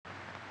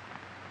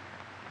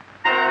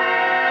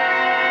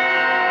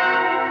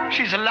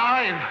She's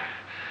alive.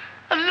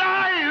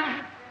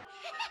 Alive!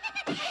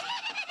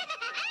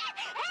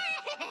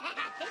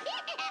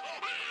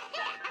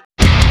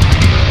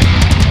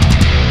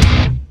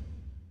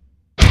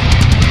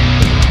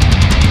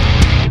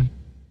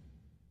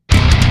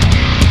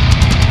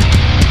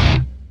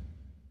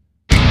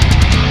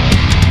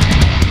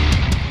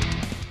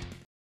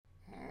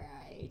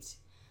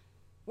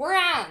 We're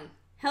on.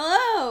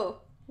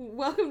 Hello.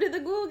 Welcome to the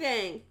Ghoul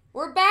Gang.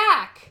 We're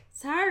back.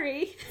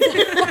 Sorry.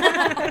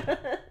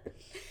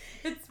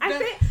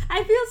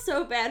 I feel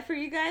so bad for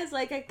you guys,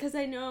 like, because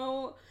I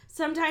know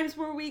sometimes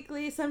we're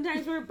weekly,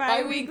 sometimes we're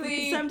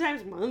bi-weekly,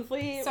 sometimes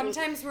monthly.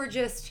 Sometimes we're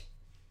just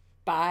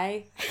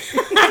bye.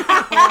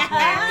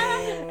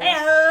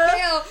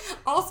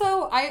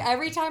 Also,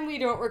 every time we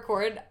don't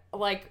record,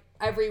 like,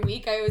 every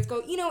week, I always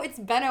go, it's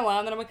been a while,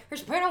 and then I'm like,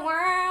 there's been a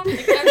while.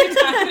 Like, every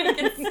time it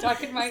gets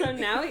stuck in my... So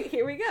now,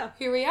 here we go.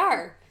 Here we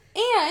are.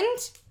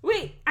 And...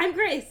 Wait, I'm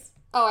Grace.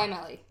 Oh, I'm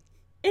Ellie.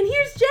 And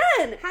here's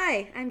Jen.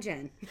 Hi, I'm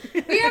Jen.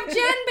 We have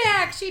Jen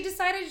back. She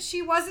decided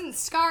she wasn't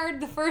scarred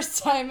the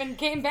first time and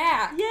came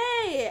back.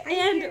 Yay.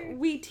 And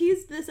we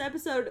teased this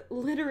episode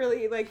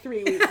literally like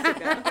 3 weeks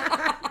ago.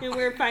 And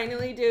we're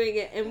finally doing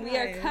it. And we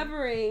are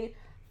covering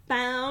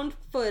found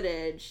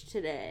footage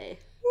today.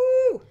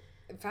 Woo!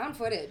 Found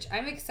footage.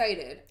 I'm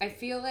excited. I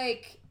feel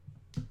like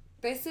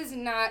this is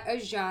not a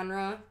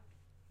genre.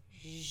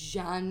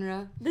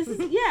 This is,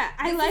 yeah,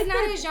 I like it. This is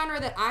not a genre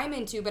that I'm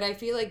into, but I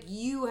feel like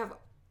you have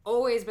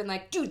always been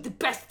like, dude, the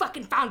best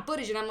fucking found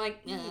footage, and I'm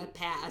like,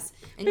 pass.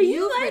 And but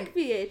you like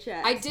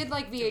VHS. I did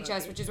like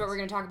VHS, which is what we're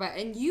going to talk about,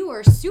 and you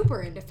are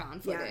super into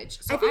found footage,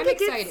 so I'm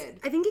excited.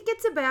 I think it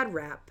gets a bad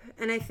rap,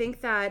 and I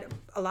think that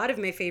a lot of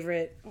my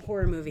favorite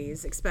horror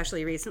movies,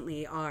 especially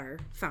recently, are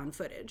found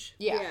footage.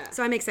 Yeah.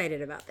 So I'm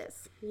excited about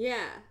this.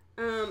 Yeah.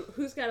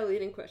 Who's got a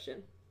leading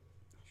question?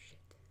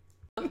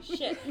 Oh,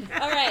 shit.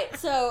 All right,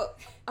 so...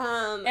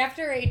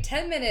 after a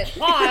 10-minute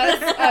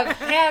pause of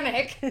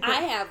panic...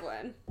 I have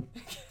one.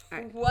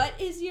 Right. What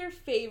is your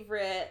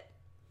favorite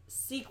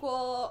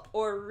sequel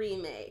or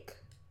remake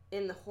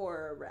in the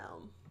horror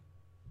realm?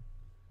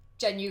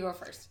 Jen, you go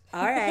first.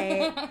 All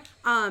right.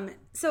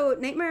 So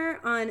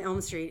Nightmare on Elm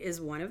Street is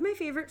one of my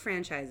favorite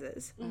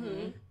franchises.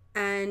 Mm-hmm.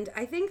 And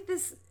I think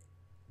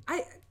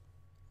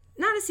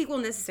not a sequel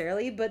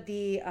necessarily, but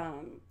the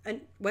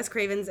Wes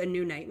Craven's A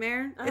New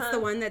Nightmare. It's the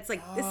one that's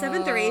like the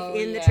 7th or 8th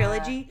in the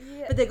trilogy,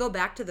 but they go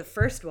back to the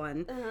first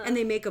one and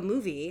they make a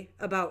movie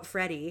about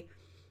Freddy.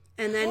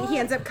 And then he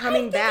ends up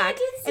coming back,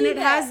 and it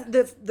has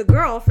the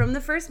girl from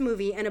the first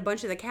movie and a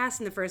bunch of the cast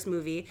in the first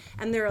movie,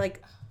 and they're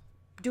like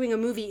doing a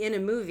movie in a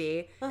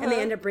movie, and they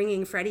end up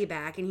bringing Freddy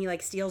back, and he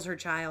like steals her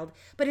child.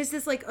 But it's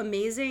this like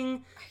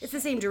amazing. It's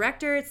the same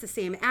director, it's the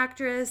same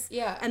actress,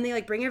 and they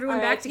like bring everyone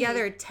back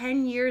together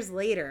 10 years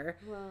later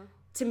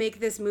to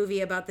make this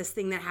movie about this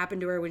thing that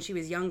happened to her when she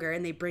was younger,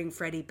 and they bring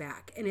Freddy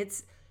back, and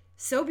it's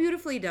so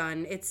beautifully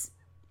done.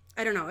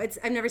 I don't know.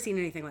 I've never seen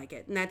anything like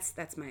it, and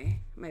that's my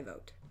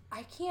vote.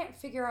 I can't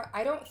figure out...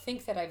 I don't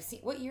think that I've seen...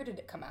 What year did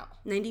it come out?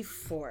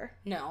 94.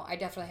 No, I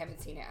definitely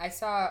haven't seen it. I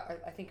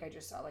think I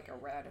just saw like a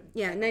random...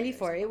 Yeah,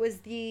 94. It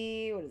was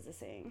the... What is this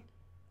saying?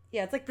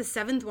 Yeah, it's like the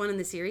 7th one in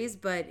the series,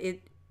 but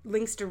it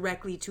links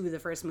directly to the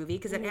first movie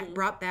because it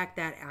brought back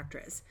that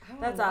actress.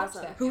 That's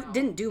awesome. Who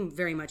didn't do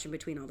very much in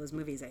between all those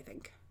movies, I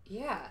think.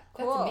 Yeah,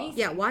 that's amazing.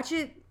 Yeah, watch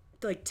it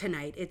like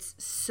tonight. It's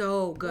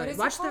so good. What is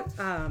watch it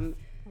called?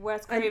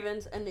 Wes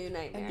Craven's A New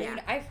Nightmare. Yeah.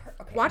 I've heard,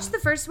 okay. Watch the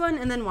first one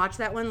and then watch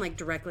that one like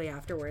directly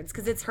afterwards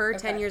because it's her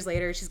 10 years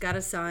later. She's got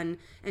a son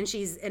and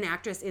she's an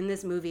actress in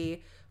this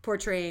movie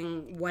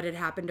portraying what had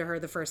happened to her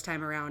the first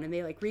time around, and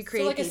they like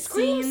recreate these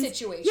Scream scenes.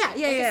 Situation.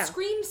 Yeah. A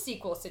Scream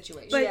sequel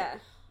situation. But, yeah.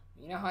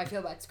 You know how I feel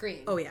about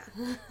Scream. Oh yeah.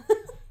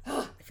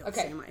 I feel the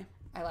same way.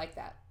 I like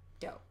that.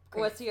 Dope.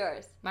 Great. What's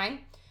yours? Mine?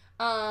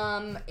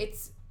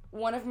 It's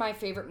one of my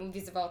favorite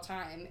movies of all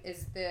time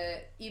is the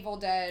Evil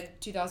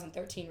Dead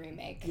 2013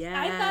 remake. Yes.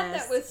 I thought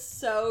that was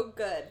so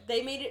good.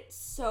 They made it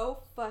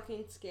so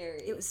fucking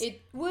scary.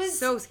 It was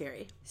so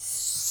scary.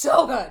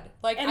 So good.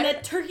 Like, and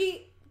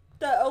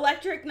the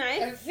electric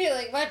knife. I'm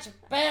feeling much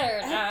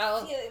better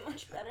now. I'm feeling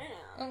much better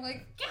now. I'm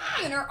like,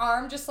 God, and her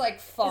arm just like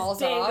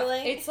falls off.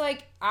 It's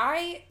like,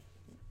 I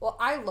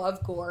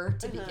love gore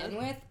to begin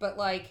with, but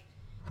like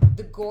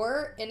the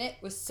gore in it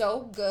was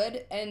so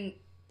good, and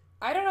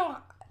I don't know,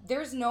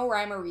 there's no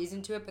rhyme or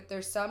reason to it, but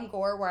there's some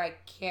gore where I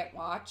can't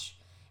watch,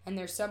 and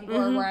there's some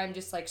gore where I'm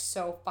just like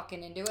so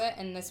fucking into it,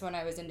 and this one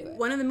I was into it.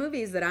 One of the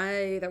movies that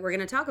we're going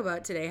to talk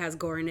about today has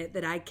gore in it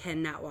that I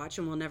cannot watch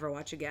and will never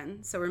watch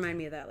again, so remind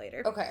me of that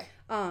later. Okay.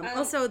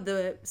 Also,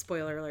 the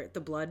spoiler alert, the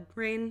blood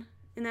rain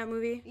in that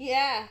movie.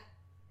 Yeah.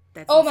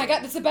 That's oh insane. my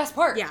God, that's the best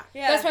part. Yeah.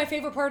 That's my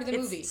favorite part of the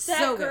movie.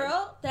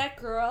 That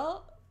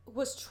girl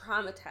was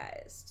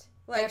traumatized.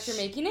 Like, after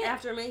making it?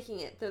 After making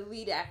it. The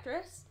lead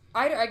actress.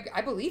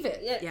 I believe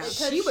it. Yeah.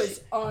 She was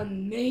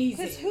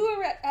amazing. Because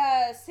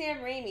Sam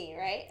Raimi,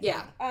 right?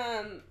 Yeah.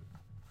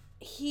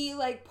 He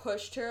like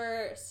pushed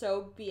her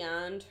so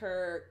beyond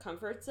her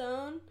comfort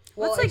zone.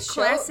 Well, it's like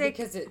classic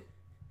because it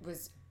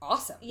was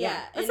awesome.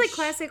 Yeah. That's like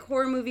classic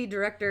horror movie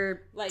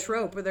director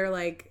trope where they're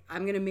like,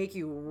 I'm going to make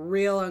you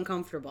real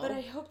uncomfortable. But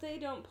I hope they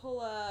don't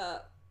pull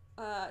a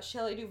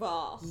Shelley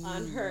Duvall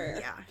on her.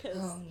 Yeah.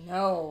 Oh,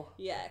 no.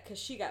 Yeah, because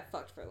she got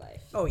fucked for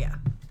life. Oh, yeah.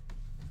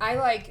 I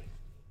like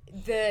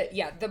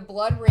the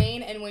blood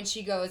rain, and when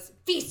she goes,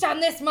 feast on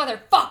this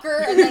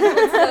motherfucker, and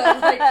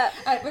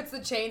then puts the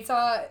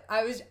chainsaw.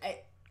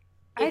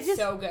 It's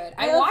so good.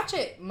 I watch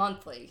it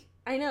monthly.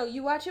 I know.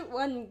 You watch it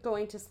when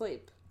going to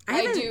sleep.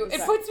 I do.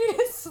 It puts me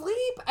to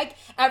sleep.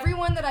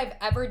 Everyone that I've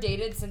ever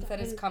dated since that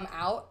has come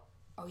out.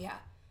 Oh yeah.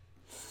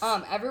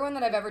 Everyone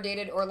that I've ever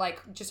dated or like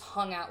just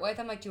hung out with,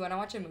 I'm like, do you want to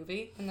watch a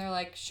movie? And they're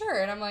like,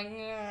 sure. And I'm like,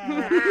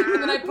 yeah.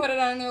 And then I put it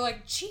on, and they're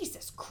like,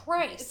 Jesus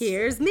Christ.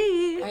 Here's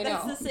me. I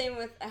know. That's the same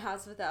with A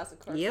House of a Thousand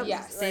Corpses. Yep.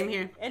 Yeah. Same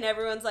here. And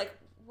everyone's like,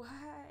 why?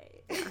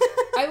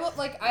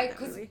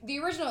 Because the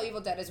original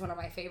Evil Dead is one of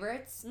my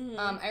favorites.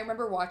 Mm-hmm. I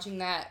remember watching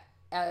that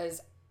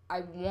as,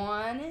 I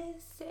want to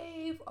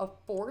say, a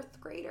 4th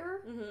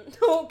grader. Mm-hmm.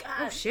 Oh, God.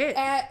 Oh, shit.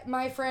 At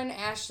my friend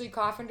Ashley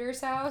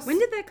Coffinder's house. When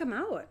did that come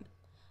out?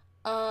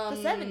 The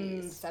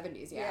 70s.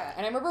 70s, yeah.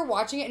 And I remember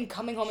watching it and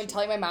coming home and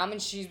telling my mom,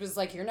 and she was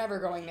like, you're never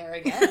going there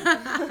again. And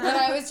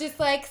I was just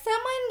like,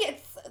 someone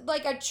gets,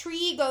 like, a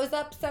tree goes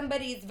up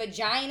somebody's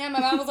vagina.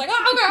 My mom was like,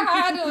 oh,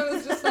 God. And I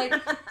was just like,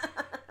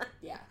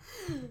 yeah.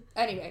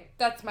 Anyway,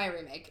 that's my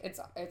remake. It's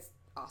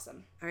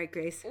awesome. All right,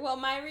 Grace. Well,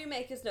 my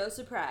remake is no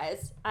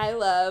surprise. I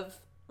love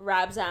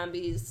Rob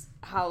Zombie's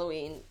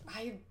Halloween.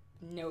 I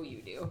know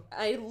you do.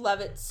 I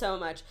love it so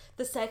much.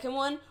 The second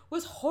one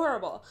was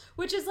horrible,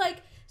 which is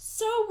like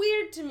so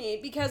weird to me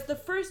because the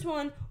first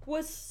one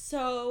was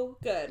so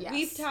good. Yes.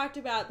 We've talked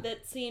about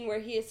that scene where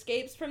he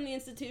escapes from the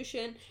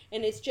institution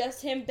and it's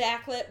just him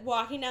backlit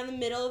walking down the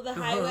middle of the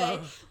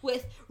highway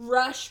with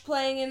Rush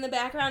playing in the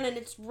background and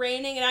it's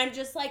raining and I'm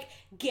just like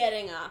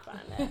getting off on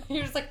it.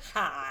 You're just like,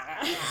 ha.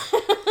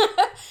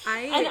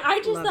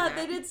 I just thought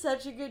they did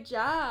such a good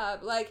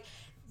job. Like,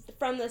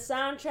 from the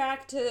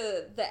soundtrack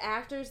to the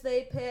actors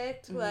they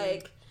picked,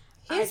 like...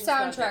 His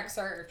soundtracks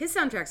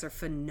are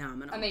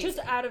phenomenal. Amazing. Just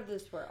out of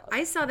this world.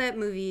 I saw that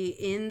movie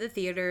in the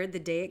theater the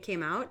day it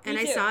came out, and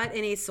I saw it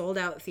in a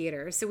sold-out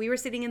theater. So we were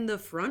sitting in the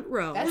front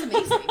row. That's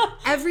amazing.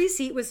 Every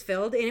seat was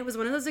filled, and it was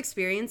one of those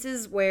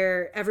experiences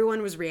where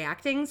everyone was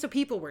reacting. So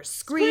people were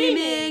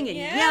screaming and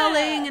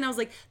yelling, and I was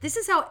like, this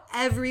is how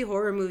every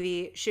horror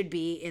movie should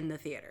be in the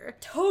theater.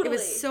 Totally. It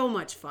was so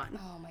much fun.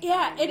 Oh my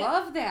God, I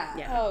love that.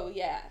 Yeah. Oh,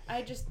 yeah.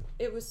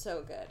 It was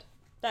so good.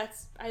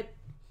 That's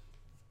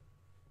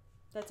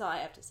all I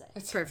have to say.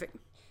 It's perfect.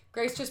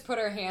 Grace just put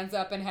her hands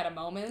up and had a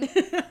moment.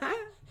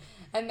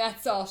 And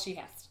that's all she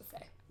has to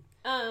say.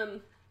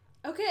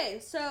 Okay,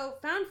 so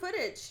found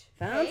footage.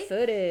 Found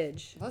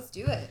footage. Let's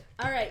do it.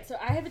 All right, so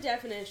I have a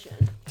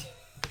definition.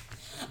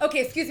 Okay,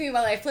 excuse me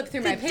while I flip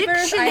through my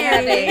papers. I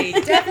have a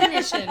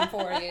definition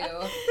for you.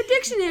 The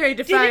dictionary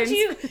defines.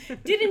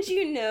 Didn't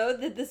you know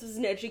that this was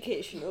an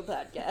educational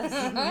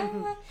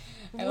podcast?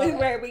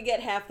 Where we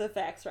get half the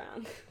facts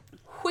wrong.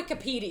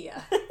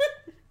 Wikipedia.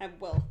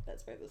 Well,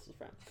 that's where this is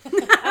from.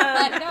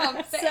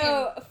 No,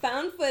 so,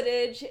 found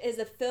footage is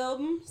a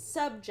film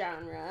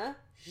subgenre.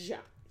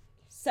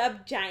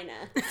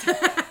 Subgina.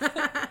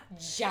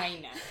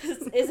 Gina.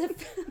 Is a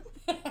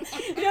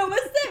no,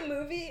 what's that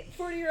movie?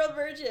 40-Year-Old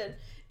Virgin.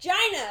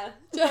 Gina.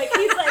 Like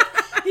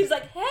he's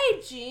like,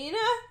 hey Gina.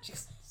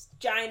 She's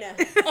Gina.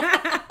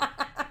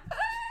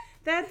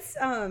 That's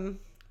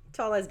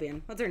tall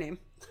lesbian. What's her name?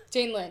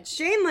 Jane Lynch.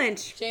 Jane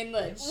Lynch.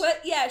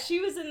 What? Yeah, she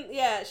was in.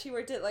 Yeah, she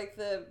worked at like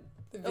the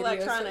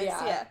electronics.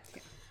 Yeah.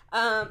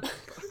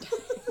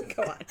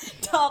 Go on.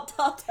 Tall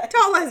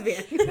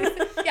lesbian.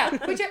 Yeah. A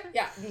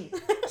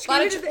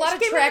lot of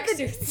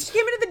tracksuits. She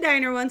came into the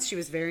diner once. She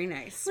was very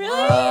nice. Really?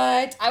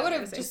 What? I would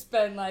have just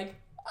been like,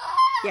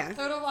 yeah.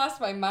 I would have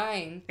lost my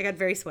mind. I got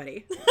very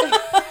sweaty.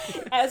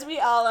 As we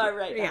all are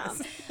right now.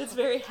 Yes. It's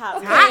very hot.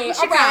 Okay, Hot in all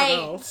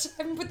Chicago. right.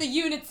 I haven't put the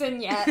units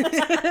in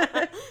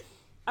yet.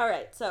 All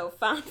right, so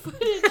found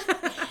footage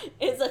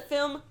is a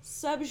film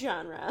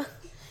subgenre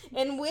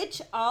in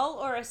which all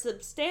or a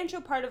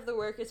substantial part of the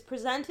work is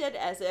presented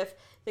as if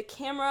the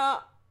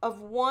camera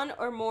of one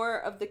or more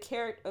of the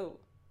character... Oh.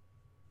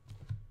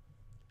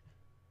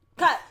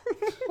 Cut!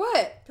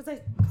 What? Because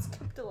I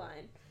skipped a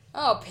line.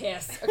 Oh,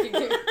 piss. Okay,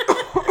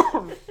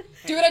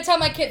 do what I tell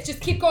my kids. Just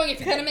keep going. If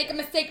you're going to make a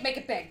mistake, make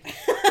it big.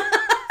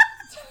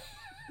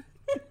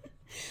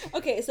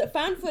 Okay, so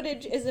found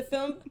footage is a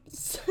film...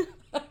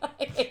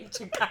 I hate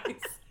you guys.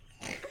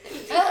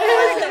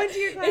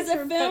 Is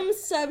a film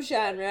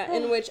subgenre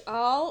in which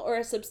all or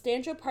a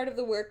substantial part of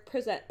the work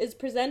is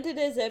presented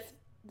as if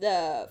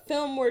the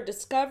film were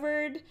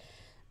discovered,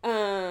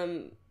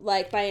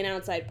 like by an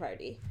outside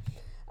party.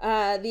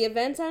 The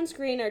events on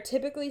screen are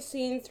typically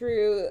seen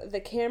through the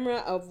camera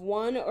of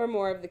one or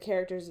more of the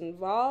characters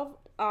involved,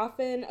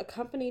 often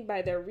accompanied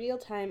by their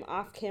real-time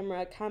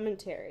off-camera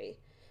commentary.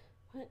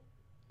 What?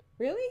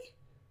 Really?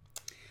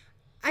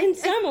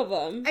 Some of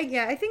them.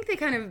 I think they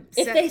kind of...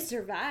 If they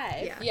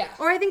survive. Yeah.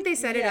 Or I think they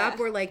set it up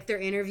where, like, they're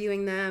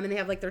interviewing them and they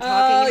have, like, their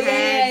talking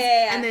heads.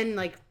 Yeah. And then,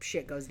 like,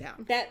 shit goes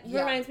down. That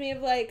reminds me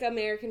of, like,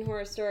 American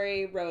Horror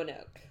Story,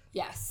 Roanoke.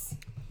 Yes.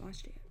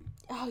 Watched it.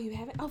 Oh, you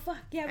haven't? Oh, fuck.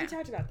 Yeah, we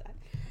talked about that.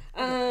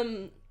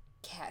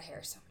 Cat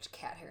hair. So much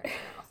cat hair in my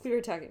mouth. We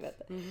were talking about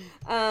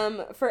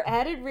that. For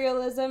added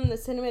realism, the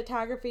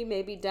cinematography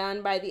may be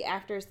done by the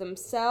actors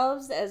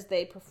themselves as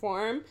they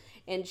perform,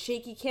 and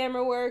shaky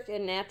camera work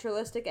and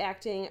naturalistic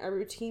acting are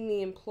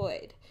routinely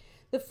employed.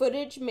 The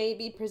footage may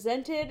be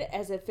presented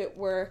as if it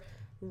were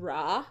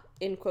raw,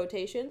 in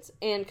quotations,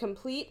 and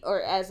complete,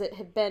 or as it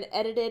had been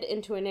edited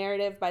into a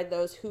narrative by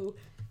those who,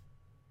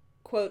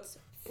 quotes,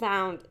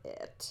 found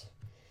it.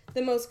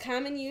 The most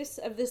common use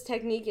of this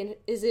technique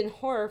is in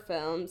horror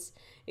films.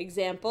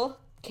 Example,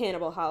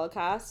 Cannibal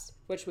Holocaust,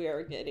 which we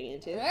are getting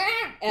into.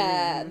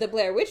 The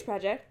Blair Witch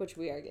Project, which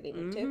we are getting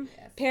into.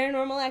 Yes.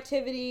 Paranormal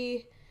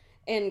Activity,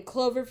 and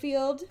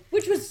Cloverfield,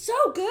 which was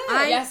so good.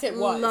 Yes, it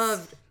was. I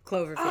loved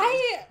Cloverfield.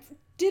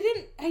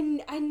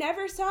 I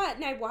never saw it,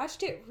 and I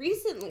watched it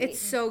recently. It's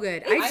so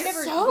good. We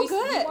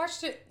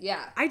watched it,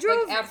 yeah. I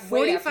drove like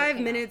 45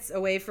 minutes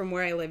away from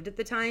where I lived at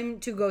the time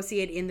to go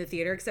see it in the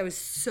theater because I was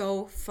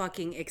so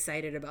fucking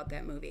excited about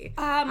that movie.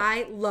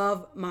 I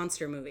love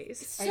monster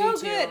movies. So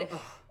good.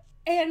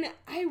 And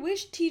I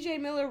wish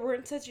TJ Miller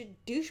weren't such a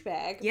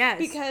douchebag. Yes.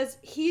 Because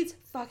he's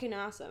fucking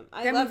awesome.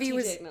 I that love movie TJ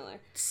was Miller.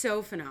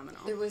 So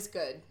phenomenal. It was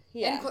good.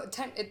 Yeah.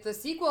 And the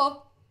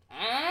sequel.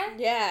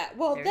 Yeah.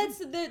 Well, that's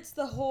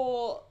the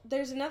whole...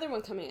 There's another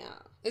one coming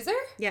out. Is there?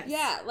 Yes.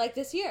 Yeah, like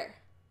this year.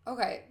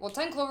 Okay. Well,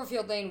 10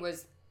 Cloverfield Lane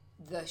was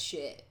the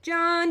shit.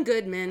 John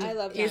Goodman. I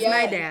love is John.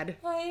 my dad.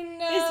 I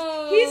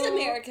know. He's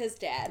America's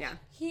dad. Yeah.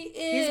 He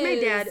is. He's my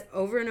dad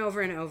over and over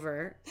and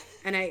over.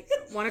 And I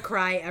want to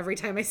cry every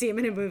time I see him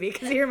in a movie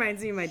because he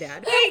reminds me of my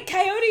dad. Wait,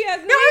 Coyote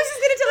Ugly? No, I was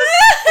just going to tell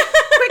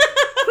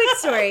a quick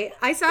story.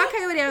 I saw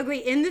Coyote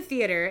Ugly in the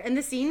theater, and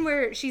the scene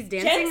where she's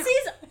dancing... Jen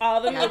sees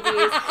all the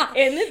movies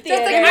in the theater.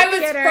 Just like I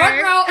was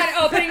front row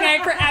on opening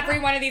night for every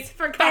one of these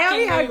for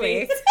Coyote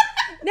Ugly. movies.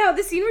 No,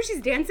 the scene where she's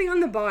dancing on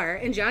the bar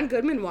and John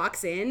Goodman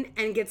walks in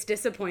and gets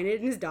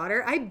disappointed in his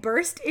daughter. I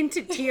burst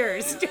into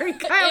tears during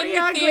Coyote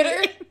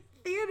Ugly.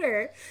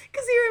 Theater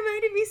because he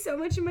reminded me so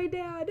much of my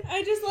dad.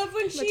 I just love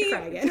when she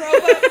drove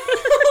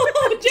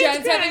up.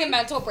 Jen's having a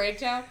mental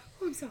breakdown.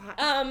 Oh, I'm so hot.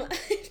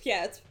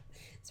 Yeah, it's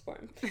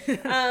warm.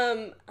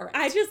 Right.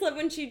 I just love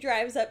when she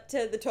drives up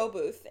to the toll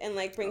booth and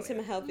like brings him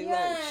a healthy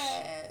lunch.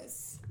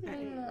 Yes.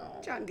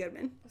 John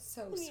Goodman.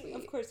 So sweet.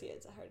 Of course he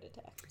has a heart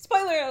attack.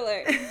 Spoiler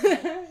alert.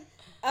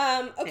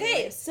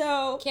 Okay,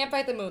 so Can't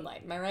Fight the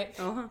Moonlight, am I right?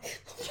 Uh-huh.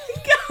 Oh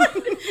my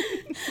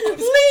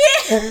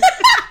God.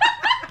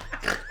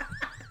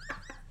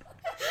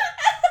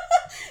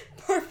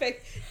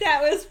 Perfect.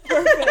 That was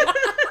perfect.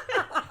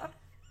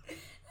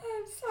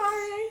 I'm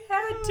sorry, I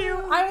had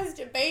to. I was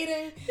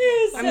debating.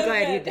 I'm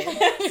glad you did.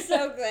 I'm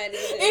so glad you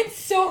did. It's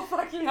so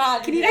fucking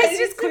hot. Can you guys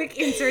just quick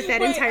insert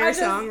that entire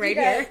song right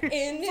here?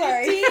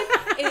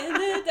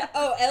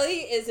 Oh,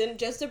 Ellie isn't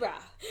just a bra.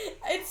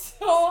 It's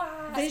so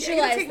hot.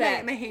 Visualize take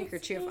that. my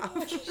handkerchief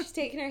off. She's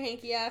taking her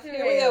hanky off.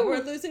 Here we go.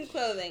 We're losing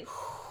clothing.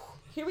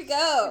 Here we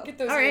go. Get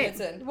those All right. units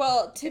in.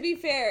 Well, to be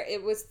fair,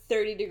 it was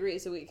 30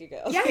 degrees a week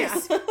ago.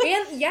 Yes.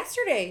 And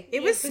yesterday.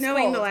 It was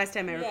snowing cold. the last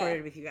time I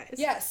recorded with you guys.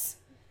 Yes.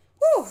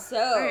 Woo. So,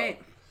 all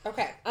right.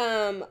 Okay.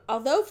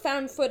 Although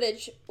found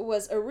footage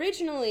was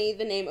originally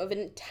the name of an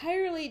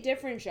entirely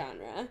different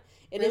genre,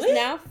 it is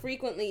now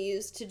frequently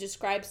used to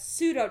describe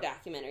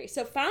pseudo-documentaries.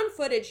 So found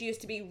footage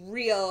used to be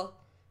real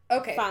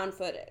found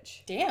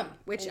footage. Damn.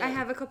 Which I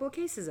have a couple of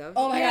cases of.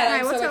 Oh my God,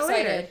 I'm so excited.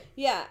 Later.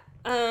 Yeah.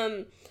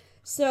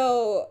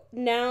 So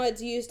now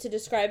it's used to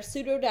describe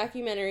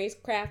pseudo-documentaries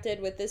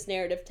crafted with this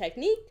narrative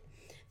technique.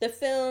 The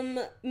film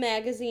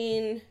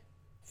magazine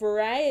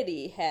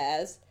Variety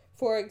has,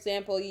 for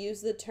example,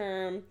 used the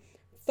term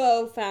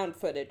faux found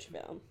footage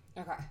film.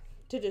 Okay.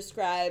 To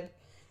describe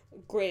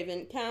grave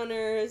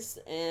encounters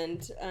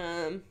and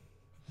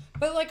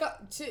But like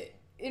to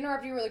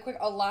interrupt you really quick,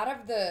 a lot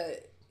of the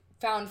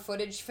found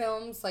footage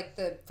films, like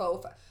the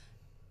faux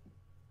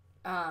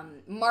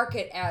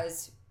market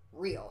as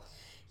real.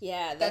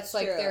 yeah, That's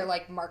like true. their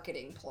like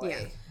marketing ploy.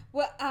 Yeah.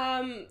 Well,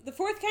 the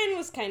fourth kind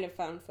was kind of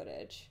found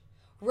footage.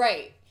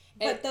 Right.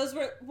 But those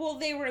were,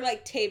 they were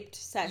like taped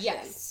sessions.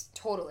 Yes,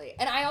 totally.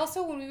 And I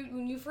also,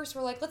 when you first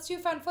were like, let's do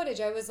found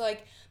footage, I was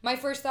like, my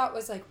first thought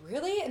was like,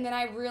 really? And then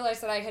I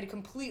realized that I had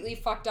completely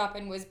fucked up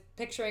and was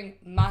picturing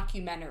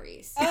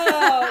mockumentaries.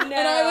 Oh, no.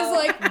 And I was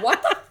like,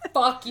 what the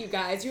fuck, you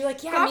guys? You're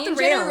like, yeah, me and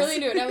Jen are really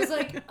new. And I was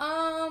like,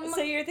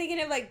 So you're thinking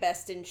of like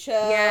Best in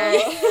Show. Yeah.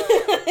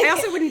 I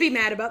also wouldn't be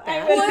mad about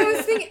that. Well, I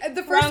was thinking,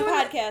 the first Wrong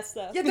one... podcast,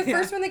 though. Yeah, the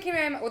first one that came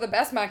out, well, the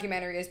best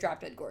mockumentary is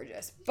Drop Dead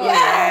Gorgeous. But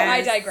Yes.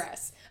 I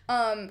digress.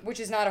 Which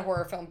is not a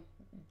horror film,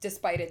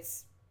 despite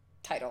its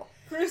title.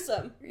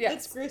 Gruesome. Yes.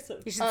 It's gruesome.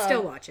 You should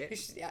still watch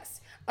it. Yes.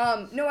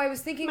 No, I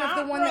was thinking of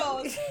the one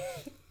that...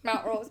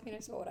 Mount Rose,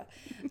 Minnesota.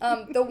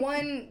 The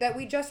one that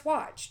we just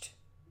watched.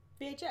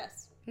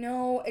 VHS.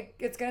 No, it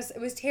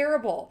was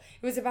terrible.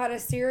 It was about a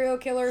serial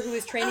killer who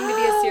was training to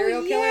be a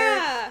serial killer.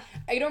 Yeah.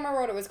 I don't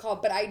remember what it was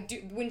called, but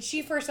when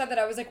she first said that,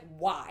 I was like,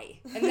 why?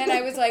 And then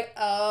I was like,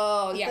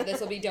 oh, yeah, this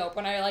will be dope.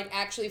 When I, like,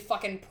 actually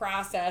fucking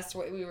processed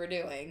what we were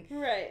doing.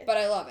 Right. But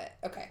I love it.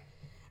 Okay.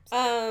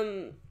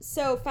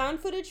 So found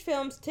footage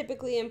films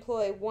typically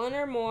employ one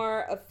or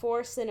more of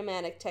 4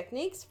 cinematic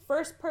techniques: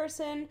 first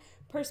person,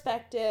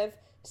 perspective,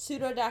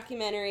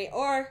 pseudo-documentary,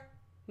 or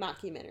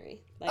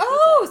mockumentary. Like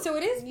so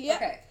it is? Yep.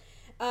 Okay.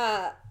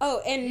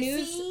 And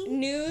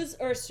news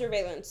or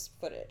surveillance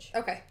footage.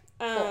 Okay.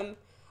 Cool.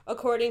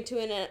 According to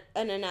an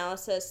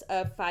analysis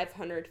of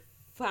 500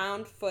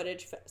 found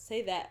footage,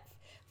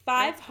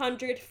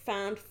 500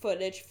 found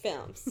footage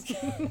films.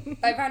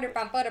 500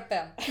 found footage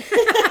film.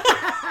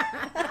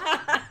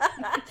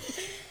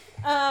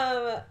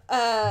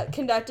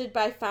 Conducted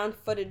by found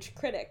footage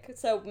critic.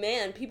 So,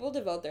 man, people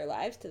devote their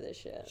lives to this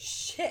shit.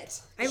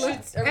 Shit. Are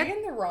we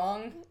in the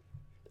wrong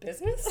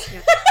business?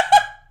 Yeah.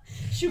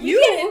 Should we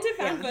get into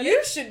found footage?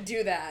 You should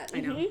do that.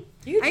 I know.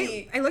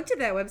 Mm-hmm. I looked at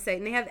that website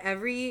and they have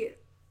every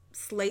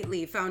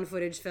slightly found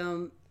footage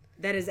film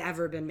that has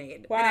ever been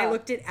made. Wow. And I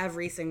looked at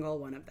every single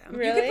one of them.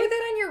 Really? You could put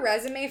that on your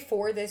resume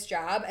for this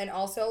job, and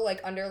also like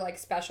under like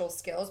special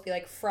skills, be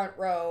like front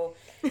row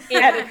in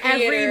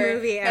Every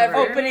movie ever.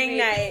 Opening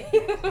night.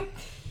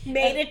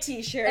 Made a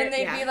t-shirt. And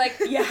they'd be like,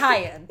 you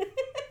hired.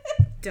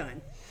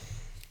 Done.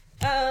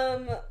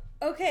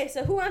 Okay,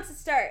 so who wants to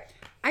start?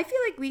 I feel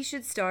like we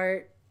should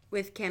start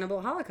with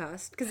Cannibal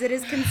Holocaust because it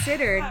is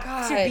considered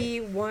to be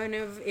one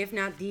of, if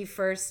not the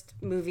first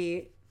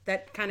movie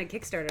that kind of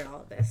kickstarted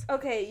all of this.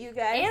 Okay, you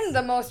guys. And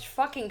the most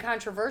fucking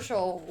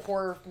controversial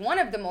horror, one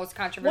of the most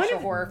controversial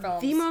horror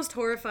films. The most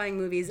horrifying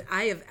movies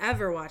I have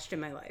ever watched in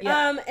my life.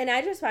 And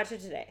I just watched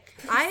it today.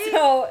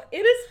 So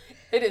it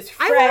is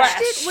fresh. I watched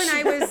it when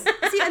I was,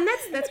 and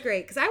that's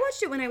great because I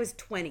watched it when I was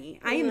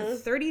 20. I am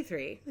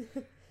 33.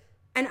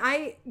 And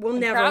I will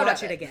never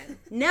watch it again.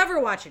 Never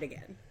watch it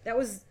again. That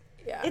was...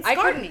 Yeah. It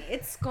scarred me.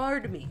 It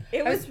scarred me.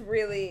 It was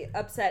really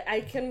upset.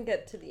 I couldn't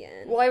get to the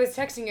end. Well, I was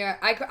texting you.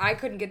 I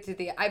couldn't get to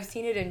the... I've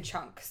seen it in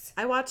chunks.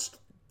 I watched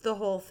the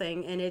whole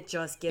thing, and it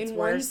just gets in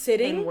one worse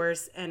sitting? and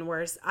worse and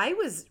worse. I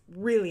was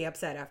really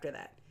upset after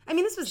that. I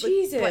mean, this was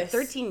like,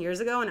 13 years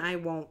ago, and I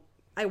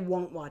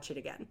won't watch it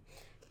again.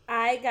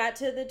 I got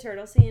to the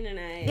turtle scene,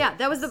 and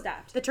that was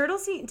stopped. The turtle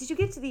scene. Did you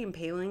get to the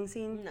impaling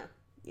scene? No.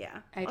 Yeah.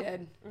 I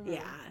did. Mm-hmm.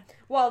 Yeah.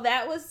 Well,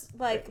 that was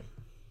like...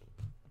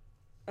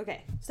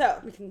 Okay,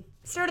 so we can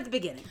start at the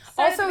beginning.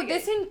 Also,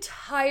 this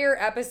entire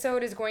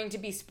episode is going to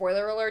be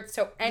spoiler alert,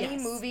 so any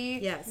movie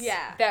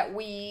that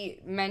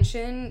we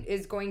mention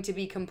is going to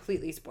be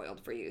completely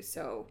spoiled for you.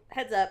 So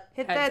heads up.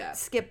 Hit that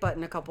skip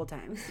button a couple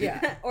times.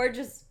 Yeah. Or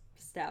just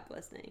stop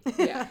listening.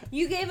 Yeah.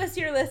 You gave us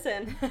your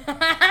listen. So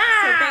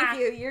thank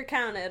you. You're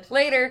counted.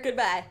 Later.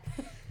 Goodbye.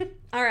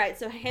 All right,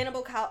 so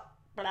Hannibal blah,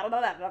 blah,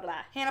 blah, blah,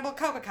 blah. Hannibal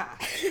Coca-Cola.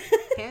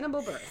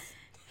 Hannibal Birth.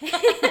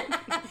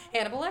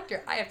 Hannibal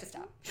Lecter. I have to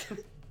stop.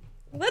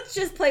 Let's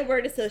just play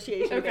word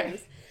association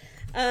games.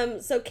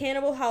 So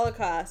Cannibal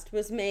Holocaust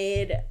was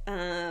made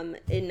in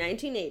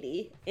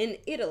 1980 in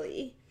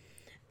Italy.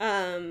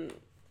 Did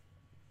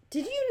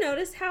you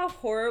notice how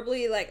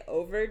horribly like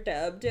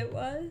overdubbed it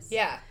was?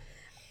 Yeah.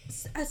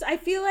 So I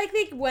feel like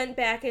they went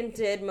back and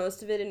did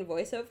most of it in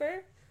voiceover.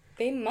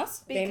 They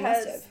must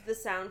because the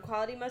sound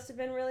quality must have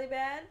been really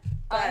bad.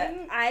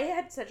 But I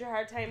had such a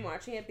hard time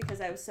watching it because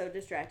I was so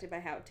distracted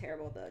by how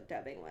terrible the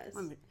dubbing was.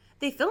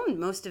 They filmed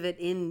most of it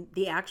in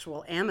the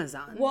actual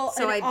Amazon. Well,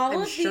 so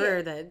I'm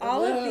sure that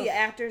all of the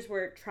actors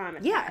were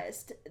traumatized. Yeah.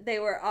 They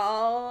were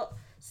all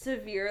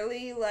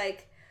severely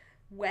like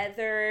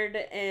weathered,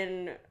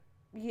 and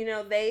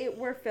they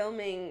were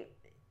filming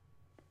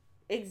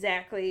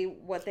exactly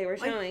what they were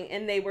showing,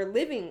 and they were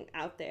living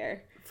out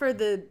there. For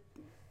the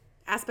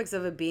aspects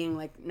of it being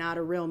like not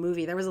a real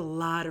movie, there was a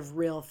lot of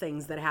real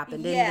things that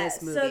happened in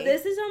this movie. So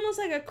this is almost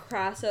like a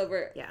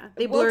crossover. Yeah,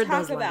 they blurred we'll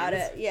those talk about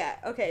lines. it. Yeah.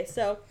 Okay.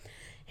 So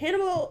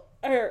Hannibal,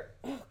 oh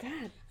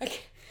God.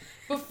 Okay.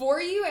 Before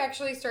you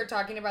actually start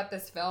talking about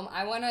this film,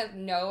 I want to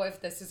know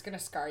if this is going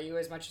to scar you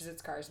as much as it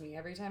scars me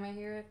every time I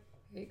hear it.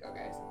 Here you go,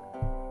 guys.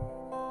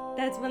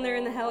 That's when they're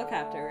in the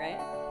helicopter, right?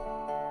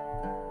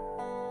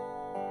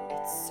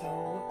 It's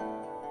so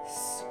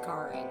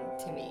scarring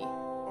to me.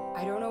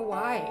 I don't know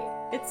why.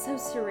 It's so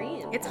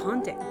serene. It's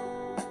haunting.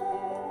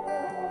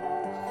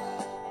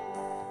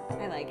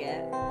 I like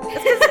it.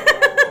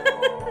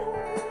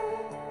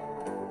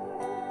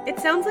 It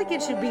sounds like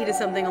it should be to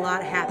something a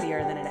lot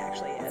happier than it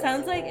actually is. It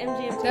sounds like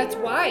MGMT. That's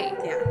why.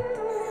 Yeah.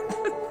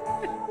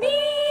 Me.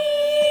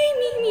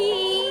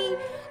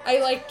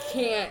 I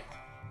can't.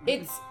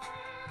 It's...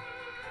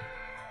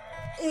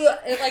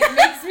 It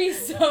makes me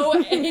so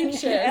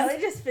anxious. Ellie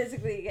just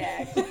physically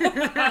gagged.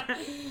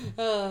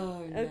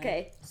 Oh, no.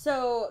 Okay,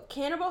 so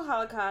Cannibal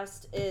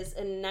Holocaust is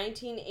a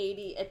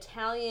 1980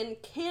 Italian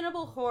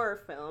cannibal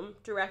horror film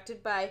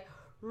directed by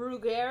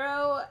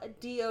Ruggero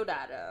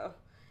Deodato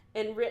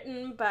and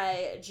written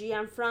by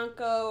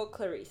Gianfranco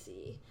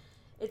Clarisi.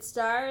 It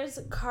stars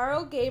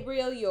Carl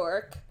Gabriel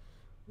York,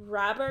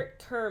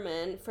 Robert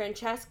Kerman,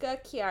 Francesca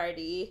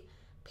Chiardi,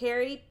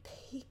 Perry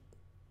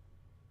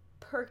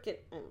Perkin.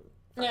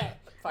 Yeah.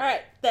 All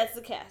right, that's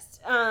the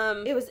cast.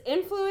 It was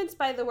influenced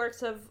by the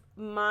works of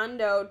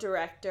Mondo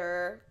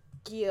director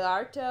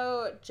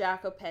Giorgio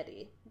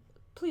Jacopetti.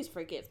 Please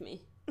forgive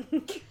me.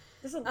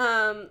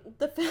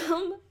 The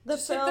film.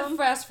 Just hit the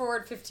fast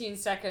forward 15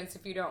 seconds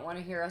if you don't want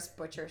to hear us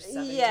butcher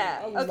 17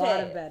 names. Okay. lot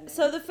of bad names.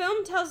 So the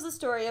film tells the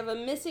story of a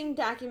missing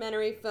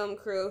documentary film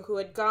crew who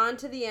had gone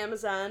to the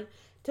Amazon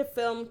to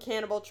film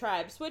cannibal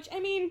tribes, which, I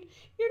mean,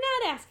 you're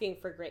not asking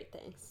for great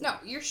things. No,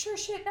 you're sure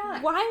shit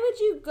not. Why would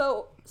you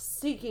go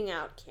seeking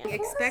out cannibals?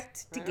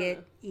 Expect to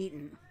get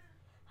eaten.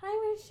 Hi,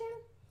 Risha.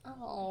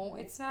 Oh,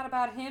 it's not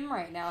about him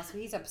right now, so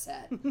he's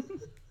upset.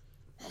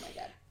 Oh my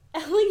god.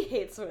 Ellie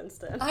hates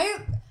Winston.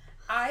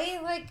 I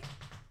like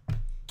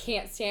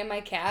can't stand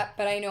my cat,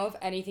 but I know if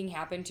anything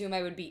happened to him,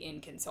 I would be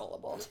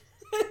inconsolable.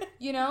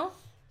 You know?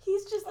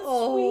 He's just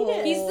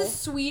the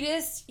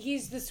sweetest.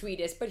 He's the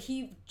sweetest, but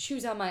he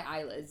chews on my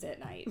eyelids at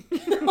night.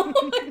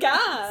 Oh my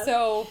god.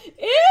 So,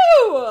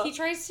 ew! He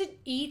tries to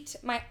eat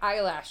my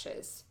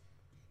eyelashes.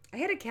 I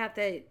had a cat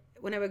that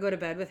when I would go to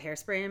bed with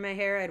hairspray in my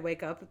hair, I'd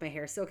wake up with my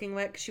hair soaking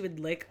wet 'cause she would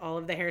lick all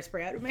of the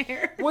hairspray out of my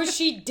hair. Was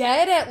she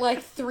dead at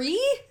like 3?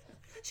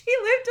 She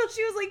lived till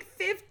she was like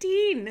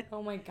 15.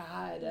 Oh my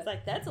god. It's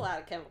like, that's a lot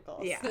of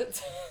chemicals. Yeah.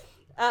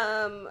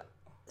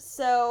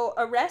 So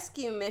a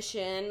rescue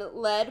mission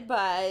led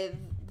by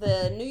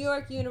the New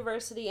York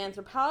University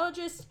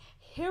anthropologist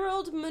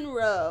Harold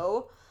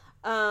Monroe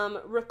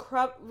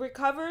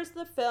recovers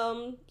the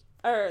film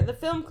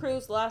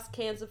crew's lost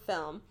cans of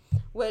film,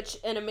 which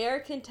an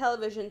American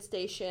television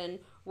station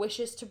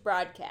wishes to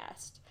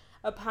broadcast.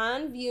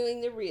 Upon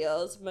viewing the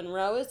reels,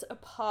 Monroe is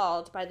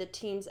appalled by the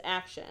team's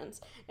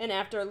actions, and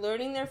after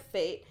learning their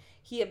fate,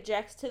 he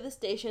objects to the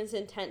station's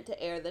intent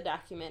to air the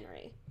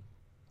documentary.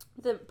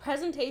 The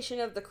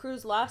presentation of the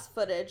crew's lost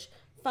footage,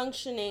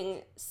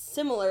 functioning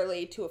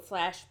similarly to a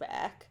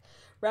flashback,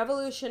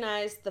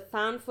 revolutionized the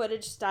found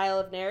footage style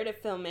of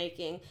narrative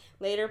filmmaking,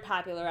 later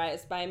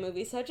popularized by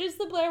movies such as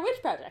The Blair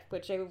Witch Project,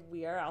 which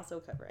we are also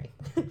covering.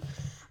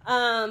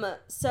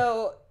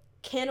 So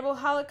Cannibal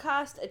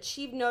Holocaust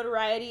achieved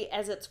notoriety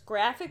as its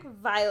graphic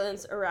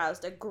violence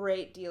aroused a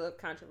great deal of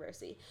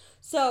controversy.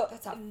 So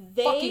that's a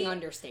fucking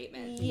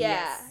understatement. Yeah.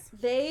 Yes.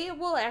 They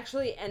will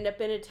actually end up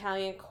in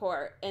Italian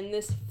court, and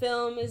this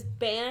film is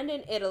banned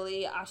in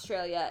Italy,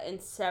 Australia,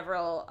 and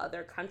several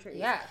other countries.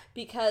 Yeah.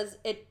 Because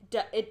it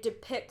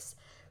depicts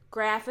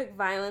graphic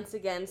violence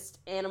against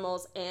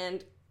animals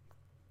and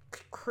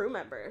crew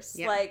members.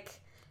 Yeah. Like,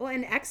 well,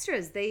 and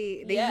extras.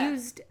 They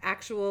used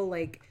actual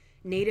like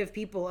native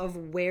people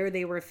of where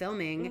they were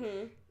filming.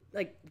 Mm-hmm.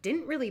 Like,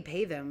 didn't really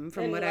pay them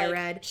from what like, I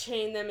read.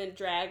 Chain them and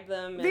drag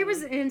them. There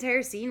was an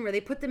entire scene where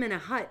they put them in a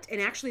hut and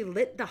actually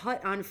lit the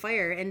hut on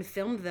fire and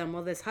filmed them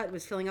while this hut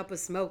was filling up with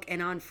smoke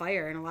and on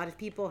fire. And a lot of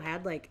people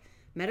had like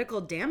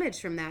medical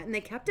damage from that, and they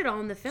kept it all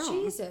in the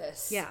film.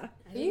 Jesus. Yeah.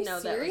 I didn't know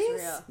serious? that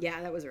was real.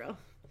 Yeah, that was real.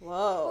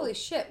 Whoa. Holy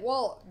shit.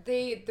 Well,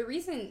 the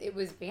reason it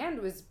was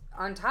banned was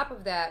on top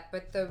of that,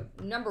 but the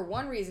number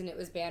one reason it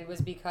was banned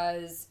was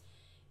because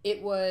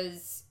it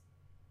was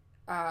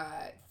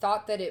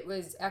thought that it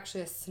was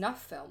actually a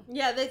snuff film.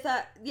 Yeah, they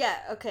thought... Yeah,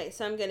 okay,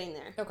 so I'm getting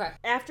there. Okay.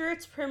 After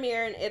its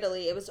premiere in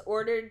Italy, it was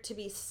ordered to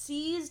be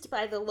seized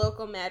by the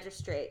local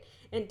magistrate,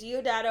 and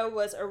Deodato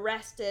was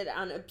arrested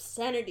on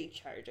obscenity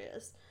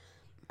charges.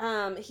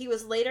 He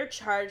was later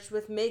charged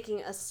with making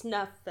a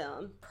snuff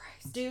film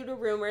due to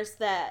rumors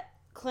that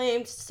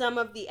claimed some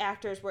of the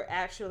actors were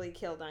actually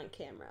killed on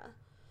camera.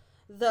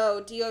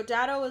 Though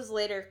Deodato was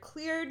later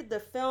cleared, the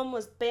film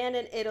was banned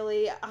in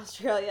Italy,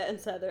 Australia, and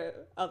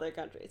other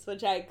countries,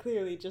 which I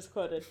clearly just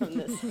quoted from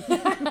this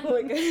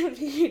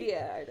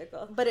Wikipedia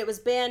article. But it was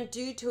banned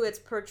due to its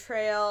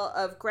portrayal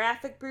of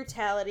graphic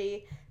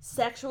brutality,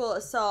 sexual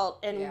assault,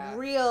 and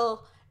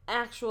real,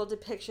 actual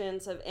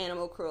depictions of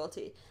animal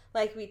cruelty.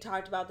 Like we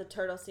talked about the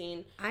turtle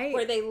scene,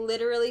 where they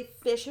literally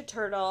fish a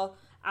turtle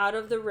out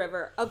of the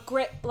river, a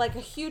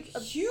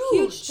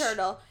huge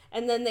turtle,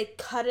 and then they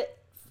cut it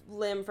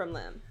limb from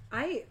limb.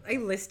 I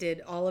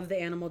listed all of the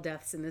animal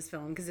deaths in this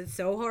film because it's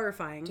so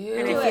horrifying. Dude.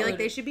 And I feel like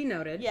they should be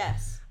noted.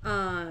 Yes.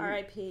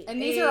 R.I.P.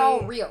 And these are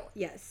all real.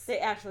 Yes. They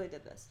actually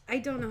did this. I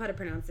don't know how to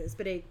pronounce this,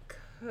 but a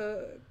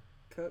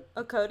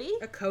Cody?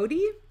 A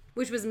Cody,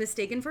 which was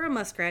mistaken for a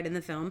muskrat in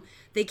the film.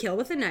 They kill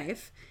with a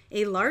knife.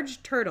 A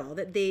large turtle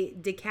that they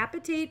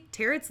decapitate,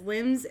 tear its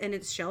limbs and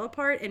its shell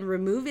apart, and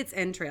remove its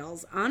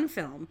entrails on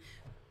film,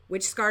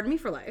 which scarred me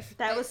for life.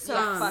 That was so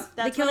fucked.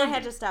 That's when I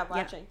had to stop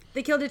watching. Yeah.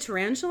 They killed a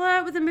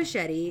tarantula with a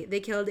machete. They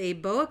killed a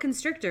boa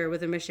constrictor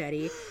with a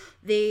machete.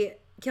 They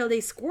killed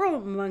a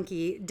squirrel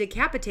monkey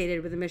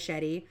decapitated with a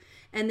machete.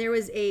 And there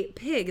was a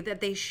pig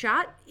that they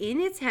shot in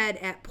its head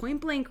at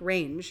point blank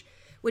range,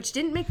 which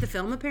didn't make the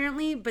film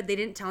apparently, but they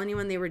didn't tell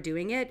anyone they were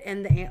doing it.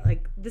 And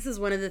this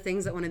is one of the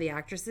things that one of the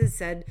actresses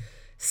said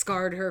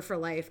scarred her for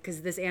life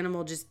because this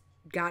animal just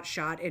got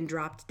shot and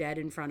dropped dead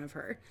in front of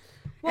her.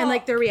 Well,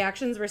 and their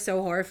reactions were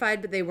so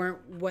horrified, but they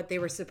weren't what they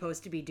were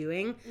supposed to be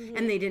doing. Mm-hmm.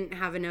 And they didn't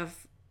have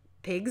enough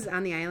pigs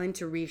on the island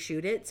to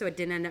reshoot it, so it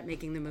didn't end up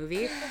making the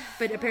movie.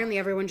 But apparently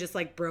everyone just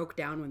like broke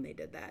down when they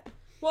did that.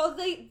 Well,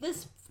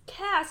 this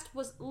cast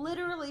was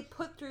literally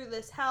put through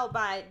this hell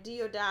by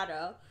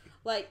Deodato.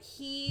 Like,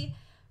 he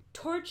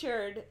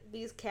tortured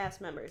these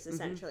cast members,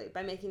 essentially,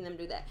 by making them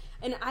do that.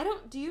 And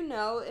do you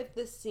know if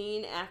the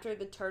scene after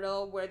the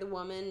turtle where the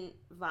woman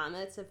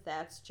vomits, if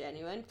that's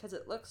genuine? Because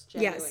it looks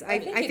genuine. Yes, I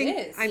think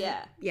it is.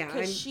 Yeah.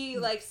 Because she,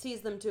 like,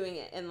 sees them doing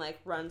it and, like,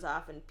 runs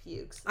off and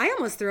pukes. I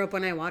almost threw up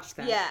when I watched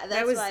that. Yeah,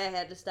 that's why I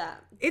had to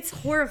stop. It's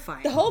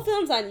horrifying. The whole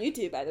film's on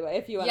YouTube, by the way,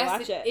 if you want to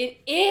watch it. It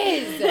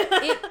is.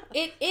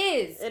 It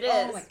is. It is.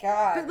 Oh, my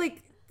God. But,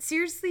 like,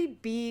 seriously,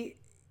 be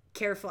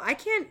careful. I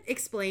can't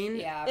explain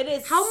it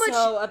is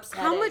so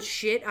upsetting. How much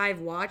shit I've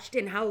watched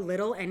and how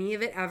little any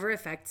of it ever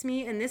affects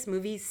me, and this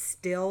movie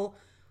still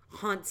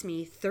haunts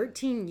me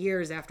 13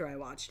 years after I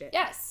watched it.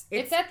 Yes.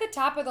 It's at the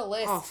top of the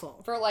list.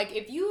 Awful. For, like,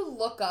 if you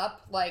look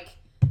up, like,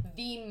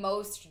 the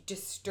most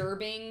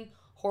disturbing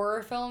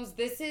horror films,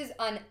 this is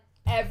on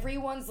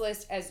everyone's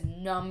list as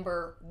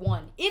number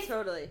one.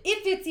 Totally.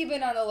 If it's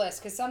even on the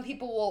list, because some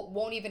people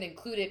won't even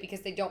include it because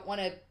they don't want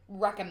to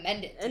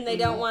recommend it. And they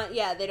don't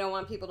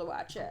want people to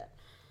watch it.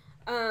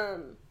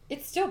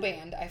 It's still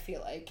banned, I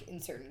feel like,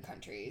 in certain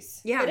countries.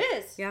 Yeah. It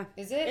is. Yeah.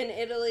 Is it? In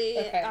Italy,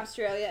 Okay.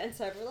 Australia, and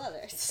several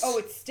others. Oh,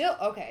 it's still?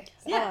 Okay.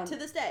 Yeah, to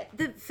this day.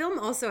 The film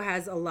also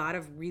has a lot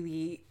of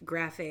really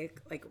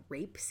graphic, like,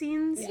 rape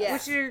scenes, Yeah.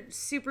 which are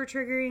super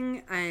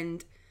triggering.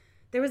 And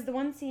there was the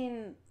one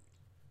scene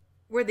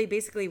where they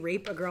basically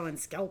rape a girl and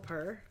scalp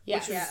her.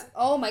 Yes. Which was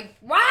Oh my...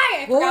 Why?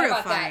 I forgot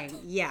about that. horrifying.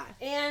 Yeah.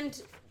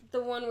 And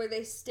the one where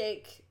they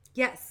stake...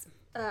 Yes.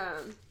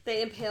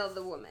 They impale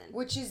the woman.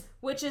 Which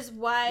is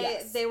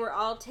why they were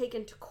all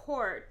taken to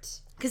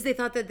court. Because they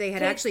thought that they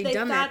had actually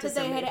done that to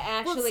somebody. They thought that they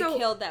had actually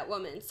killed that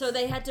woman. So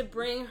they had to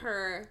bring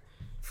her...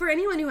 For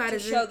anyone who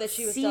hasn't show that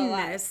she was still seen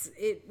alive. this,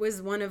 it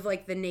was one of,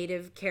 like, the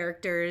native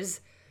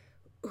characters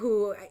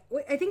who...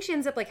 I think she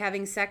ends up, like,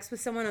 having sex with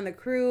someone on the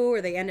crew,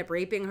 or they end up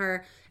raping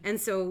her. And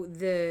so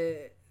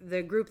the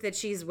group that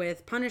she's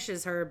with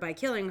punishes her by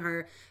killing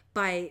her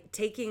by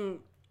taking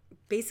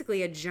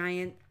basically a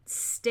giant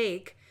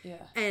stake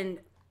and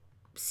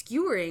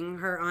skewering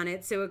her on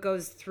it so it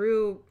goes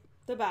through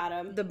the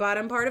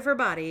bottom part of her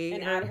body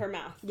and out of her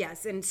mouth.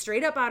 Yes, and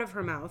straight up out of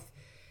her mouth,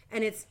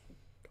 and it's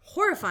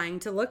horrifying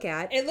to look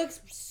at. It looks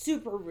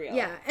super real.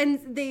 Yeah,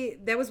 and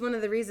that was one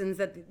of the reasons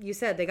that you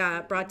said they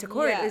got brought to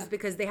court is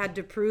because they had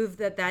to prove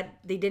that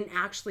they didn't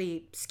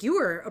actually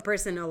skewer a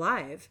person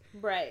alive.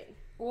 Right.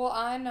 Well,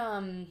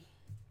 on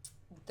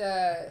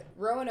the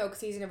Roanoke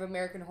season of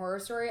American Horror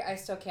Story, I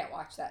still can't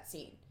watch that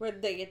scene. Where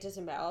they get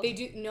disemboweled? They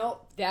do.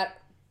 No,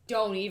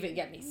 don't even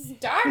get me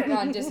started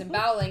on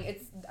disemboweling.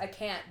 I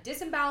can't.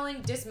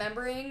 Disemboweling,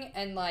 dismembering,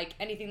 and, like,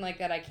 anything like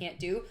that I can't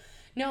do.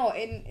 No,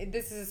 and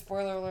this is a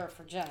spoiler alert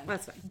for Jen.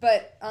 That's fine.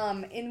 But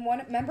in one,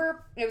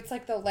 remember, it's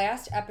like the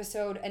last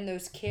episode, and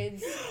those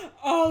kids.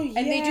 Oh, yeah.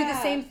 And they do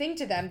the same thing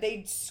to them.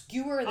 They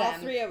skewer them All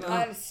three of them.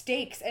 on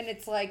stakes, and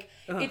it's like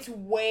it's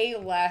way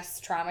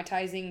less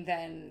traumatizing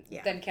than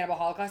Cannibal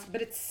Holocaust,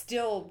 but it's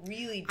still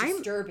really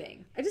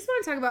disturbing. I just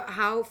want to talk about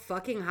how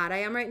fucking hot I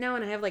am right now,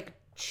 and I have, like,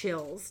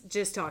 chills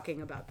just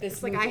talking about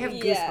this. Like, I have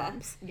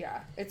goosebumps.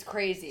 Yeah, it's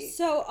crazy.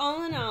 So,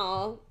 all in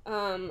all,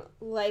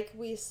 like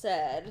we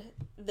said,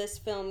 this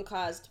film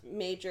caused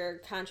major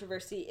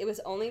controversy. It was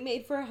only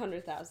made for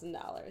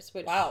 $100,000,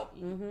 which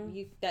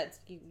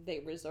they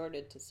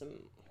resorted to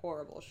some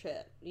horrible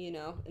shit,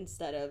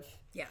 instead of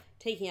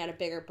taking out a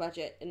bigger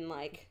budget and,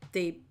 like,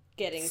 they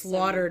getting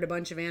slaughtered a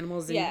bunch of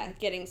animals and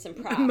getting some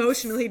props.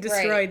 Emotionally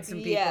destroyed some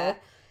people. Yeah.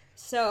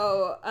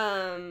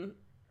 So,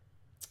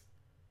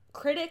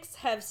 critics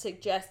have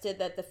suggested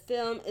that the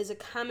film is a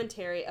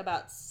commentary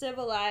about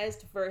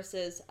civilized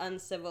versus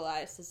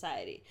uncivilized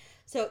society.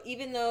 So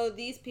even though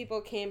these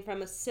people came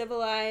from a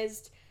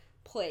civilized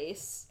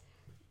place,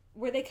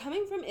 were they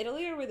coming from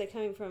Italy or were they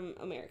coming from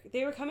America?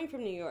 They were coming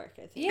from New York,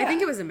 I think. Yeah. I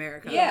think it was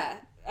America. Yeah.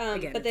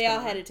 Again, but they all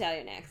had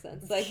Italian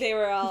accents. Like, they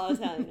were all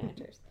Italian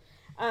actors.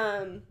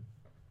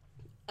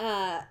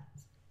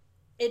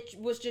 It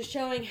was just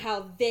showing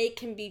how they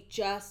can be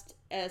just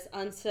as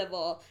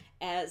uncivil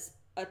as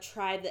a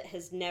tribe that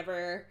has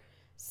never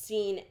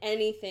seen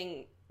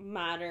anything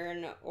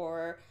modern,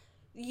 or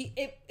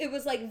it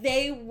was like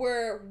they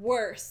were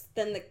worse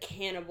than the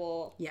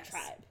cannibal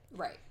tribe.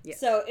 Right. Yes.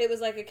 So it was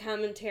like a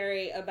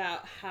commentary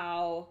about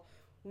how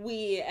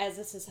we as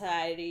a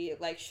society,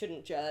 like,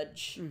 shouldn't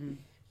judge,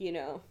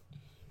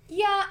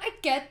 Yeah, I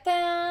get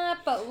that,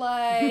 but,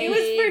 like... It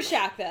was for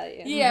shock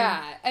value.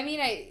 Yeah. I mean,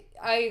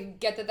 I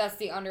get that that's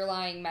the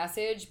underlying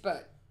message,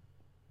 but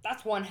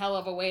that's one hell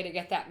of a way to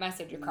get that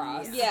message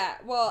across. Yeah,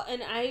 well,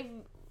 and I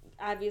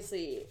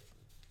obviously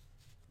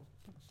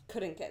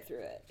couldn't get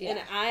through it. Yeah. And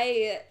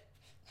I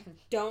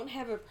don't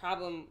have a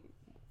problem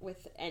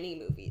with any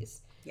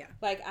movies. Yeah.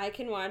 Like, I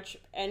can watch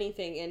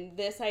anything, and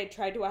this I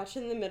tried to watch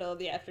in the middle of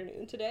the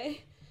afternoon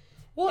today.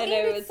 Well, and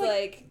it was,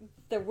 like,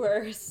 the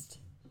worst.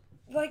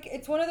 Like,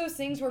 it's one of those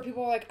things where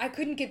people are like, I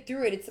couldn't get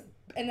through it.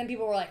 And then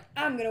people were like,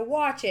 I'm going to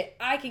watch it.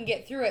 I can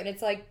get through it. And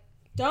it's like,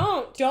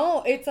 Don't.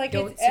 It's like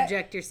Don't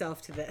subject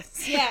yourself to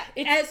this. Yeah,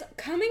 as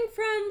coming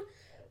from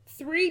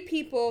 3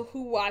 people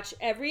who watch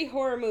every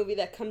horror movie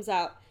that comes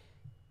out,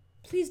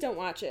 please don't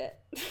watch it.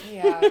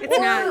 Yeah. It's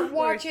or not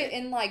watch worth it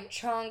in like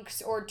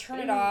chunks or turn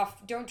it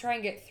off. Don't try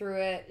and get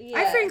through it. Yeah.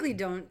 I frankly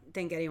don't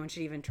think anyone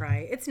should even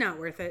try. It's not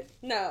worth it.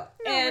 No.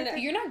 And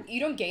You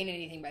don't gain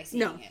anything by seeing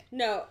No. it.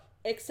 no,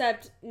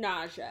 except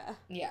nausea.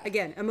 Yeah.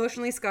 Again,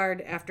 emotionally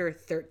scarred after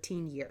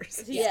 13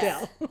 years.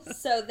 Yeah. Still.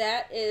 So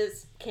that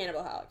is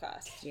Cannibal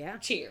Holocaust. Yeah.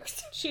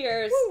 Cheers.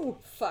 Cheers. Woo.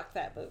 Fuck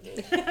that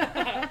movie.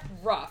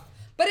 Rough.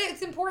 But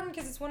it's important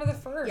because it's one of the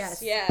first.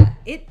 Yes. Yeah.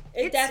 It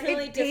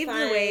definitely paved the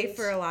way defined-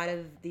 for a lot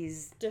of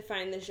these.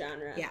 Define the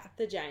genre. Yeah.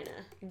 Vagina.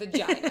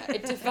 Vagina.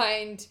 It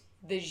defined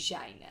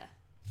vagina.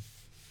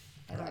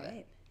 I love it.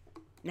 Alright.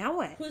 Now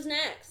what? Who's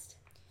next?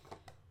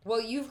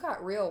 Well, you've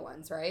got real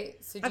ones, right?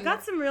 So I've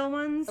got some real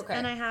ones, Okay.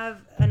 and I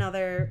have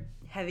another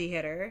heavy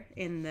hitter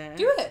in the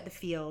Do it. the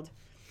field.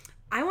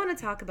 I want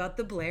to talk about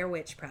the Blair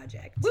Witch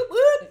Project. Whoop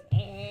whoop.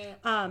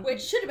 Which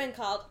Which should have been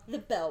called the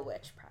Bell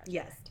Witch Project.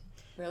 yes.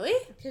 Really?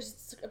 Because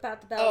it's about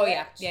the Bell Oh, Witch.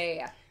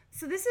 yeah.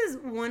 So this is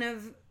one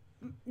of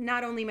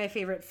not only my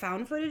favorite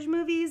found footage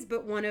movies,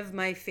 but one of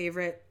my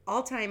favorite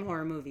all-time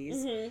horror movies.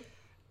 Mm-hmm.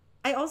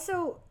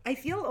 I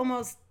feel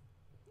almost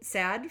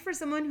sad for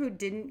someone who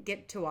didn't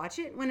get to watch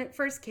it when it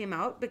first came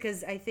out,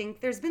 because I think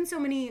there's been so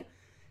many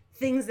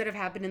things that have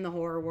happened in the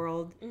horror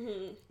world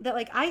that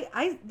like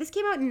this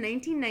came out in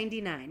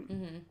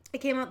 1999. It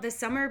came out the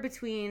summer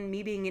between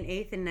me being in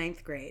 8th and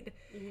 9th grade,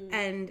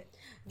 and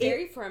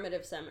Very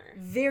formative summer.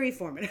 very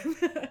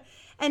formative.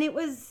 And it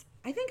was,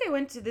 I think I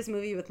went to this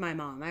movie with my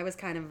mom. I was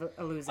kind of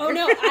a loser. Oh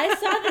no, I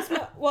saw this.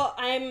 Well,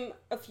 I'm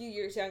a few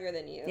years younger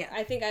than you. Yeah.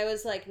 I think I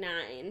was like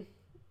 9,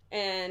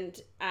 and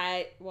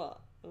I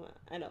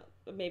don't,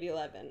 maybe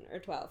 11 or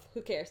 12.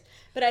 Who cares?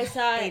 But I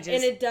saw it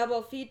Ages. in a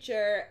double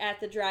feature at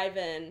the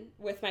drive-in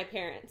with my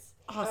parents.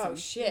 Awesome. Oh,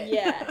 shit.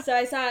 Yeah, so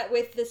I saw it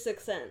with The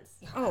Sixth Sense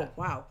Oh,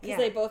 wow. because Yeah.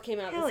 they both came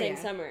out Hell the same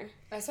yeah. summer.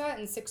 I saw it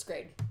in 6th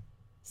grade.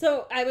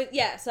 So I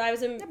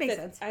was in That makes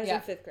fifth, sense. I was Yeah.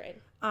 in 5th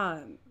grade.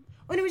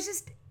 When it was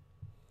just,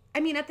 I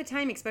mean, at the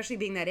time, especially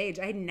being that age,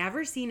 I had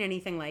never seen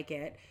anything like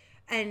it.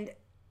 And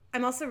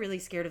I'm also really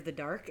scared of the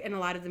dark, and a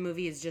lot of the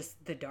movie is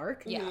just the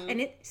dark. Yeah. And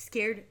it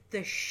scared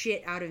the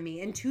shit out of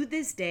me. And to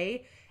this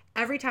day,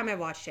 every time I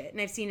watched it,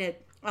 and I've seen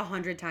it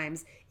 100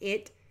 times,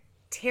 it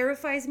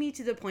terrifies me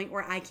to the point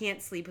where I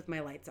can't sleep with my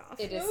lights off.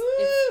 It is.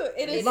 Ooh,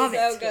 it is Love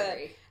so it. good.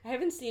 Scary. I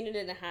haven't seen it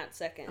in a hot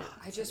second.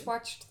 I just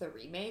watched the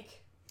remake.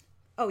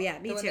 Oh, yeah,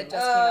 me The one too. that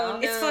just came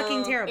out. It's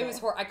fucking terrible. It was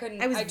horrible. I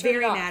couldn't. I was turned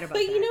very it off. mad about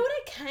But that. you know what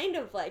I kind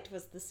of liked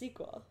was the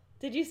sequel.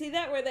 Did you see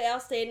that where they all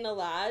stayed in a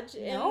lodge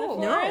in No.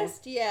 the No.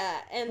 forest?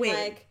 Yeah, and Wait.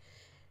 like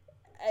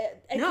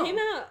it No. came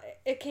out.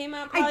 It came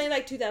out probably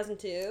like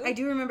 2002. I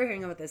do remember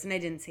hearing about this, and I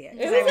didn't see it.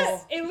 'cause It I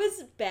was it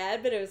was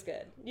bad, but it was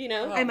good. You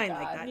know, Oh, I might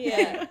God. like that.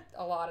 Yeah.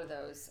 A lot of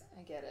those.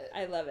 I get it.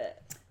 I love it.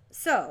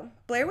 So,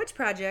 Blair Witch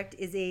Project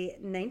is a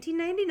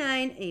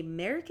 1999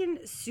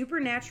 American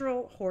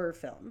supernatural horror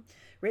film.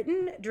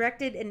 Written,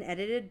 directed, and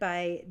edited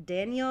by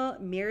Daniel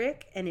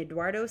Myrick and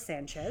Eduardo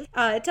Sanchez.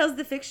 It tells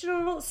the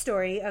fictional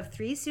story of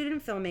 3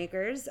 student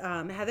filmmakers,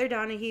 Heather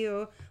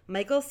Donahue,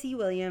 Michael C.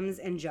 Williams,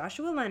 and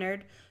Joshua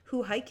Leonard,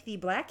 who hike the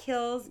Black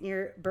Hills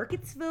near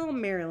Burkittsville,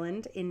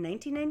 Maryland in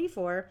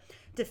 1994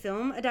 to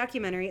film a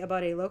documentary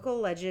about a local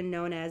legend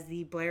known as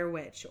the Blair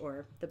Witch,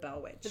 or the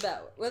Bell Witch. The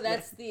Bell. Well,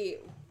 that's the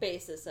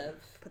basis of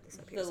Put this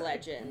up here, the sorry.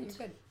 legend.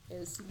 Good.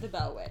 Is the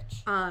Bell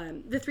Witch.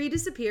 The 3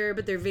 disappear,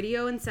 but their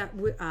video and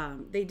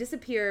they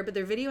disappear, but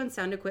their video and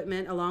sound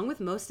equipment, along with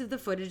most of the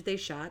footage they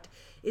shot,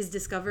 is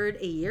discovered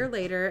a year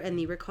later, and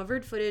the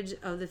recovered footage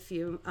of the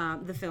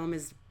film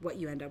is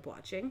what you end up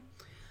watching.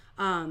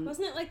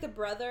 Wasn't it like the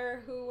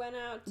brother who went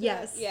out?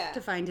 Yes, Yeah.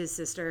 to find his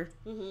sister.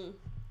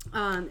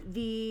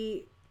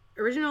 The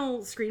original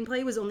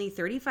screenplay was only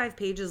 35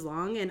 pages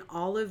long, and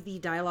all of the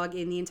dialogue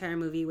in the entire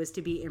movie was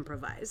to be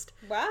improvised.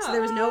 Wow. So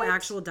there was no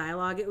actual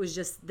dialogue. It was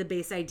just the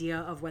base idea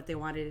of what they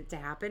wanted it to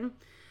happen.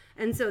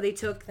 And so they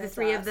took the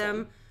 3 of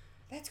them.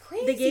 That's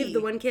crazy. They gave the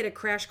one kid a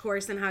crash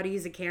course on how to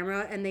use a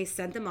camera, and they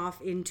sent them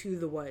off into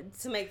the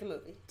woods To make the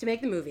movie. to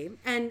make the movie,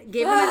 and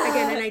gave them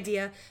again an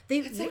idea.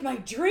 It's like my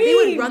dream. They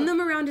would run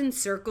them around in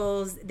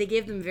circles. They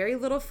gave them very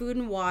little food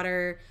and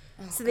water,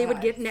 so they would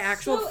God. get into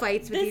actual So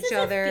fights with this each is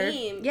other. A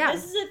theme. Yeah,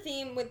 This is a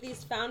theme with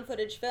these found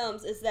footage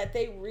films is that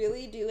they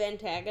really do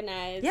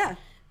antagonize Yeah.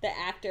 the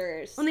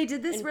actors. when they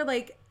did this, where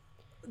like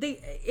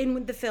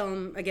in the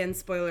film, again,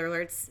 spoiler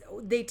alerts,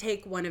 they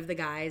take one of the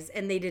guys,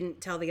 and they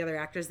didn't tell the other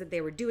actors that they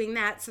were doing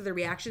that, so the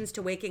reactions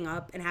to waking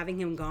up and having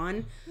him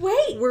gone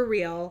Wait. were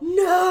real.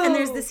 No. And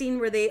there's the scene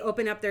where they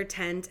open up their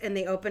tent, and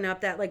they open up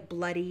that like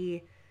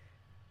bloody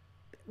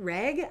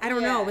rag. I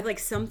don't know, with like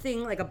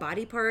something like a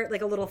body part,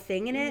 like a little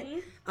thing in it.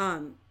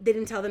 They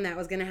didn't tell them that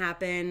was going to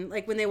happen.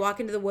 Like when they walk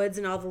into the woods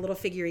and all the little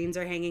figurines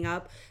are hanging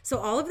up. So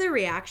all of their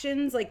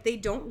reactions, like they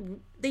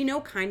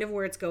know kind of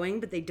where it's going,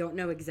 but they don't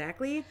know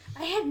exactly.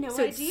 I had no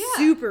so idea. It's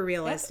super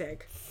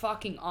realistic. That's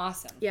fucking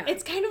awesome. Yeah.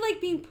 It's kind of like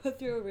being put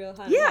through a real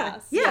haunted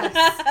house. Yeah.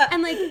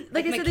 And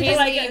like I said, they just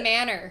like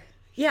Manor.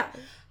 Yeah.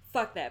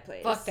 Fuck that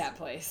place. Fuck that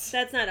place.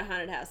 That's not a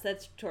haunted house.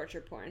 That's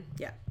torture porn.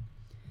 Yeah.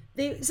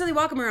 They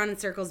walk them around in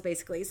circles,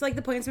 basically. So, like,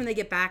 the points when they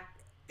get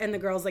back and the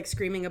girl's, like,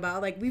 screaming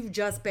about, like, we've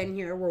just been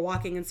here, we're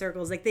walking in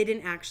circles. Like, they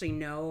didn't actually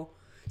know.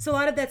 So, a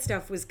lot of that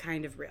stuff was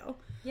kind of real.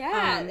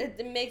 Yeah,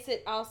 it makes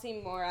it all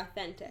seem more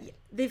authentic.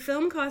 The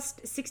film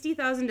cost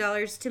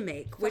 $60,000 to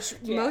make, which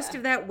most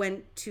of that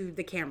went to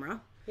the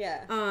camera.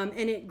 Yeah.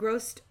 And it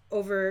grossed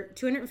over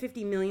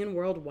 $250 million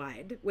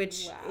worldwide,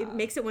 which it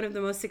makes it one of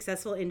the most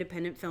successful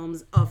independent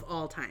films of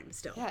all time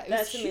still. Yeah,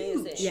 that's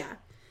amazing. Yeah.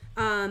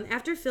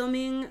 After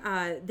filming,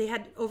 they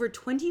had over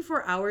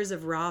 24 hours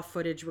of raw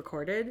footage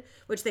recorded,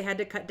 which they had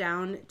to cut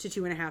down to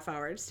 2.5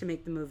 hours to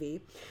make the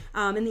movie.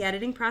 And the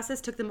editing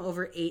process took them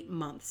over 8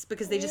 months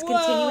because they just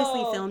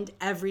continuously filmed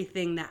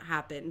everything that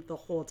happened the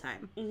whole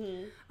time.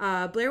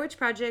 Blair Witch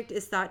Project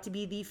is thought to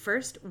be the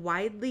first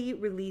widely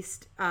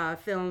released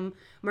film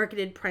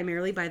marketed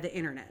primarily by the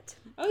internet.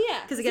 Oh,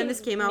 yeah. Because, again,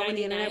 this came out when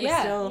the internet was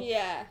still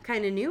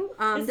kind of new.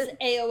 This is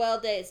AOL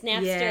days,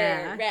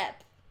 Napster,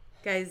 Rep.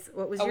 Guys,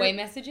 what was Away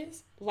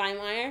messages?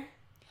 LimeWire.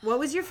 What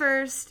was your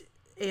first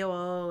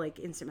AOL, like,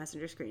 instant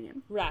messenger screen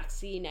name?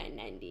 Roxy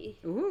 990.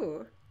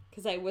 Ooh.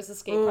 Because I was a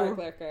skate park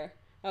lurker.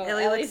 Oh,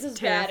 Ellie's is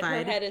terrified.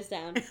 bad. Her head is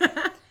down.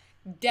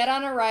 Dead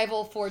on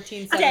Arrival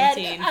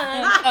 1417. Dead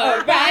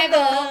on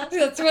Arrival.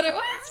 That's what it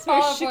was.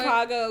 For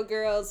Chicago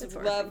girls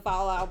love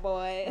Fall Out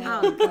Boy.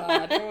 Oh,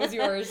 God. What was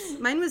yours?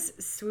 Mine was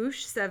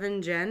Swoosh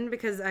 7 Jen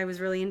because I was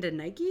really into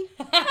Nike.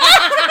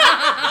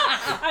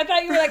 I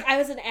thought you were like, I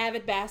was an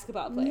avid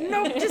basketball player.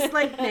 Nope, just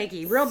like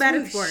Nike. Real bad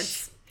at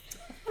sports.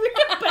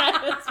 Real bad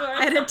at sports.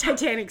 I had a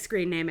Titanic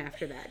screen name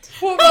after that.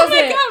 What was God,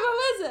 it?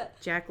 what was it?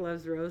 Jack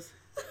Loves Rose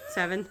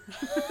 7.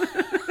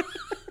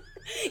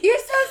 You're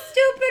so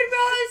stupid,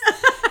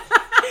 Rose.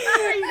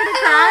 Are you gonna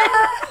cry?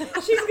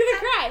 She's gonna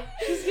cry.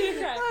 She's gonna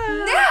cry.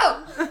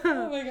 No.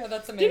 Oh my God,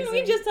 that's amazing. Didn't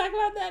we just talk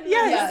about that in the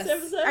Yes. last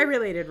episode? I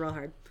related real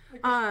hard.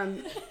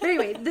 But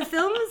anyway, the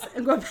film's,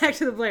 going back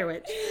to the Blair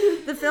Witch,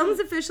 the film's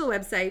official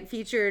website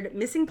featured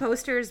missing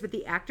posters with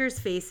the actors'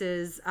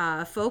 faces,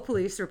 faux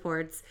police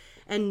reports,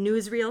 and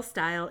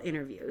newsreel-style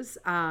interviews.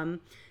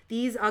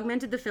 These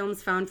augmented the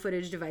film's found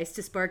footage device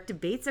to spark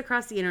debates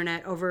across the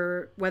internet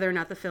over whether or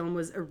not the film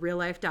was a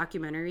real-life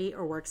documentary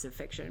or works of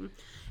fiction.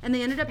 And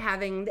they ended up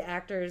having the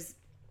actors,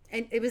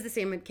 and it was the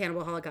same with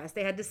Cannibal Holocaust,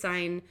 they had to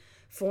sign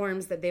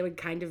forms that they would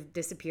kind of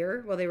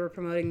disappear while they were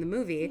promoting the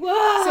movie.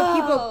 Whoa! So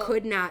people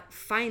could not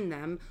find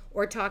them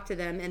or talk to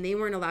them, and they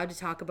weren't allowed to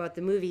talk about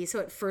the movie. So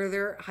it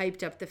further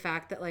hyped up the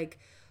fact that, like,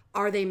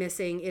 are they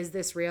missing? Is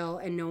this real?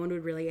 And no one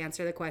would really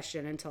answer the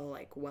question until,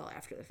 like, well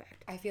after the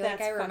fact. I feel like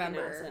That's I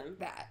remember fucking awesome.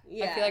 that.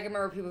 Yeah. I feel like I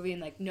remember people being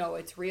like, no,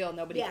 it's real.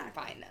 Nobody can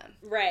find them.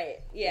 Right,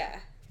 yeah.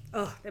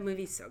 Oh, that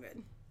movie's so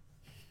good.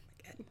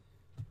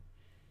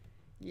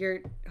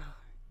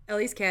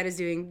 Ellie's cat is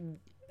doing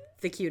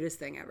the cutest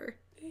thing ever.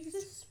 He's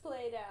just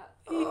splayed out.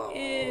 He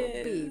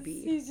is.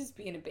 Baby. He's just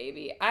being a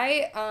baby.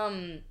 I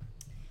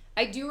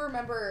do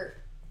remember.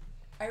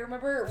 I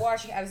remember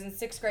watching. I was in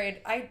 6th grade.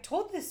 I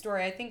told this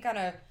story. I think on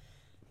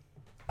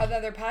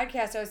another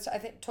podcast. I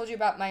told you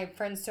about my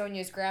friend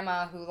Sonia's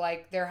grandma, who,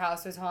 like, their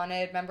house was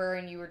haunted. Remember?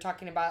 And you were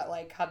talking about,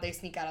 like, how they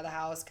sneak out of the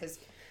house because.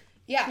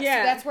 Yeah. So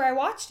that's where I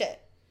watched it.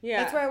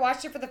 Yeah. That's where I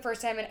watched it for the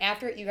first time. And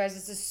after it, you guys,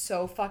 this is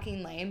so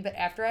fucking lame. But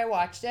after I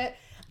watched it,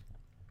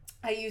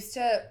 I used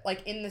to,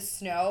 like, in the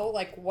snow,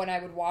 like, when I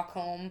would walk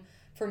home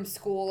from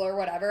school or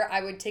whatever,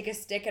 I would take a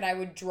stick and I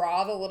would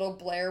draw the little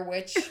Blair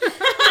Witch,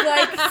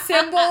 like,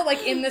 symbol,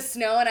 like, in the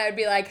snow, and I would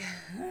be like,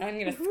 I'm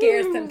gonna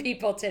scare some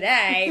people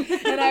today.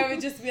 And I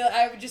would just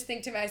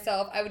think to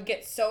myself, I would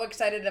get so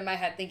excited in my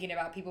head thinking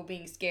about people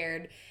being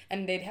scared,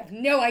 and they'd have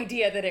no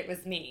idea that it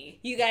was me.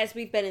 You guys,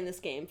 we've been in this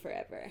game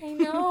forever. I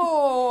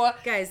know.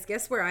 Guys,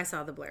 guess where I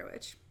saw the Blair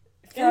Witch?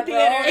 In the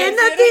theater. In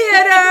the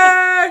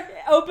theater!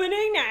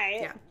 Opening night.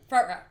 Yeah.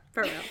 Front row.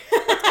 For real.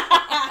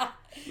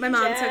 My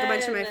mom took a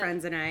bunch of my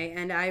friends and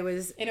I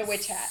was in a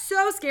witch hat.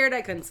 So scared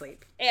I couldn't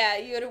sleep. Yeah,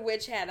 you had a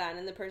witch hat on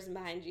and the person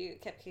behind you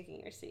kept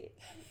kicking your seat.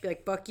 Be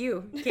like, fuck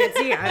you. Can't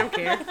see it. I don't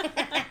care.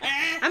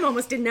 I'm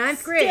almost in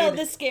 9th grade. Still,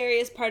 the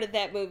scariest part of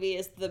that movie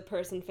is the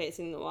person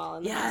facing the wall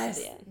in the house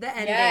at the end. The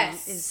ending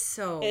is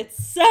so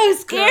It's so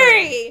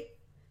scary. Good.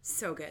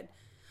 So good.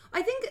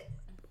 I think,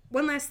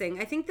 one last thing.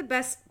 I think the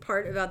best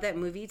part about that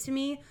movie to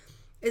me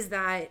is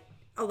that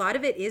a lot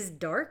of it is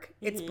dark.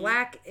 It's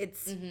black.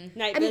 It's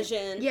night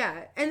vision.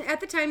 Yeah. And at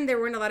the time, there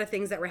weren't a lot of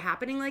things that were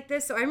happening like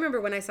this. So I remember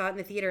when I saw it in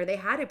the theater, they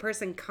had a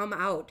person come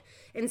out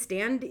and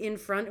stand in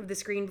front of the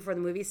screen before the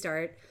movie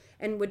started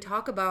and would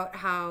talk about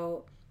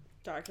how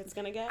dark it's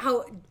gonna get.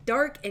 How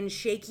dark and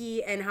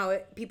shaky, and how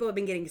people have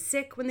been getting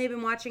sick when they've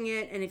been watching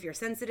it. And if you're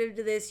sensitive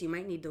to this, you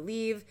might need to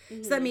leave.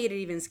 So that made it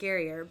even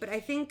scarier. But I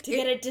think to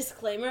get a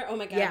disclaimer, oh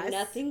my god,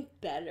 nothing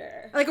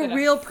better. Like a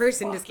real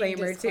person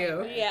disclaimer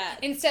too. Yeah.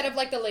 Instead of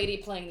like the lady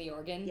playing the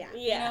organ. Yeah.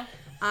 You know?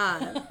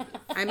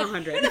 I'm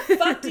 100.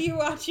 Fuck do you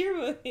watch your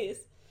movies?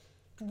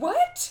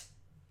 What?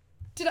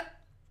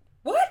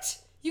 What?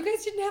 You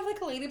guys didn't have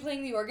like a lady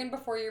playing the organ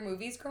before your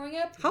movies growing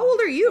up? How old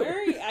are you?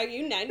 Are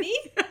you 90?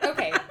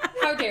 Okay,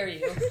 how dare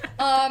you?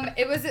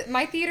 It was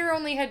my theater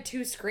only had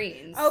 2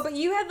 screens. Oh, but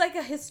you had like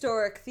a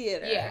historic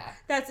theater. Yeah.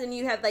 And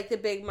you had like the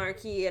big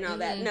marquee and all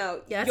that.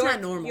 No, yeah, that's York,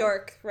 not normal.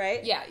 York,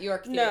 right? Yeah,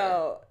 York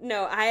Theater.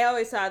 No, I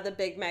always saw the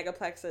big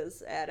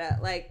megaplexes at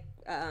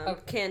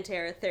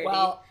Canterra 30.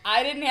 Well,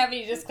 I didn't have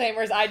any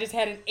disclaimers. I just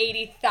had an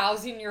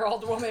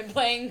 80,000-year-old woman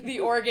playing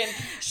the organ.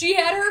 She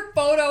had her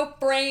photo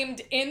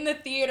framed in the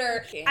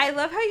theater. I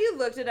love how you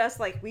looked at us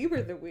like we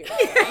were the weird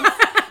ones.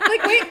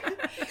 Like, wait,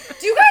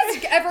 do you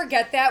guys ever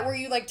get that where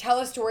you like tell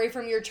a story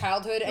from your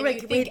childhood and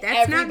you think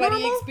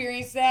everybody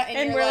experienced that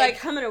and we're like,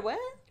 humming a what?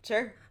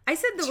 Sure. I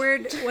said the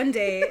word one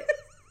day.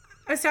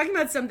 I was talking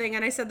about something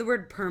and I said the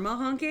word perma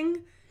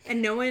honking.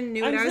 And no one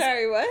knew what I was...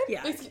 sorry, what?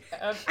 Yeah.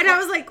 And I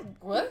was like...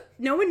 What?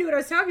 No one knew what I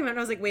was talking about. And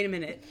I was like, wait a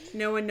minute.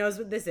 No one knows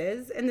what this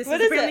is. And this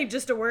What is is apparently it?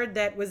 just a word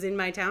that was in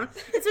my town.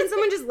 It's when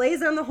someone just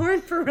lays on the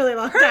horn for a really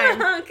long time.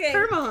 Perma-honking.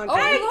 Perma-honking. Oh,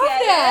 I love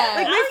that.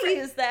 Like, I'll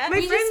use that.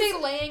 We just say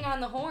laying on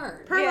the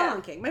horn.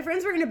 Perma-honking. My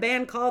friends were in a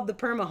band called the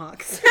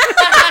Permahawks. So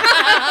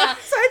I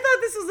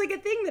thought this was like a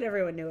thing that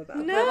everyone knew about.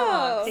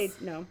 No.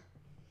 No.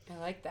 I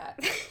like that.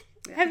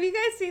 Have you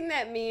guys seen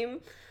that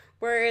meme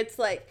where it's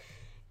like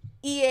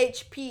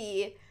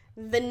EHP,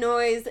 the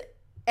noise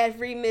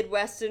every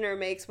Midwesterner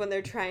makes when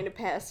they're trying to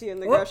pass you in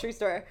the grocery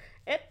store?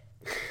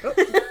 Well,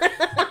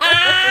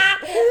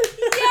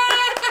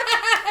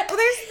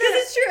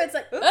 This is true. It's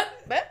like,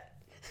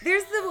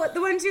 there's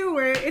the one too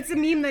where it's a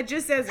meme that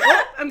just says,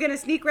 "Oh, I'm gonna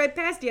sneak right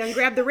past you and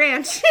grab the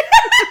ranch."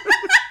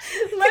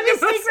 let me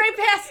sneak right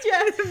past you.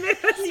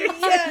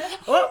 Yeah.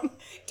 Oh.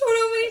 Don't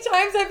know how many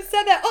times I've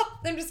said that. Oh,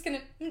 let me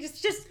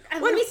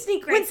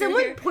sneak right When through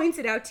someone here. points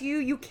it out to you,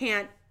 you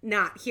can't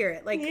not hear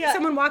it. Like, Yeah.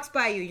 someone walks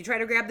by you, you try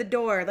to grab the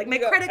door. Like, my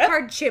go, credit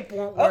card chip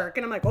won't work.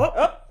 And I'm like,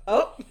 oh.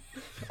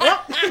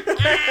 That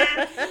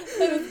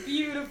was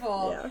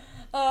beautiful. Yeah.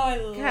 Oh, I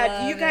love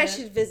God, you guys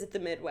it. should visit the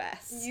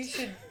Midwest. You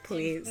should.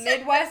 Please.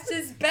 Midwest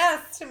is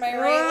best. Am I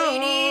right,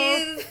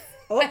 ladies?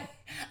 Oh.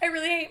 I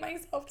really hate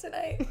myself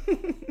tonight.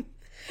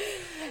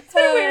 It's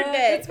been a weird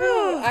day. It's been,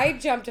 I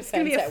jumped a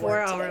fence be a at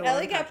work 4-hour today. long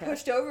Ellie got podcast.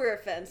 pushed over a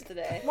fence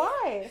today.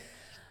 Why?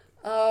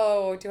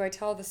 Oh, do I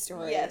tell the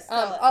story? Yes,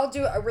 tell it. I'll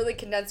do a really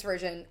condensed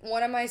version.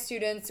 One of my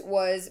students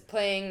was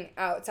playing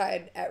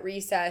outside at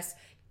recess,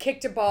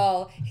 kicked a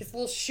ball, his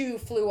little shoe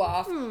flew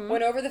off,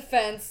 went over the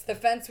fence. The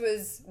fence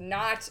was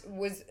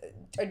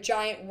a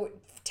giant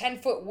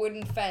 10-foot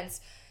wooden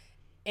fence,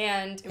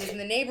 and it was in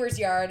the neighbor's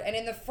yard, and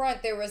in the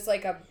front there was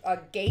like a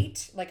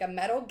gate, like a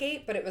metal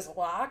gate, but it was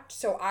locked,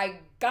 so I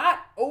got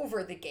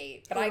over the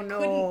gate, but I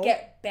couldn't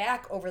get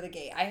back over the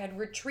gate. I had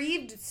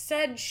retrieved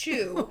said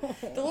shoe.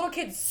 The little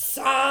kid's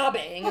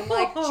sobbing. I'm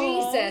like,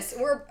 Jesus.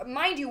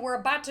 Mind you, we're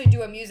about to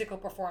do a musical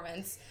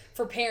performance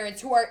for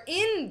parents who are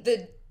in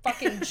the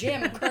fucking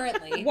gym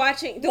currently.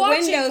 Watching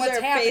watching windows what's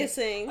are happening.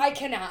 facing. I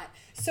cannot.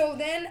 So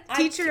then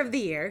Teacher of the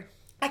year.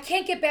 I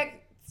can't get back.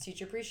 It's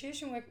Teacher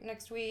Appreciation Week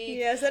next week.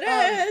 Yes, it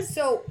is.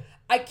 So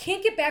I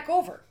can't get back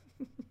over.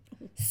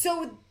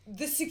 So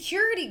the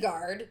security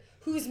guard,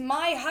 who's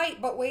my height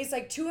but weighs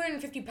like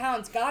 250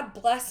 pounds, God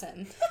bless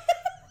him,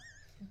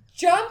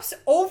 jumps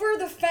over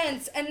the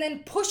fence and then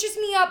pushes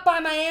me up by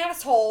my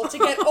asshole to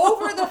get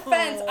over the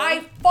fence.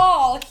 I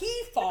fall, he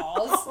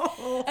falls,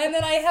 and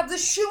then I have the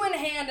shoe in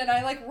hand and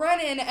I like run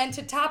in, and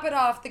to top it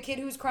off, the kid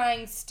who's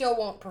crying still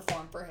won't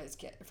perform for his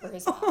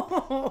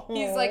mom.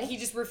 He's like, he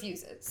just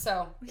refuses.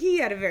 So He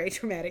had a very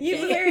traumatic You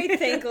have a day. very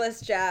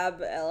thankless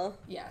job, Elle.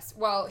 yes,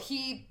 well,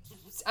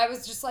 I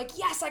was just like,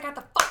 yes, I got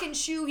the fucking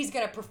shoe. He's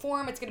gonna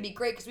perform. It's gonna be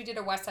great because we did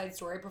a West Side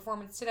Story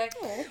performance today.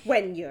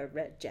 When you're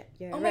red jet,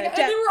 you're Oh my red god!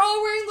 jet. And they were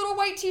all wearing little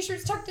white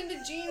T-shirts tucked into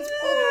jeans.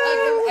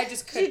 I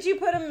just couldn't. Did you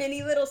put a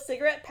mini little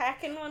cigarette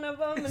pack in one of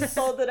them and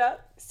fold it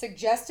up?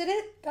 Suggested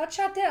it, got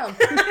shot down.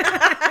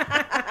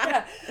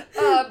 Yeah.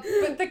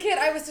 But the kid,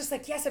 I was just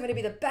like, yes, I'm gonna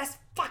be the best.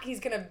 Fuck, he's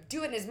gonna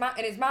do it. And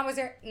his mom was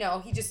there. No,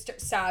 he just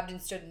sobbed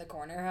and stood in the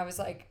corner. I was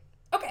like,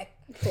 okay,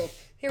 cool.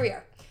 Here we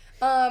are.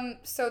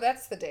 So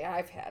that's the day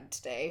I've had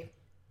today.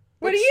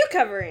 What are you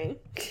covering?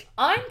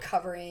 I'm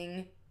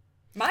covering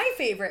my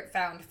favorite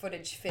found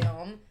footage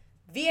film,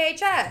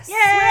 VHS.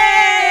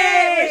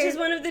 Yay! Which is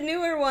one of the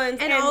newer ones.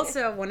 And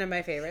also one of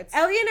my favorites.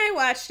 Ellie and I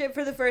watched it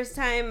for the first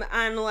time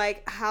on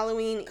like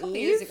Halloween Eve.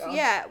 years ago.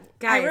 Yeah.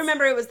 Guys. I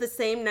remember it was the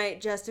same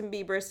night Justin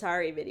Bieber's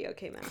Sorry video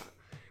came out.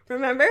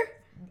 Remember?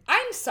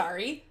 I'm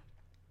sorry.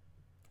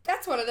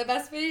 That's one of the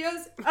best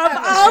videos Of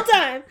all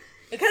time.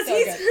 Because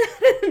He's not in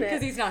it.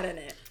 Because he's not in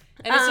it.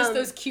 And it's just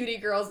those cutie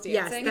girls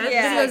Yes, dancing. that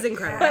Yeah. video's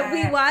incredible. But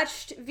we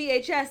watched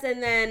VHS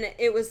and then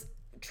it was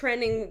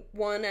trending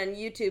one on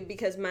YouTube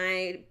because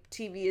my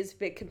TV is a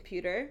big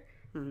computer.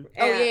 Mm-hmm.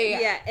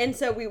 Yeah. And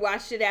so we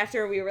watched it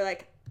after, and we were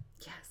like,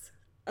 Yes.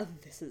 oh,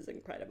 this is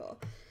incredible.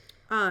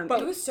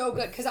 But it was so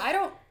good because I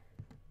don't.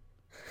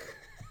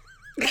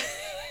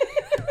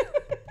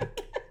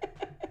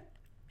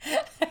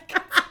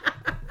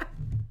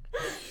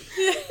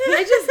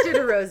 I just did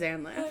a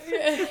Roseanne laugh.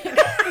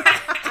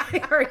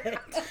 I heard it.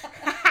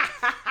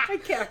 I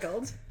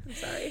cackled. I'm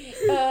sorry.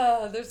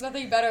 There's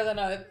nothing better than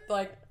a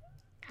double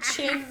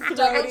chin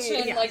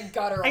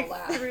guttural I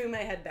laugh. threw my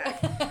head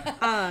back.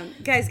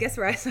 Guys, guess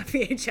where I saw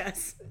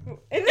VHS?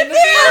 In the theater!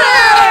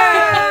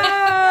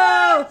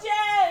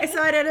 I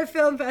saw it at a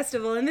film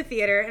festival in the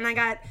theater, and I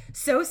got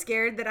so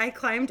scared that I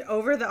climbed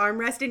over the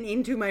armrest and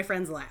into my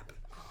friend's lap.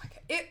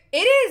 It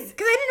is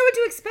Because I didn't know what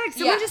to expect.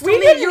 Someone just We told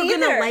me didn't you're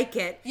going either. to like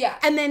it. Yeah.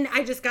 And then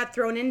I just got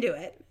thrown into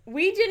it.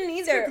 We didn't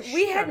either.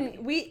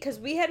 Because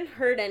We hadn't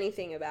heard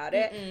anything about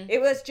it.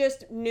 It was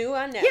just new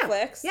on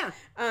Netflix. Yeah.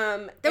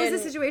 That was the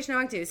situation I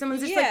walked to.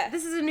 Someone's just like,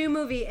 this is a new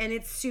movie, and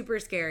it's super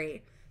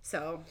scary.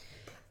 So.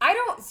 I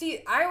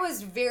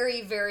was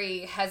very, very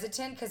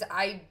hesitant because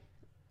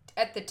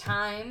at the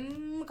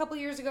time, a couple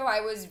years ago, I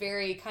was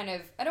very kind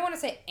of, I don't want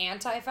to say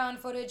anti-found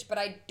footage, but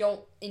I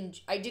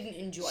didn't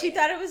enjoy it. She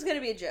thought it was going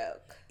to be a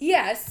joke.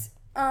 Yes.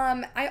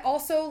 I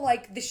also,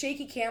 like, the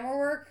shaky camera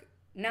work,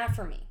 not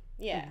for me.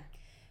 Yeah.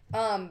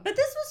 But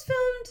this was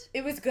filmed.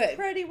 It was good.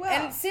 Pretty well.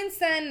 And since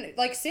then,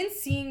 since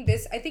seeing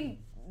this, I think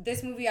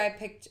this movie I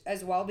picked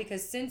as well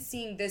because since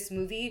seeing this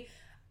movie,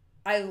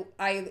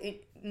 I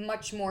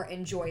much more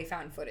enjoy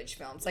found footage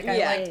films. I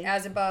liked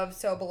As Above,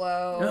 So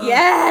Below.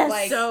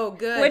 Yes! So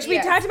good. Which we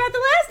talked about the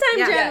last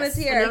time Jen was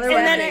here. Another And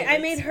one of then my I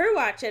favorites. made her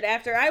watch it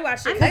after I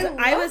watched it because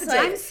I was like,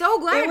 I'm so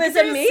glad. it was 'cause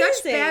it has amazing.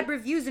 such bad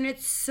reviews, and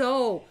it's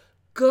so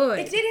good.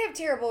 It did have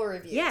terrible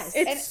reviews. Yes.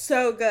 It's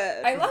so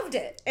good. I loved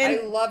it. And-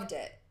 I loved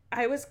it.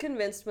 I was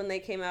convinced when they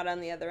came out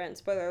on the other end,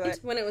 spoiler alert,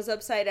 when it was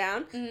upside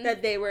down,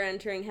 that they were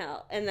entering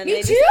hell. And then Me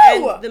they too! just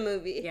end the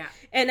movie. Yeah.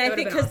 And I That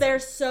think would've because been they're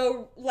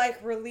so,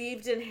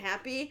 relieved and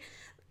happy,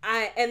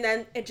 and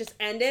then it just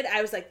ended,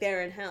 I was like,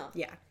 they're in hell.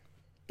 Yeah.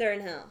 They're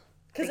in hell.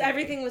 Because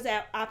everything was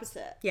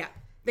opposite. Yeah.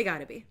 They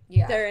gotta be.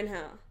 Yeah. They're in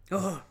hell.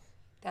 Oh.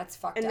 That's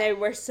fucked And up. they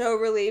were so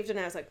relieved, and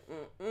I was like,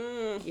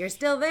 You're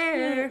still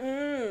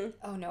there.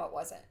 Oh, no, it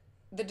wasn't.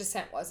 The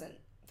Descent wasn't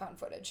found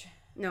footage.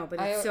 No, but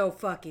it's so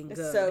fucking good.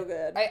 It's so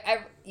good.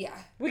 Yeah.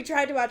 We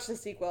tried to watch the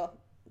sequel.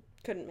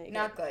 Couldn't make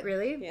Not it. good.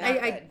 Really?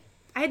 Yeah.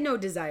 I had no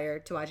desire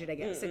to watch it, I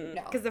guess.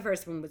 No. Because the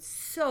first one was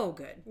so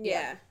good.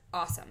 Yeah.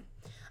 Awesome.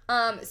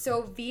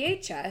 So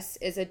VHS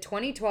is a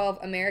 2012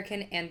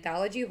 American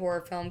anthology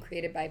horror film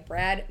created by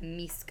Brad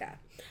Miska.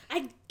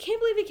 I can't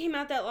believe it came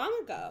out that long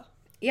ago.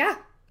 Yeah,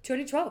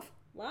 2012.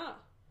 Wow.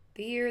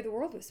 The year the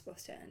world was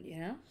supposed to end, you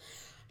know?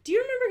 Do you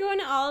remember going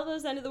to all of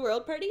those end of the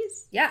world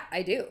parties? Yeah,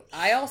 I do.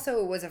 I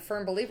also was a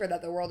firm believer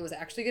that the world was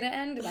actually going to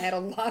end, and I had a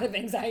lot of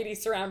anxiety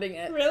surrounding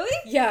it. Really?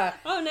 Yeah.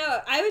 Oh, no.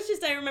 I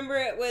remember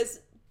it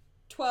was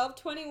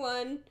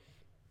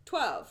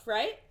 12/21/12,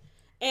 right?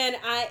 And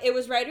it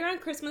was right around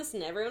Christmas,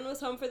 and everyone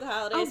was home for the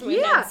holidays. Oh, and we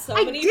yeah. had so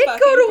I many did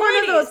fucking go to parties. one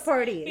of those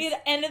parties. We had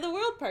end of the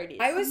world parties.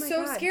 I was my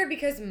so God. scared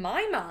because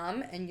my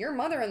mom and your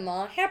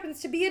mother-in-law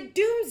happens to be a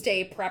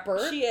doomsday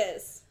prepper. She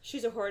is.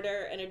 She's a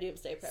hoarder and a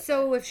doomsday prepper.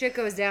 So if shit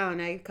goes down,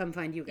 I come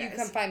find you guys. You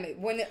come find me.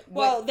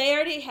 Well, they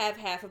already have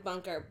half a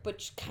bunker,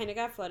 which kind of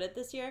got flooded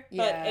this year.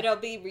 Yeah. But it'll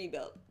be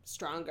rebuilt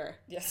stronger.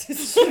 Yes. To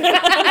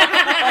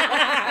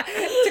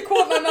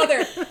quote my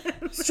mother,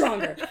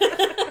 stronger.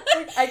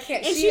 I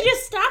can't. And she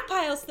just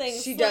stockpiles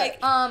things. She does.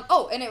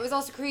 And it was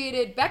also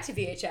created back to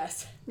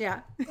VHS.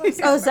 Yeah.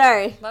 Oh,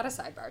 sorry. A lot of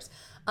sidebars.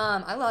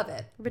 I love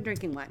it. I've been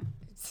drinking wine.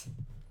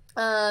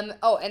 And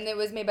it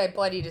was made by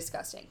Bloody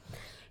Disgusting.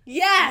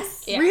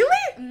 Yes! Yeah. Really?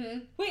 Mm-hmm.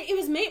 Wait, it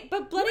was made,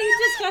 but Bloody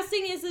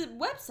Disgusting is a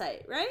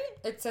website, right?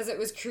 It says it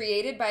was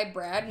created by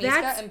Brad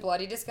Miska and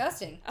Bloody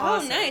Disgusting.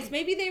 Oh, nice.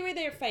 Maybe they were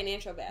their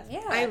financial backer.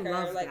 Yeah. I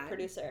love like that.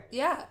 producer.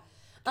 Yeah.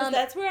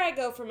 That's where I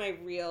go for my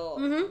real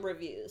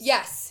reviews.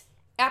 Yes.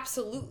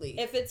 Absolutely.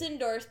 If it's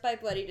endorsed by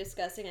Bloody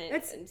Disgusting,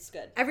 it's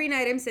good. Every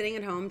night I'm sitting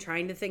at home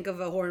trying to think of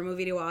a horror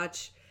movie to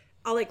watch.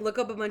 I'll look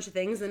up a bunch of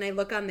things and I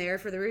look on there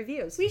for the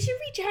reviews. We should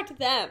reach out to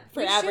them for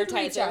We should reach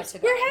advertisers. out to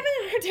them. We're having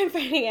a hard time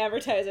finding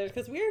advertisers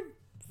because we're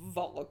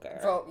vulgar.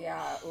 Oh,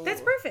 yeah. Ooh.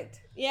 That's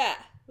perfect. Yeah,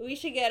 we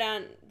should get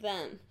on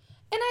them.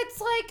 And it's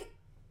like,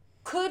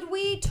 could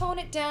we tone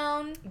it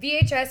down?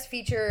 VHS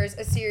features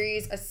a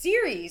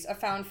series of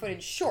found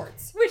footage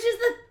shorts. Which is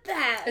the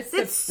best. It's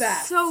It's the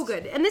best. so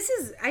good. And this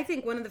is, I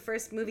think, one of the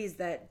first movies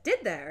that did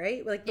that,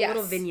 right? Like the Yes.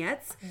 little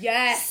vignettes.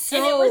 Yes. So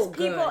and it was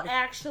good. people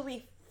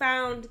actually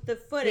found the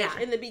footage Yeah.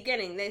 in the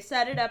beginning. They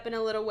set it up in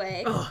a little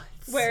way so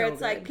where it's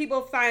good. like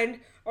people find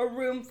a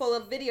room full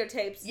of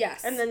videotapes.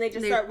 Yes. And then they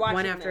just start watching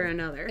one after them.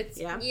 another. It's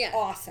Yeah.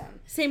 awesome.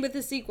 Same with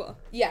the sequel.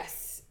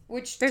 Yes.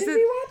 Which There's did a-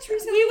 we watch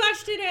recently? We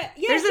watched it at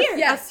There's here.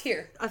 Yes,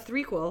 here. A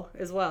threequel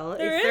as well.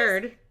 There a is?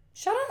 third.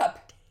 Shut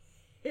up.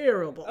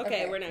 Terrible. Okay,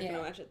 Okay, we're not yeah.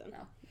 gonna watch it then.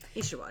 No.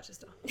 You should watch it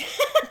still.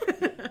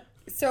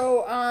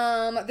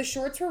 So, the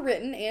shorts were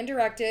written and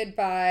directed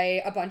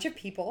by a bunch of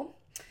people.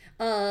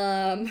 Should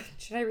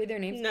I read their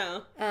names?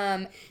 No.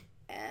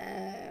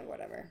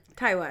 Whatever.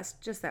 Ty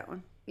West, just that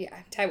one. Yeah,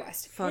 Ty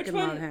West. Fucking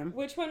love him.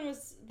 Which one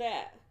was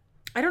that?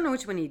 I don't know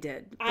which one he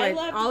did, but I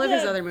loved all of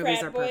his the other movies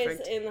frat are boys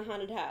perfect. in the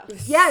haunted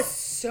house. Yes,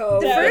 So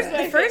the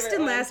good. first and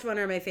one. last one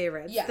are my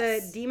favorites. Yes.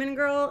 The demon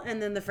girl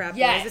and then the frat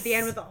Yes. boys at the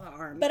end with all the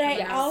arms. But I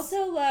Yes.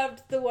 also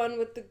loved the one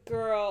with the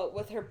girl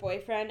with her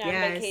boyfriend on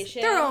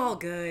vacation. They're all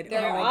good.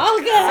 They're Oh my all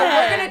God. good. So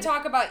we're going to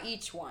talk about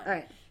each one. All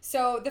right.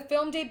 So the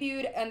film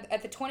debuted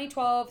at the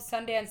 2012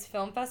 Sundance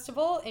Film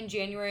Festival in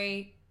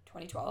January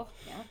 2012.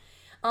 Yeah.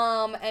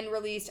 And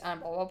released on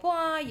blah, blah,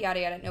 blah, yada,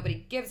 yada.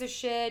 Nobody gives a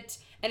shit.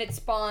 And it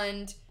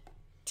spawned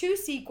 2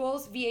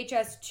 sequels,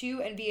 VHS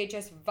 2 and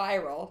VHS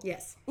Viral.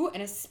 Yes. Ooh,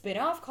 and a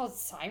spin-off called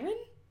Siren?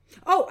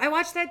 Oh, I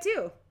watched that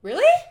too.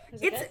 Really?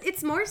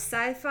 It's more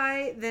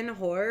sci-fi than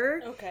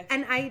horror. Okay.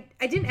 And I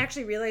didn't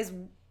actually realize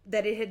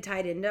that it had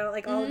tied into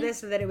like all of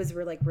this or that it was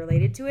like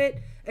related to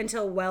it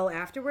until well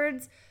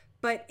afterwards.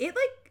 But it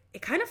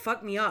kind of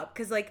fucked me up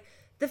because like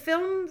the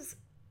films,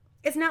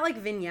 it's not like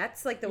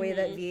vignettes like the way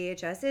that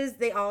VHS is.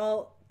 They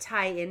all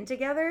tie in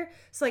together.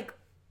 So like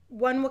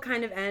one will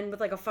kind of end with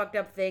like a fucked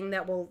up thing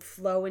that will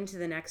flow into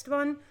the next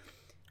one.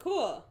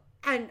 Cool.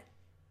 And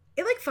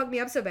it like fucked me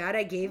up so bad.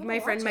 I gave my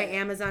friend my it.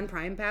 Amazon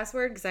Prime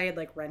password because I had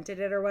like rented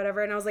it or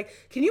whatever. And I was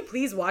like, can you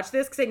please watch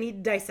this? Because I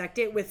need to dissect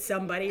it with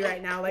somebody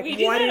right now. Like, We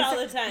do what that is all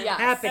the time. Yes.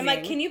 happening? I'm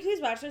like, can you please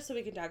watch this so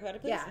we can talk about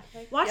it, please? Yeah.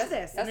 Like, Watch Yes,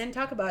 this and then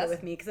talk about it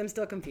with me because I'm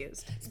still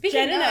confused. Speaking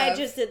Jen and I of-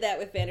 just did that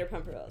with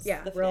Vanderpump Rules.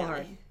 Yeah, the real finale.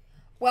 hard.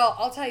 Well,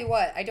 I'll tell you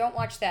what. I don't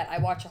watch that. I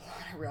watch a lot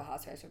of Real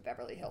Housewives of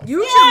Beverly Hills.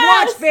 You should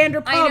watch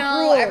Vanderpump I know.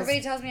 Rules. Everybody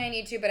tells me I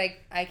need to, but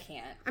I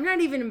can't. I'm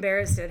not even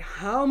embarrassed at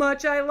how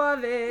much I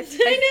love it.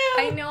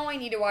 I know I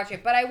need to watch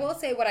it, but I will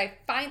say what I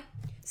find.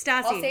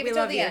 Stassi, I'll save we it till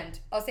love the you. end.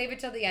 I'll save it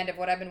till the end of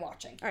what I've been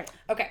watching. All right.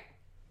 Okay.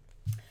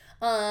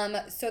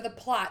 So the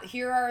plot.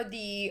 Here's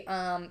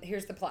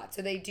the plot.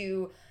 So they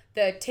do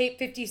the tape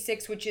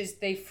 56, which is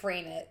they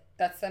frame it.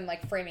 That's them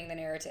like framing the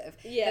narrative.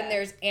 Yeah. Then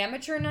there's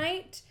amateur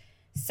night,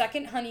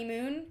 second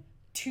honeymoon,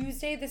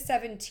 Tuesday the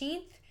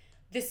 17th,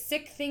 the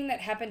sick thing that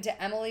happened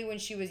to Emily when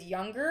she was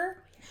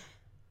younger,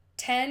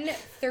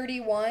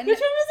 10/31. Which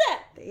one was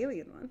that? The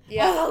alien one.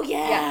 Yeah. Oh,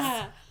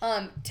 yeah.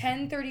 Yes.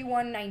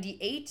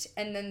 10/31/98,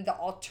 and then the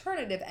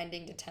alternative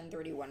ending to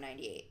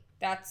 10/31/98.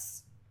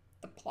 That's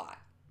the plot.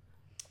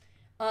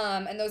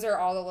 And those are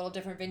all the little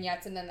different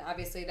vignettes, and then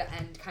obviously the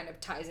end kind of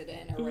ties it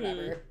in or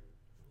whatever.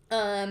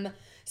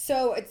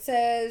 So it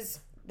says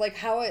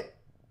like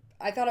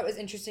I thought it was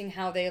interesting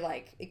how they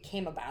like it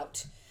came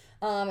about.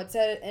 It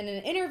said in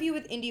an interview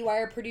with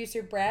IndieWire,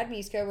 producer Brad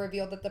Misko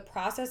revealed that the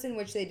process in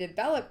which they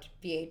developed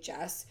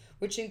VHS,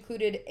 which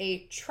included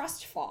a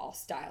trust fall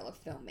style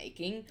of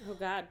filmmaking. Oh,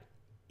 God.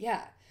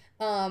 Yeah.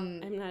 I'm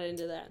not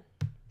into that.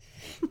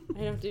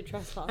 I don't do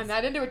trust falls. I'm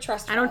not into a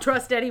trust fall. I don't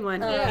trust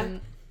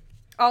anyone.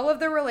 All of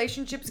the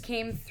relationships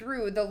came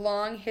through the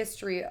long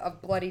history of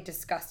Bloody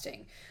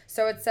Disgusting.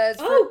 So it says...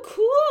 Oh,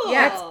 cool.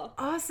 Yeah, That's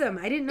awesome.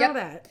 I didn't know Yep.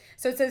 that.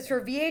 So it says, for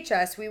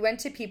VHS, we went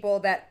to people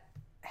that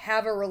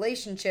have a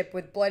relationship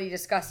with Bloody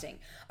Disgusting,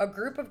 a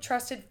group of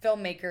trusted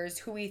filmmakers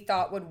who we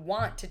thought would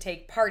want to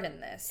take part in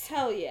this.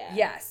 Hell yeah.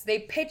 Yes, they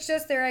pitched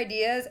us their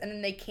ideas, and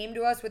then they came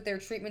to us with their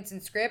treatments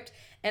and script,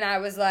 and I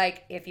was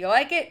like, if you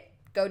like it,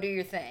 go do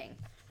your thing.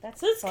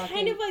 So it's kind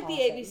fucking of like awesome.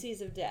 the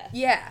ABCs of Death.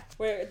 Yeah.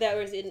 Where that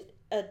was in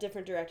a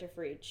different director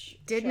for each.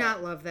 Did show.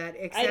 not love that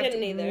except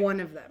didn't either. one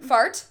of them.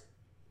 Fart?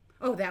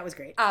 Oh, that was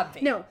great.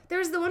 Obvi. No,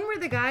 there's the one where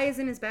the guy is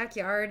in his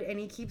backyard and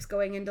he keeps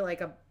going into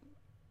like a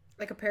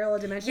parallel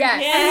dimension. Yes.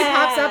 And he Yeah.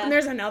 pops up and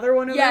there's another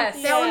one of Yes.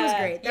 them. That one was Yeah.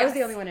 great. That was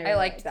the only one I really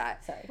liked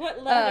that. Sorry.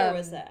 What letter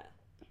was that?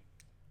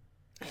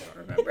 I don't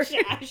remember.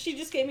 Yeah, she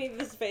just gave me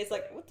this face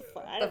like, what the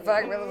fuck? I The don't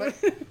fuck, know.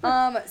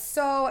 really?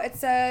 So it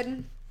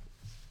said,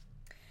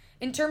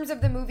 in terms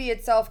of the movie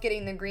itself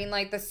getting the green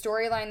light, the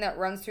storyline that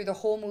runs through the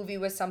whole movie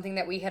was something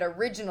that we had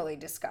originally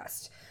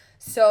discussed.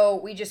 So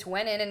we just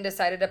went in and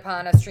decided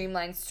upon a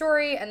streamlined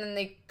story, and then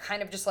they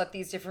kind of just let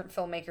these different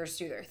filmmakers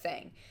do their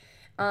thing.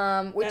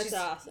 Which That's is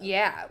awesome.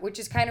 Yeah, which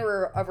is kind of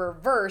a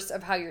reverse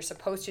of how you're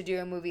supposed to do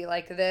a movie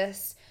like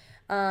this.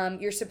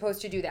 You're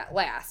supposed to do that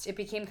last. It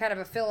became kind of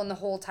a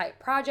fill-in-the-hole type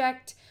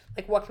project.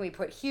 Like, what can we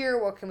put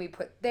here? What can we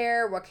put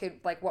there?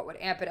 What would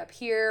amp it up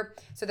here?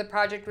 So the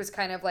project was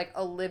kind of like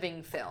a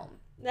living film.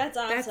 That's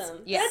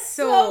awesome. Yes. That's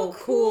so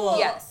cool.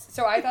 Yes.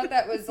 So I thought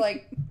that was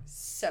like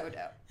so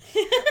dope.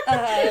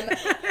 I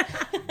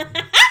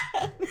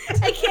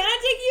cannot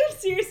take you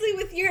seriously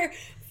with your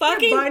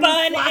fucking bun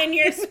bun flap. and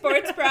your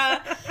sports bra.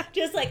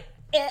 Just like,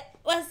 it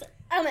was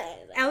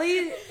amazing.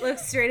 Ellie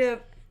looks straight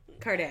up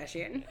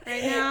Kardashian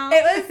right now.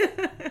 It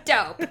was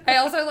dope. I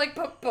also like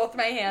put both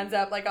my hands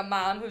up like a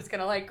mom who's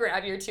gonna like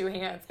grab your two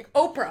hands. Like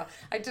Oprah.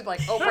 I did like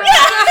Oprah.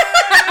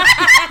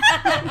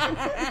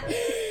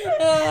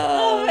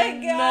 Oh my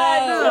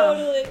god, no.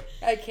 totally.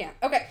 I can't.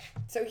 Okay,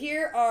 so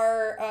here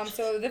are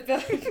so the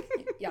film,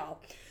 y'all.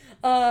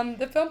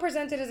 The film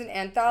presented as an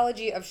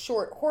anthology of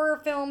short horror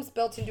films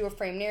built into a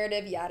frame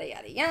narrative, yada,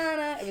 yada,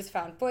 yada. It was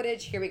found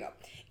footage. Here we go.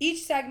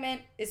 Each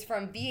segment is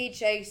from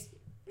VHS.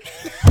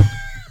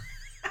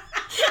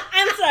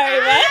 I'm sorry,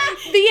 what?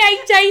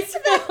 VHS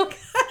film.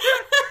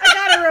 I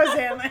got a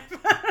Roseanne.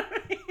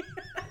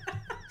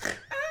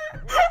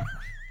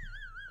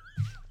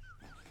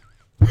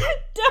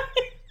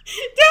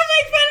 Don't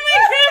make fun of my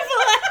grandpa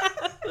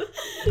laugh.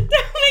 Don't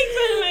make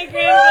fun of my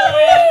grandpa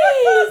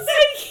laugh. I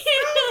can't.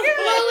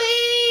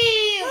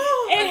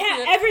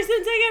 Ever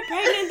since I got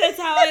pregnant, that's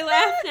how I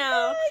laugh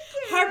now.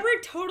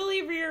 Harper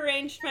totally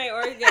rearranged my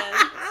organs.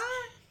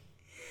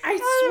 I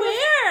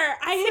swear,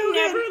 I had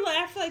never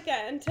laughed like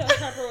that until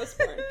Harper was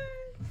born.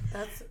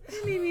 That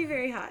made me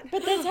very hot.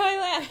 But that's how I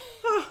laugh.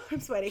 Oh, I'm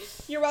sweaty.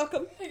 You're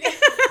welcome.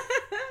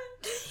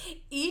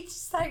 Each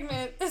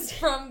segment is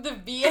from the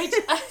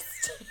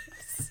VHS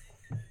tapes.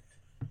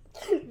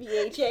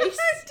 VHS.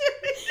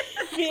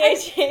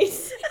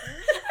 VHS.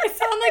 I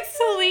sound like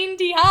Celine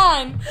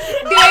Dion.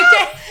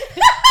 VHS.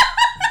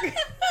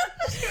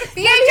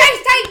 VHS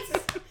tapes.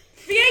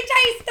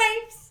 VHS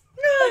tapes.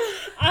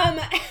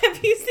 Have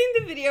you seen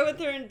the video with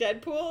her in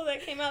Deadpool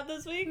that came out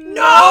this week?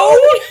 No!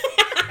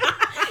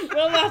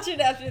 We'll watch it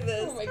after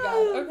this. Oh my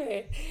god.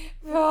 Okay.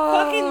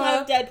 Fucking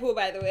love Deadpool,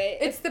 by the way.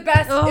 It's the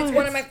best. Oh, it's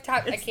one of my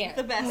top. I can't.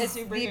 the best It's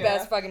the superhero.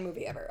 best fucking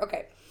movie ever.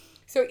 Okay.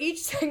 So each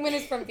segment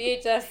is from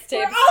VHS tapes.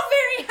 We're all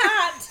very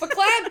hot.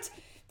 Verklempt,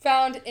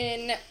 found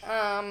in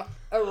a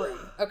room.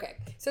 Okay.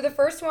 So the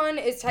first one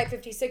is Type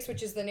 56,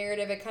 which is the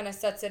narrative. It kind of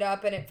sets it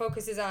up, and it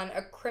focuses on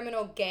a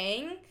criminal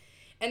gang.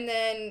 And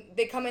then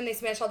they come in, they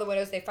smash all the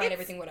windows, they find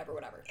everything, whatever.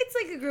 It's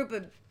like a group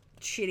of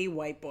shitty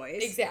white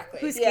boys. Exactly.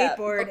 Who Yeah.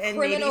 skateboard A and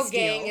criminal maybe steal.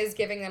 gang is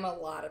giving them a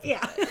lot of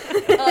Yeah.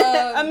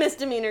 A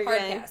misdemeanor hard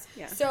gang. pass.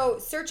 Yeah. So,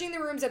 searching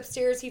the rooms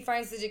upstairs, he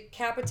finds the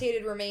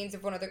decapitated remains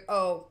of one of the...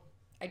 Oh,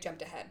 I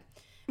jumped ahead.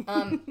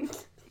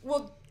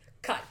 Well,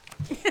 cut.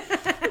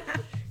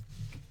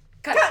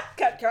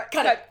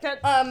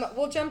 Cut.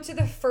 We'll jump to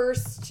the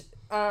first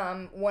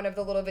one of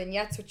the little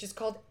vignettes, which is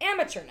called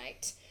Amateur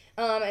Night.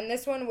 And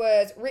this one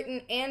was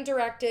written and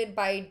directed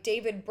by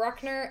David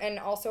Bruckner and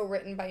also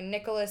written by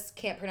Nicholas,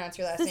 can't pronounce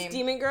your last This name.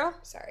 demon girl?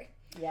 Sorry.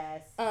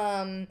 Yes.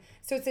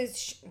 So it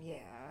says,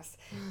 yes.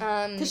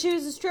 Because she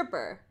was a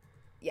stripper.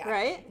 Yeah.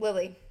 Right?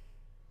 Lily.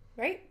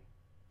 Right?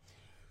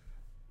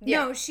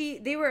 No,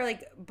 they were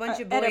like a bunch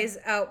of at a boys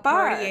out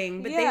bar.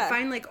 partying, but Yeah. they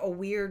find like a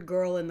weird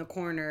girl in the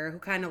corner who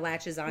kind of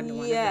latches onto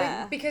one of Yeah.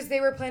 them. Because they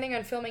were planning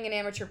on filming an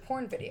amateur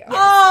porn video.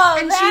 Oh,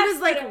 And that's she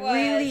was like what it was.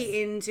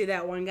 really into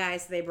that one guy,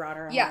 so they brought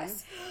her on.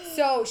 Yes.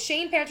 So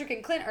Shane, Patrick,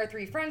 and Clint are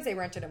three friends. They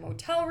rented a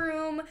motel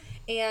room,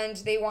 and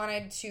they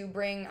wanted to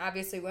bring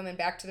obviously women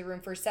back to the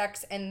room for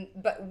sex.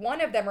 But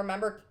one of them,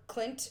 remember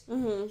Clint,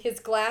 his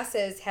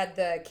glasses had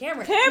the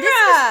camera.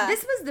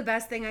 This was the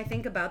best thing I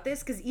think about this,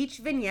 because each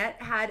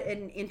vignette had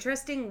an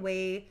interesting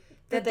way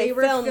that they they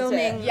were filmed filming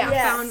it. a Yes.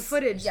 found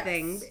footage Yes.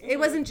 thing. It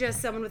wasn't just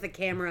someone with a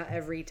camera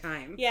every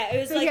time. Yeah, it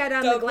was so like he had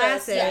on GoPro the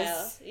glasses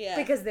style. Yeah.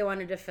 because they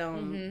wanted to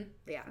film,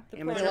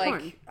 amateur Like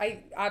porn. I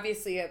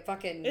obviously a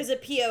fucking It was a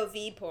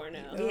POV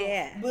porno.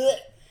 Yeah. Blech.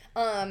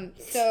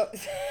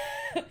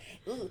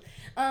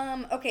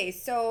 Okay,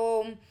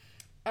 so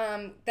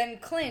then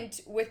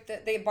Clint with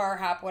they bar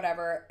hop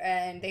whatever,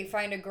 and they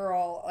find a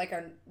girl, like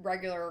a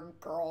regular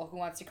girl who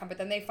wants to come, but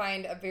then they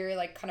find a very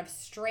like kind of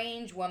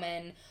strange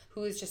woman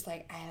who is just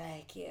like, I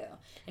like you,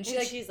 and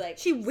She's like,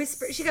 She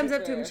whispers. She comes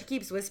up to him. super- She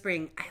keeps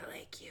whispering, "I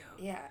like you."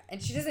 yeah,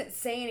 and she doesn't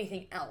say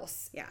anything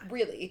else. Yeah.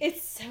 Really.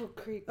 It's so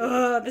creepy.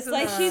 This It's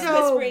like is she's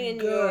so whispering in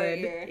your good.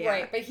 ear. Yeah.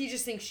 Right, but he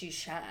just thinks she's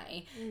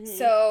shy.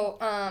 So,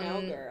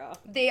 No, girl.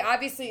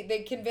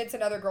 they convince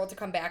another girl to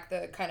come back,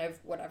 the kind of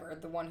whatever,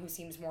 the one who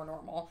seems more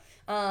normal.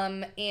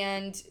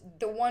 And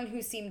the one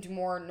who seemed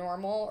more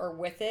normal or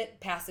with it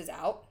passes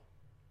out.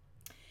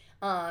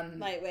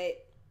 Lightweight.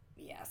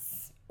 Yes.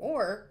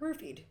 Or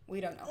roofied.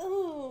 We don't know.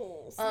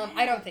 Oh,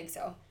 I don't think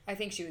so. I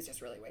think she was just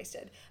really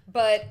wasted.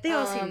 But They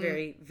all seem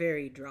very,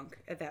 very drunk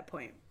at that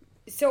point.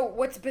 So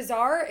what's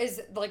bizarre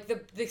is like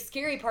the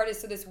scary part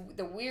is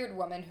the weird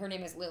woman, her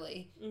name is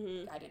Lily.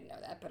 I didn't know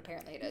that, but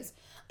apparently it is.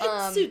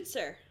 It suits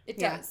her. It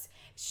Yeah. does.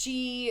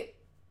 She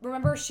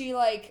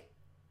like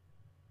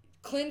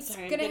Clint's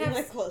Sorry, I'm gonna getting have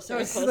like closer I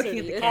and was closer looking to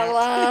at the you. cat.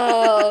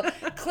 hello.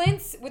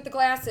 Clint's with the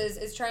glasses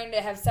is trying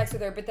to have sex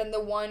with her, but then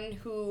the one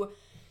who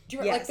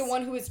like Yes. the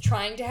one who was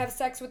trying to have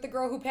sex with the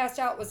girl who passed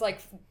out was like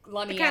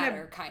lummy kind at of-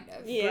 her kind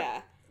of.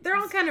 Yeah. They're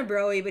all kind of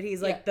broy, but he's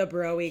like Yeah. the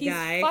broy He's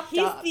guy. fucked He's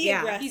up. the Yeah.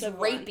 aggressive He's one.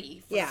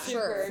 rapey for Yeah,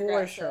 sure. for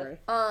aggressive.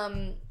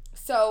 sure.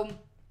 So,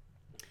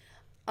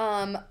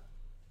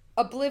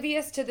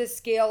 oblivious to the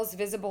scales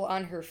visible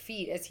on her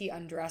feet as he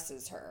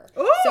undresses her.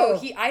 Ooh. So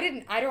I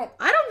don't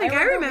think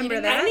I remember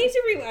reading that. I need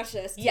to rewatch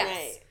this tonight.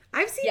 Yes.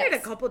 I've seen Yes. it a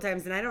couple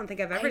times, and I don't think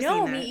I've ever I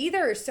know, seen that. me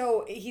either.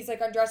 So he's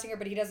like undressing her,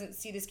 but he doesn't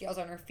see the scales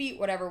on her feet,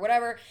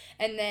 whatever.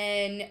 And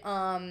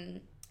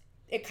then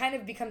it kind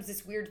of becomes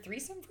this weird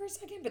threesome for a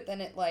second, but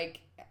then it like,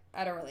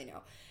 I don't really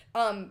know.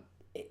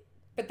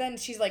 but then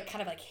she's like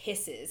kind of like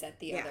hisses at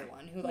the other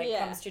one who like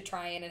comes to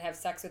try in and have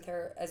sex with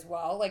her as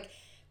well. Like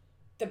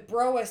the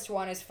broest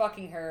one is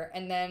fucking her,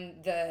 and then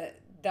the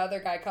other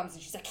guy comes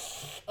and she's like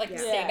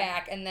stay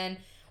back, and then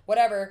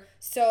whatever.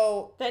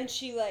 So then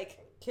she like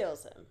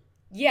kills him.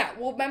 Yeah,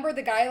 well, remember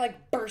the guy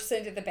like bursts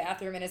into the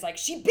bathroom and is like,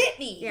 "She bit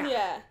me."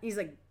 Yeah. He's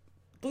like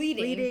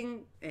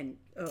bleeding and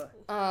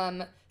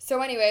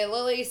So anyway,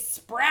 Lily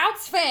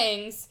sprouts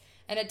fangs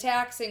and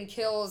attacks and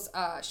kills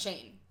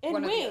Shane. And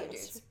one wings, of the other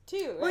dudes.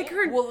 too, right? like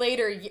her. Well,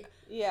 later.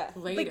 Yeah.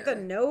 Later. Like the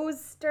nose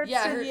starts to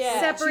her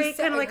separate,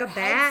 kind of like a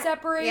bat.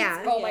 Separates.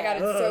 Yeah. Oh my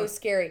god, it's so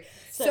scary.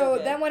 So So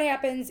good. then what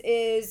happens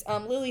is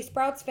Lily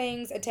sprouts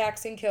fangs,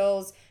 attacks and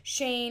kills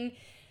Shane.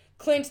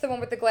 Clint, the one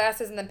with the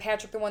glasses, and then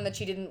Patrick, the one that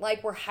she didn't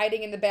like, were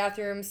hiding in the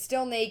bathroom,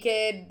 still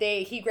naked.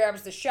 He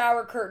grabs the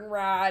shower curtain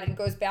rod and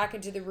goes back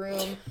into the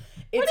room.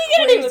 It's what are you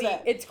gonna do with crazy.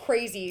 that? It's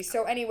crazy.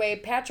 So anyway,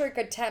 Patrick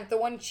the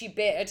one she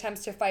bit,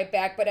 attempts to fight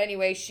back, but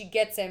anyway, she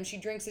gets him. She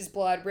drinks his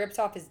blood, rips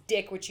off his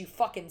dick, which you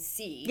fucking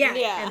see. Yeah.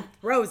 Yeah. And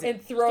throws it.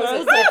 And throws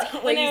it. it. It's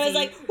And crazy. I was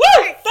like,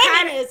 woo!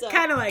 Feminism!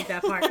 Kind of like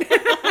that part.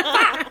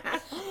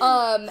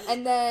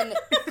 And then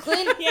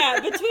Clint. Yeah,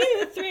 between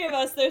the three of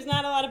us, there's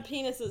not a lot of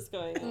penises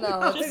going on.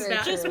 No,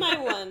 just my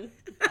one.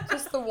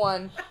 Just the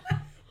one.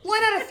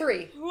 1 out of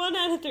 3. 1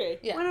 out of 3.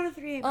 Yeah. 1 out of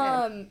 3 ain't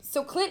bad.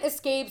 So Clint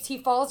escapes. He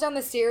falls down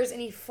the stairs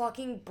and he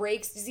fucking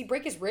breaks. Does he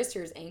break his wrist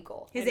or his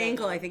ankle? His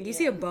ankle, I think. You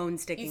see a bone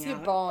sticking You see a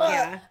out. bone.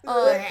 Yeah.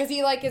 Because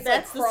he like is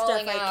That's like the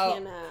crawling stuff out. I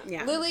cannot.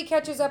 Yeah. Lily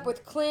catches up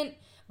with Clint,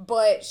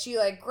 but she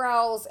like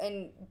growls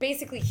and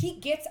basically he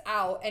gets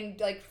out and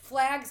like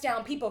flags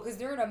down people because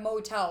they're in a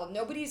motel.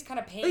 Nobody's kind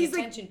of paying He's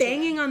attention like to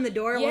banging them. on the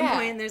door at Yeah. one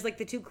point, and there's like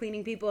the 2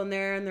 cleaning people in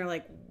there, and they're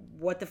like,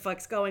 what the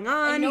fuck's going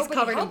on? And He's nobody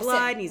covered in helps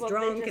blood, him. and he's Well, they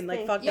drunk just and like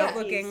think fucked Yeah. up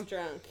looking. He's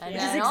drunk. And Yeah.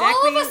 then is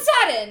all of a exactly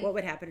sudden, What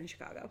would happen in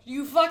Chicago?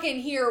 you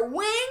fucking hear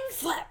wings,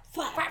 Flap,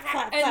 flap,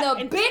 flap, and flap.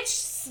 the bitch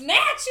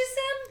snatches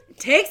him.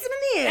 Takes him in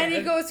the air. And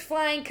he goes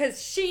flying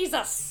because she's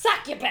a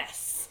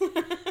succubus.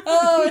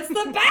 Oh, it's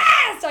the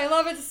best! I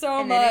love it so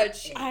And then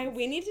much.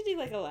 We need to do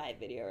like a live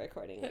video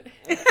recording.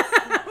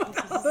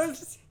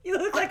 You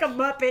look like a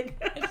Muppet.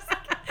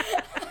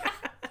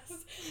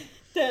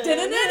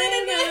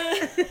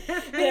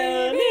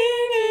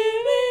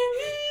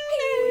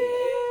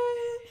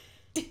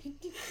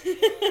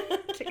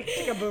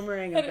 Take a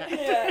boomerang of that.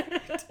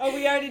 Yeah. Oh,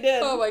 we already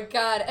did. Oh my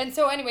god. And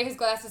so anyway, his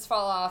glasses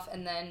fall off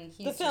and then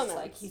he's The film just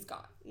like, ends. he's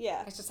gone.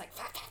 Yeah. It's just like,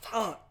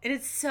 Oh, and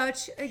it's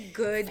such a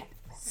good,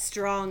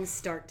 strong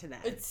start to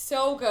that. it's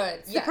so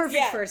good. the perfect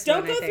Yeah. first Don't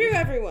one, go I think. through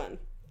everyone,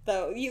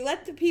 though. You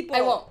let the people.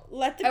 I won't.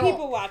 Let the I people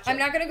won't. watch it. I'm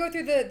not gonna go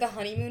through the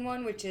honeymoon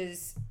one, which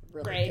is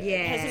really Great. good. Yeah.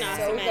 It has an So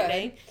awesome good.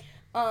 ending.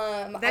 That's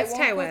I won't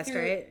Ty go West,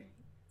 through- right?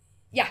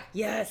 Yeah.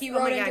 Yes. He Oh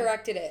wrote my and God.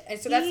 directed it. And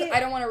so that's He- I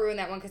don't want to ruin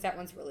that one because that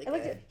one's really I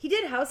liked good. it. He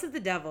did House of the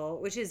Devil,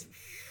 which is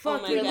Oh my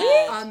fucking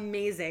God.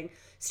 amazing.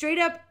 Straight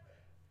up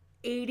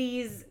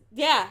 80s,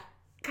 Yeah.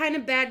 kind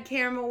of bad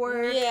camera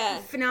work. Yeah.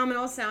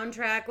 Phenomenal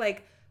soundtrack,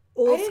 like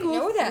old didn't school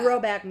know that.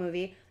 throwback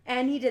movie.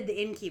 And he did The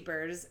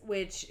Innkeepers,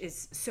 which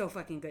is so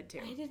fucking good too.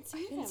 I didn't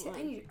see that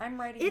one. I'm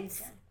writing It's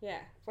these down. Yeah.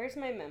 Where's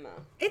my memo?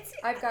 it's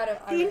I've got to.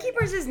 The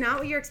Innkeepers is not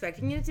what you're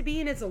expecting it to be,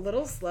 and it's a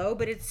little slow,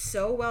 but it's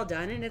so well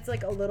done, and it's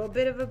like a little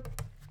bit of a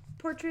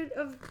portrait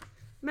of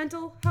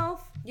mental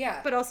health.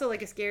 Yeah. But also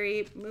like a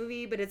scary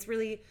movie, but it's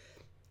really,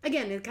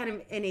 again, it's kind of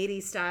an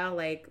 80s style,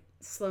 like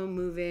slow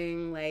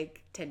moving,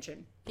 like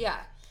tension. Yeah.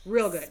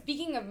 Real good.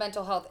 Speaking of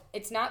mental health,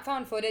 it's not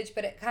found footage,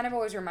 but it kind of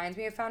always reminds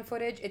me of found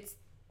footage.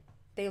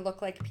 They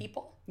look like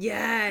people.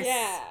 Yes.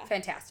 Yeah.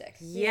 Fantastic.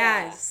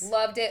 Yes.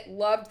 Loved it.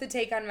 Loved the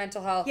take on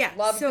mental health. Yeah,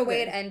 Loved so the way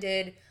good. it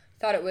ended.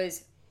 Thought it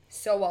was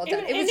so well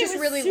done. It was And just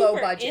really low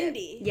super budget.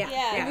 Indie. Yeah,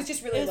 yeah. It was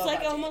just really It was low like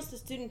budget. almost a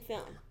student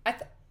film.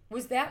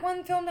 Was that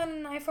one filmed on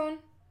an iPhone?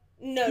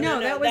 No,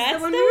 that was That's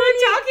the one we were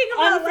talking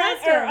about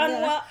last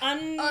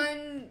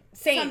time.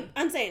 Unsane.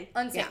 Unsane.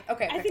 Unsane. Yeah.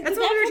 Okay. I think That's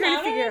did what we were that trying to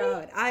come figure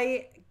already? out.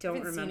 I don't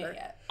haven't seen remember. it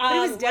yet. But it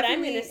was What I'm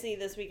definitely- going to see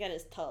this weekend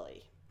is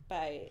Tully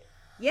by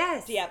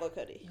Yes. Diablo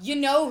Cody. You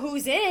know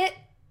who's in it?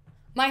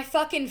 My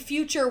fucking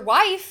future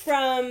wife.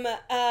 From,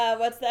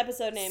 what's the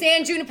episode name?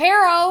 San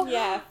Junipero.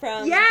 Yeah,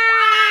 from...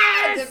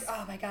 Yes!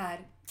 Oh my god.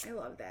 I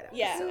love that episode.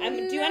 Yeah.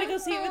 Do you want to go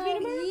see it with me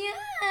tomorrow?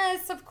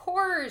 Yes, of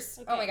course.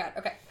 Oh my god.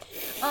 Okay.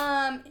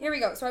 Here we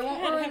go. So I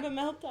won't God, ruin. have a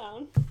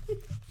meltdown.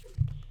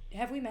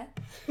 Have we met?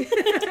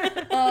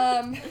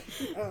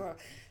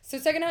 So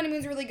second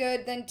honeymoon's really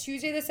good. Then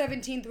Tuesday the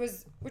 17th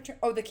was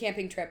the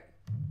camping trip.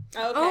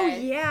 Okay. Oh,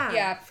 yeah.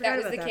 Yeah, Forgot that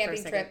was about the for a camping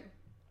second. trip.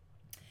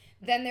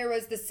 Then there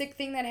was the sick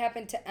thing that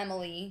happened to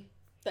Emily.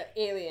 The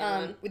alien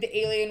one. With the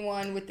alien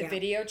one with the Yeah.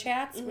 video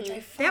chats, which I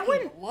That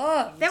fucking one-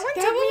 loved. That one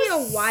took me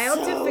a while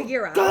to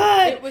figure out.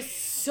 Good. It was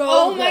so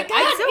Oh good. my god,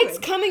 I- it's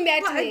coming back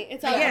to Well, me.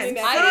 It's all yes, coming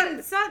back I to me.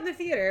 didn't- saw it in the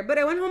theater, but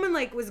I went home and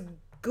like was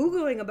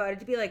Googling about it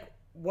to be like,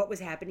 what was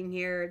happening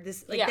here?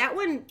 Yeah. That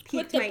one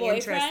piqued the my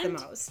interest the boyfriend?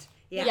 most.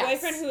 The Yeah.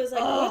 Yes. boyfriend who was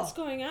like, Oh. what's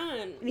going on?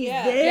 And he's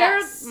yeah. there.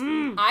 Yes.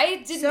 Mm.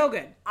 I didn't. So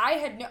good.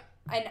 I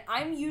and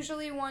I'm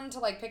usually one to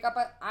like pick up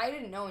I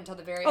didn't know until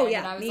the very Oh end. yeah,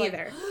 And I was me like,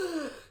 either.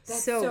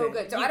 that's so so good.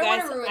 good. So You I don't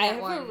want guys, to ruin I that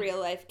have one. a real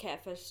life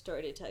catfish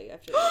story to tell you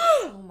after this.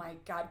 Oh my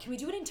god! Can we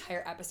do an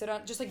entire episode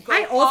on just like go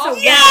I also off?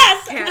 love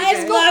Yes! catfish.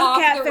 Just go love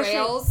off the catfishing.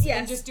 rails Yes.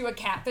 and just do a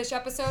catfish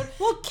episode.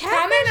 Well,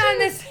 Comment on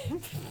this.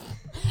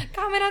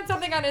 Comment on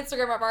something on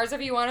Instagram of ours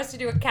if you want us to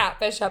do a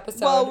catfish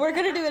episode. Well, we're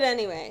gonna do it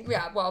anyway.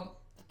 yeah. Well,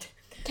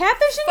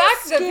 Catfishing fuck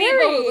is the scary.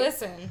 people who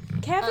listen.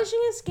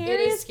 Catfishing is scary It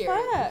is as scary.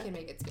 fuck. We can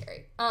make it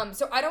scary.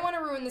 So I don't want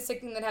to ruin the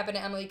sick thing that happened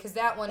to Emily because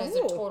that one is a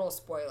Ooh. total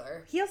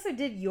spoiler. He also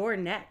did Your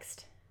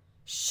Next,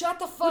 Shut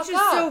the fuck which is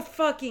up. so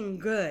fucking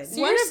good.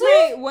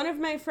 Seriously? One of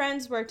my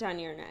friends worked on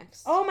Your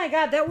Next. Oh my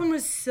god, that one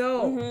was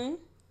so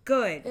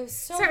good. It was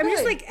so Sorry, I'm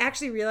just good. like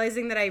actually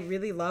realizing that I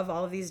really love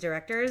all of these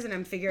directors, and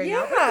I'm figuring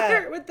out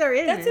Yeah. what they're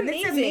in. That's and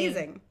It's amazing.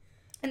 amazing.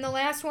 And the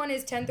last one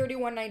is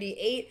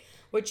 10/31/98,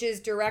 which is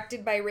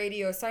directed by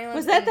Radio Silence.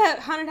 Was that and- that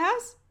haunted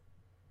house?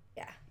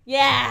 Yeah.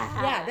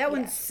 Yeah. Yeah, that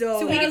one's so.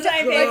 So we can,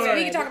 That was my favorite.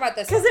 we can talk about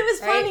this Because one, it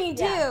was right? funny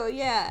too.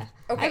 Yeah.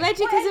 Okay. I bet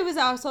you because it was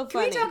also Can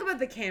funny. we talk about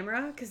the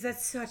camera? Because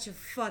that's such a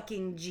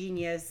fucking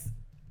genius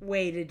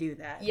way to do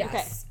that.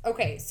 Yes.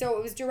 Okay. So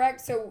it was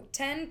So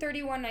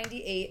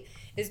 10/31/98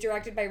 is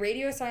directed by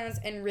Radio Silence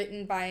and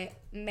written by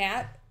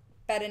Matt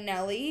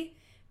Bettinelli,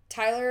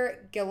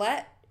 Tyler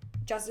Gillette,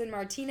 Justin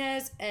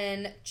Martinez,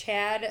 and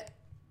Chad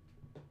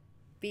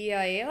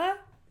Biala.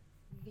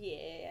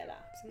 Yeah.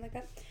 Something like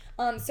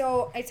that.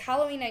 So it's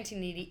Halloween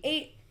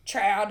 1988.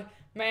 Chad,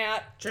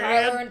 Matt, Chad.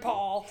 Tyler, and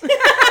Paul.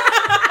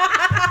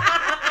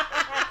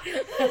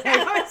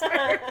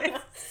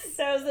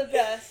 That was the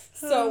best.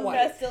 So white.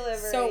 Best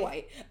delivery. So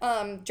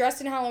white.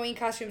 Dressed in Halloween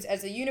costumes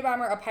as a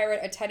Unabomber, a pirate,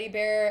 a teddy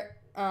bear.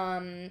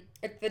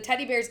 The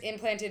teddy bear's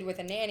implanted with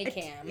a nanny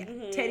cam.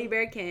 Yeah. Teddy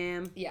bear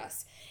cam.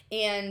 Yes.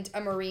 And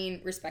a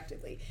Marine,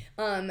 respectively.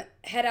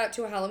 Head out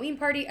to a Halloween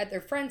party at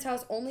their friend's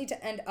house only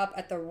to end up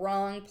at the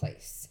wrong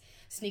place.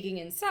 Sneaking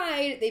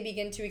inside, they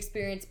begin to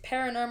experience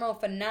paranormal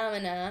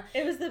phenomena.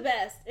 It was the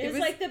best. It was was-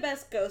 like the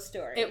best ghost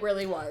story. It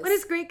really was. But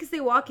it's great because they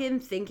walk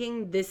in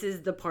thinking this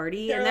is the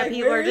party, They're and that like,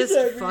 people are "Where's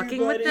just fucking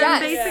with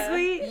everybody?" them, Yes.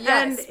 basically. Yes,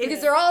 And because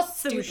it's they're all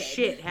some stupid.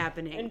 shit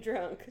happening. and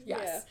drunk.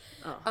 Yes.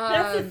 Yeah. Oh.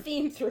 That's the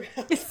theme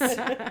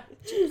throughout.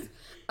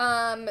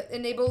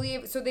 And they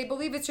believe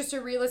it's just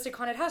a realistic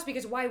haunted house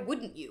because why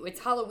wouldn't you? It's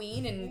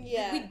Halloween and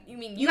Yeah.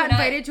 You got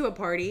invited to a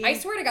party. I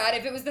swear to God,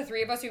 if it was the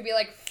three of us, we'd be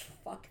like,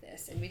 fuck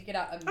this, and we'd get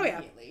out Oh, yeah.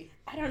 immediately.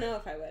 I don't know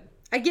if I would.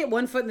 I'd get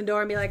one foot in the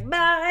door and be like,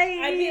 bye.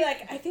 I'd be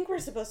like, I think we're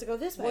supposed to go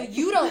this way. Well,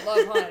 you don't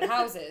love haunted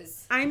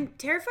houses. I'm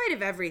terrified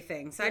of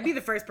everything, so I'd be the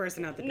first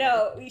person out the door.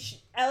 No,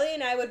 Ellie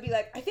and I would be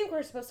like, I think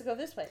we're supposed to go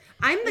this way.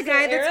 I'm the Is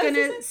guy there that's arrows,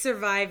 gonna is it?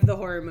 survive the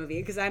horror movie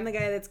because I'm the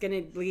guy that's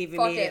gonna leave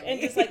Fuck it. immediately.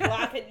 And just like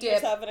lock it Dip.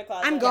 yourself in a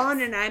closet. I'm gone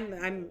and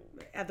I'm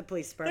at the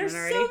police department There's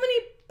already. so many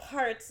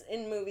parts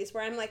in movies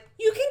where I'm like,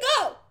 you can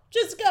go.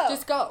 Just go.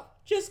 Just go.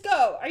 Just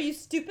go. Are you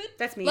stupid?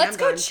 That's me. Let's I'm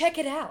go gone. check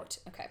it out.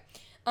 Okay.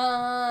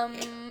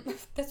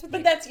 That's what.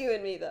 But that's you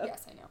and me, though.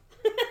 Yes, I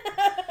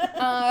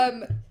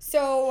know.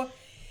 So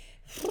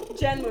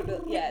Jen would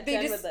live. Yeah, They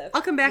Jen just- would live.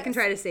 I'll come back and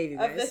try to save you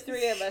Of the guys.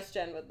 three of us,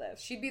 Jen would live.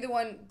 she'd be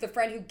the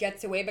friend who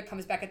gets away but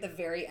comes back at the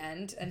very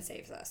end and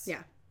saves us.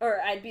 Yeah. Or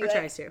I'd be Or like,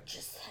 tries to.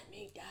 just let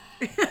me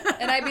die.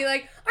 And I'd be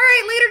like, all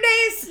right, later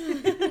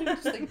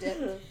days. Just like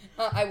dip.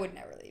 I would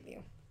never leave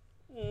you.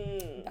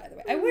 By the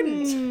way, I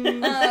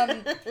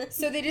wouldn't.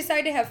 So they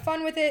decide to have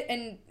fun with it,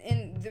 and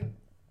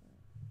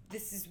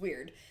this is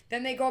weird.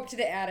 Then they go up to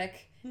the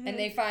attic and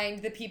they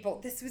find the people.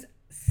 This was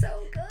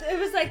so good. It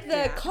was like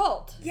the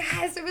cult.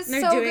 Yes, it was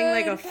They're so doing good.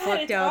 like a God,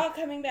 fucked it's all up.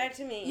 coming back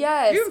to me.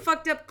 Yes. You're doing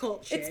fucked up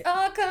cult shit. It's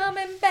all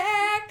coming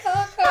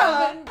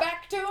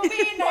back to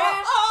me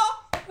now.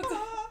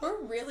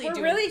 We're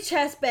We're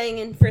chest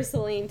banging for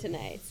Celine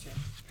tonight.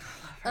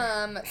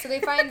 So they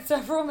find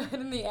several men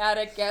in the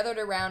attic gathered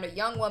around a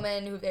young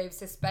woman who they've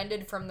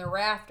suspended from the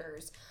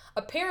rafters,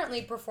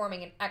 apparently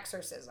performing an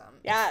exorcism.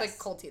 Yes. It's like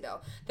culty, though.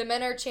 The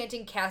men are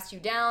chanting "Cast you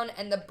down,"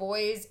 and the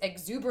boys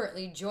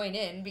exuberantly join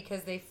in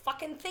because they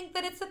fucking think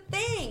that it's a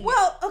thing.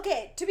 Well,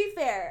 okay, to be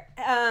fair,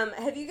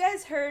 have you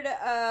guys heard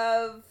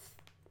of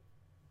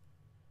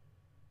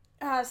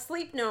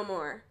Sleep No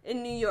More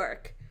in New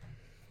York?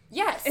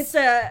 Yes. It's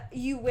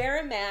you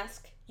wear a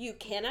mask, you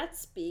cannot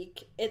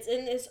speak. It's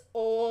in this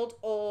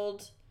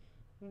old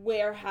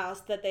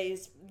warehouse that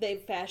they've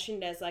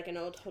fashioned as like an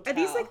old hotel. Are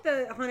these like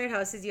the haunted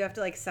houses you have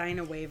to like sign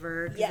a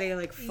waiver because they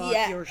like fuck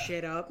Yeah. your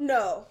shit up?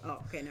 No. Oh,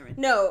 okay, never mind.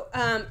 No,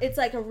 it's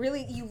like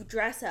you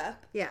dress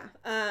up, Yeah.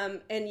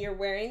 and you're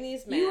wearing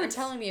these masks. You were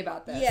telling me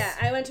about this. Yeah,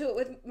 I went to it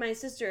with my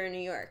sister in New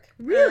York.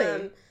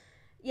 Really?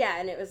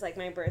 Yeah, and it was like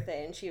my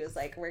birthday, and she was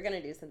like, "We're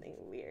gonna do something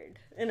weird,"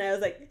 and I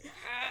was like,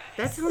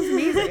 That sounds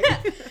amazing.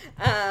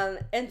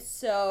 and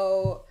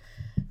so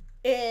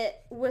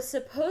it was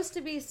supposed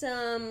to be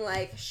some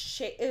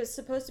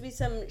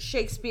some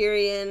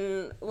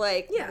Shakespearean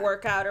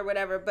workout or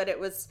whatever, but it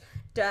was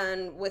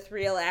done with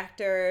real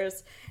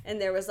actors, and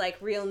there was like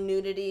real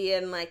nudity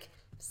and like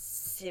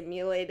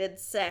simulated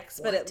sex,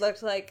 but it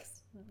looked like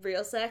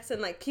real sex,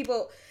 and like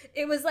people,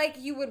 it was like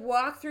you would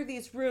walk through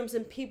these rooms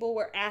and people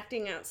were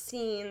acting out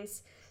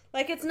scenes.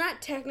 Like, it's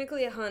not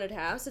technically a haunted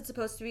house. It's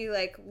supposed to be,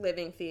 like,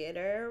 living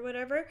theater or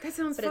whatever. That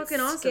sounds but fucking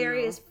it's awesome,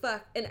 scary though. as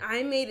fuck. And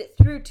I made it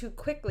through too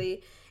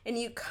quickly. And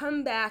you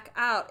come back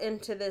out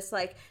into this,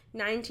 like,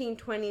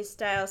 1920s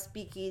style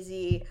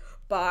speakeasy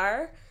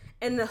bar.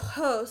 And the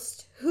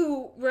host,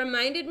 who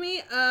reminded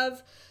me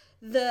of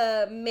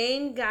the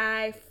main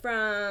guy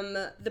from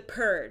The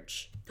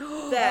Purge.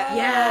 That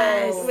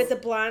Yes. with the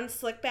blonde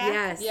slick back.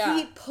 Yes. Yeah.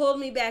 He pulled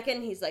me back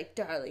in. He's like,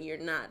 "Darling, you're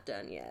not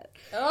done yet."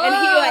 And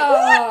he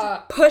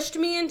like pushed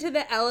me into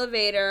the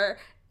elevator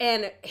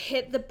and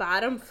hit the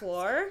bottom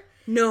floor.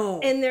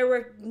 No. And there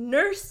were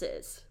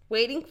nurses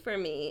waiting for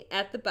me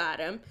at the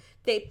bottom.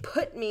 They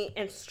put me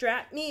and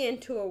strapped me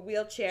into a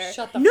wheelchair.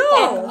 Shut the No.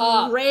 fuck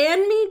up.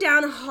 Ran me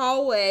down a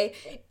hallway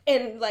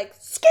and like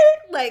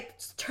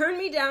turned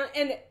me down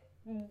and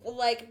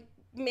like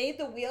made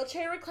the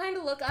wheelchair recline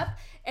to look up,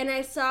 and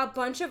I saw a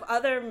bunch of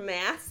other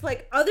masks,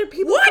 like other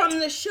people from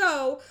the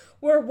show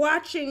were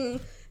watching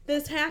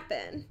this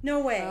happen. No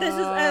way. This is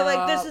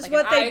this is like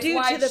what an they eyes do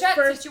wide to the shut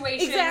first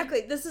situation.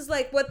 Exactly. This is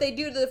like what they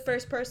do to the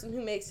first person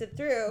who makes it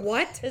through.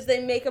 What? Is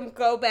they make them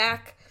go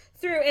back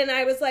through, and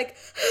I was like,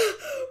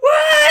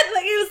 what?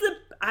 Like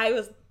I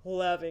was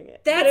loving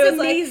it. That's But it was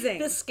amazing.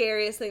 Like the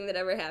scariest thing that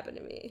ever happened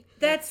to me.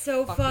 That's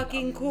so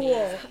fucking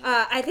cool.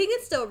 I think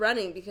it's still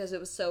running because it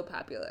was so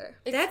popular.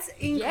 That's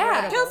incredible.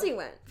 Yeah. Kelsey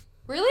went.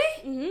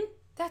 Really? Mm-hmm.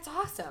 That's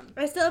awesome.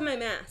 I still have my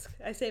mask.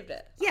 I saved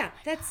it. Yeah,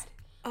 that's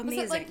Was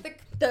amazing. it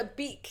like The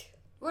beak.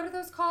 what are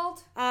those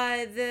called?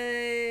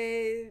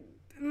 The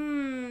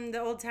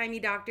old timey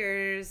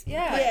doctors.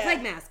 Yeah. Yeah.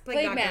 Plague mask.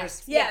 Plague doctors.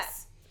 mask. Yeah.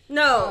 Yes.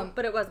 No,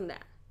 but it wasn't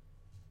that.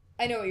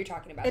 I know what you're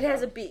talking about. It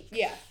has though. a beak.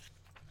 Yeah.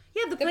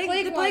 Yeah, the plague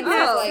plague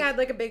masks ones, had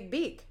like a big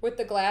beak. With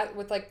the glass,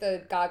 with like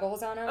the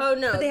goggles on them. Oh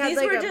no, But they had, these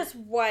like, were a- just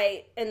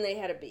white and they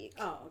had a beak.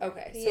 Oh.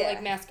 Okay, so Yeah.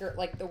 like masker,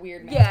 like the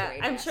weird Yeah, masquerade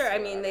I'm masks sure. or I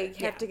mean, they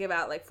whatever. have to give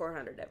out like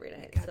 400 every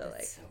night. God, so that's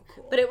like, so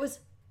cool. but it was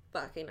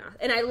fucking awesome.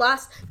 And I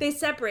lost. They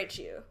separate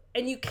you,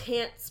 and you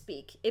can't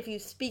speak. If you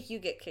speak, you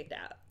get kicked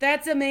out.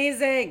 That's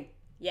amazing.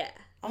 Yeah,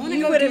 I wanna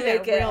You go wouldn't do that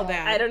make it. real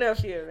bad. I don't know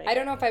if you would make I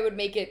don't know if I would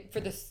make it for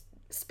the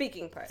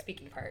speaking part.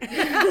 speaking part,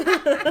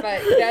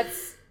 but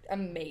that's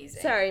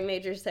amazing. Sorry,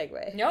 major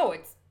segue. No,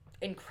 it's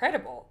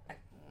incredible.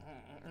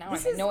 Now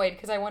I'm annoyed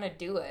because I want to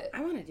do it.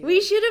 I want to do We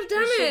it. should have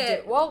done Should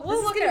it. do- Well, we'll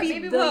is look gonna at it. be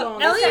Maybe the we'll.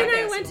 longest Ellie and I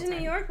podcast went of to all New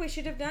time. York. We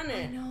should have done I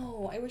it.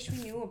 know. I wish we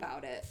knew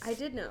about it. I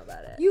did know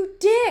about it. You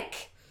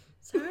dick.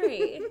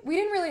 Sorry. We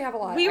didn't really have a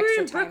lot. We of were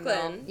extra in time,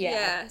 Brooklyn. though.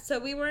 Yeah, so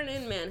we weren't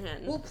in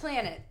Manhattan. We'll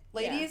plan it,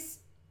 ladies.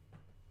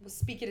 We'll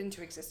speak it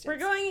into existence. We're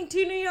going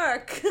to New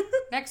York.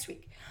 next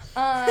week.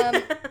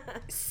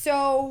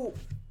 So,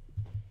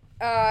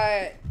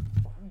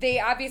 they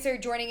obviously are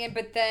joining in,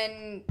 but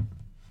then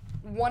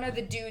one of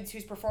the dudes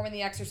who's performing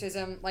the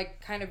exorcism,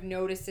 like, kind of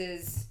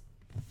notices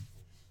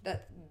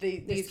that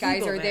these guys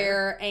people are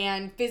there. there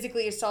and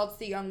physically assaults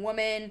the young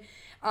woman.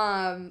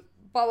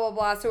 Blah, blah,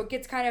 blah. So it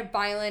gets kind of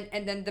violent,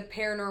 and then the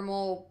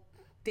paranormal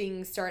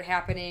things start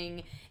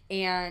happening,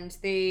 and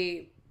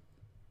they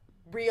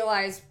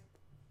realize,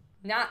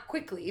 not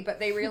quickly, but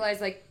they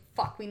realize, like,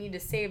 fuck, we need to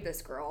save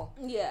this girl.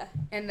 Yeah.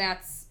 And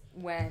that's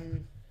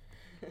when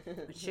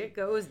Shit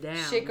goes down.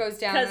 shit goes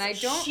down. And I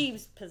Because don't.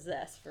 she's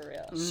possessed for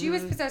real. She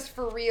was possessed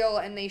for real,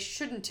 and they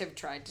shouldn't have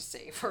tried to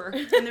save her.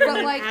 And they're But,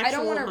 in like, an I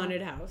don't actual want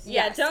haunted house.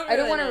 Yeah, Yes, don't I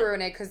don't ruin want to it.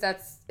 ruin it because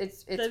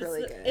it's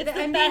really good. It's the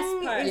ending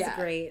best part. is Yeah.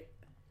 great.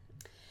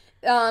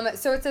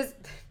 So it says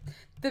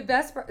the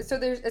best part. So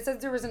it says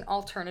there was an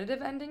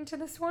alternative ending to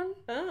this one.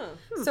 Oh.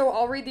 So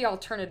I'll read the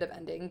alternative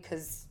ending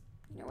because,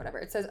 whatever.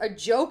 It says, a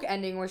joke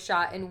ending was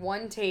shot in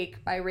one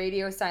take by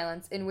radio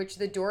silence in which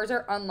the doors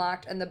are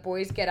unlocked and the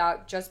boys get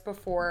out just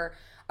before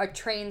a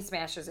train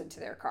smashes into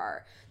their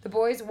car. The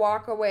boys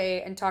walk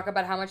away and talk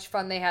about how much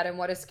fun they had and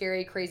what a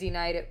scary, crazy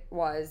night it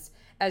was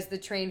as the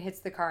train hits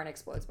the car and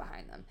explodes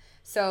behind them.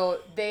 So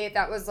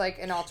that was like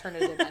an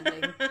alternative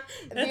ending.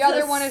 The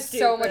other one is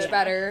so much stupid.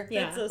 better.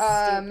 Yeah. That's so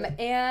stupid.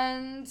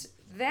 And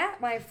that,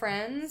 my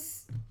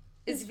friends,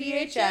 is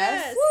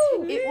VHS.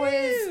 Woo!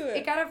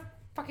 It got a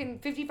fucking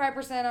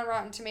 55% on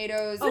Rotten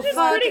Tomatoes. Which is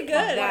fuck pretty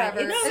good. Whatever.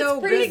 It's It's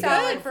so pretty good.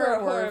 solid for a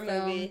horror movie.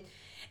 movie.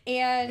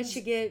 And It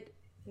should get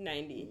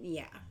 90.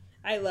 yeah.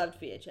 I loved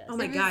VHS. Oh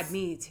my was- god,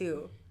 me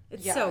too.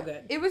 It's yeah, so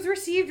good. It was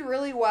received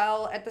really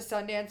well at the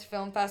Sundance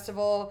Film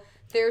Festival.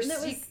 There's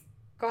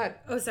go ahead.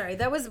 Oh, sorry.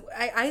 That was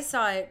I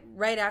saw it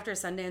right after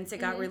Sundance. It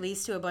got Mm-hmm.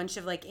 released to a bunch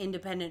of like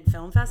independent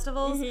film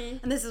festivals,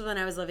 and this is when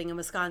I was living in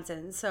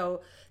Wisconsin.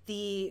 So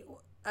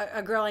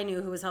a girl I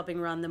knew who was helping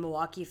run the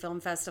Milwaukee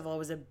Film Festival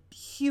was a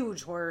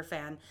huge horror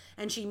fan,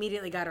 and she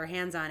immediately got her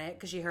hands on it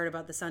because she heard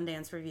about the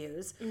Sundance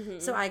reviews.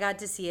 So I got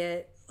to see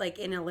it like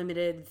in a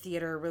limited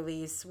theater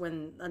release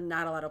when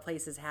not a lot of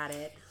places had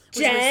it.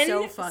 Jen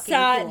so fucking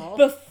saw cool. it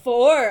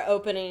before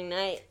opening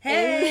night.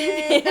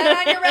 Hey, Put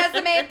that on your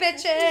resume,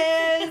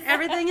 bitches.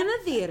 everything in the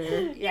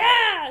theater.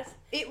 Yes!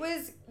 It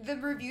was, the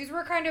reviews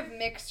were kind of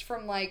mixed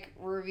from, like,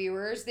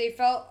 reviewers. They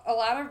felt, a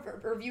lot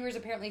of reviewers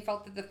apparently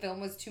felt that the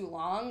film was too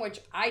long, which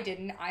I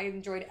didn't. I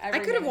enjoyed every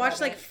I could have minute watched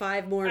of like it.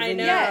 5 more I videos.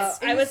 know.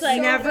 Yes, it I was was like,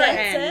 so never that's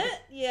end. it?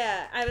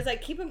 Yeah. I was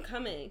like, keep them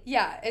coming.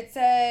 Yeah, it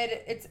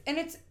said,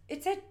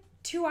 it's at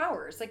 2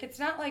 hours. Like, it's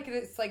not like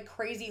this, like,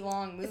 crazy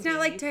long movie. It's not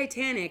like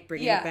Titanic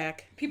bringing it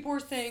back. People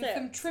were saying So,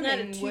 some it's not a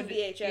trimming would...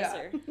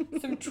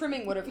 2VHSer. some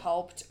trimming would have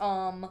helped.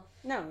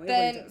 No, it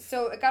Then, wouldn't.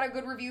 so it got a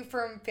good review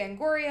from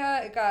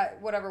Fangoria. It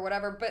got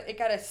whatever, but it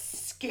got a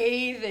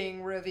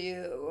scathing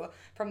review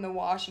from the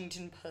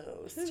Washington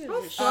Post.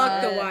 Oh,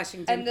 fuck the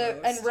Washington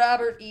Post. And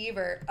Robert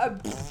Ebert.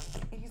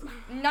 He's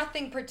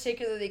nothing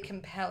particularly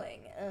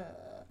compelling.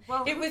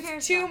 Well, it who was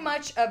cares too about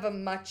much of a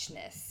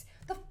muchness.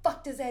 The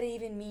fuck does that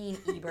even mean,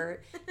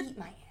 Ebert? Eat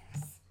my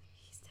ass.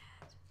 He's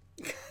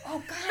dead.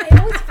 Oh God, I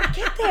always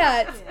forget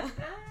that. Yeah.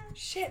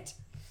 Shit.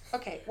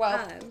 Okay,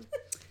 well.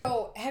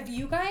 So, have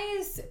you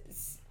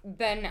guys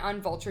been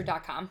on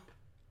vulture.com?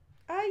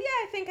 Yeah,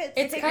 I think it's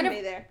It's taken kind of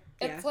me there.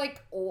 It's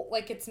like old,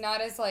 like it's not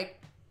as like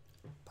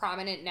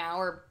prominent now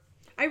or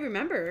I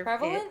remember.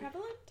 prevalent.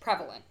 it.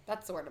 Prevalent.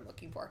 That's the word I'm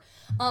looking for.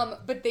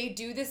 But they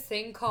do this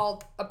thing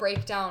called a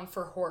breakdown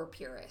for horror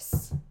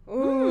purists.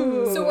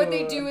 Ooh. So what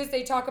they do is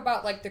they talk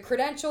about like the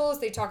credentials,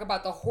 they talk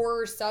about the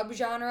horror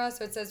subgenre.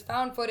 So it says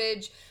found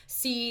footage,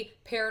 C,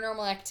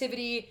 paranormal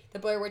activity, the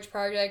Blair Witch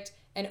Project,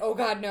 and oh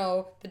god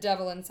no, The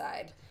Devil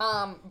Inside.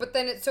 But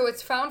then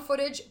it's found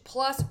footage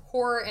plus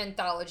horror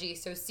anthology.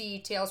 So C,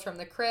 Tales from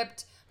the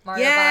Crypt,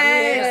 Mario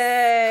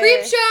Yes!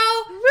 Creep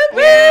Show,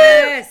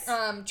 Yes!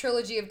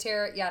 Trilogy of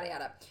Terror, yada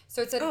yada.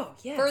 So it said Oh,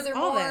 yes,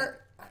 furthermore, all that.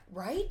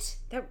 right?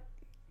 That,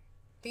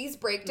 These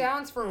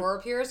breakdowns for horror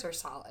purists are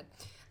solid.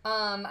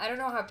 I don't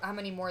know how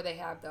many more they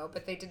have though,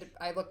 but they did.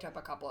 I looked up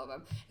a couple of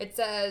them. It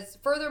says,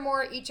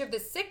 furthermore, each of the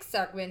 6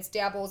 segments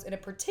dabbles in a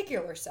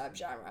particular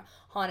subgenre: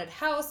 haunted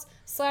house,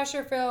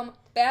 slasher film,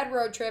 bad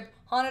road trip,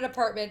 haunted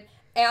apartment,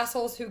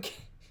 assholes who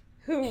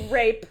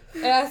rape.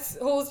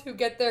 assholes who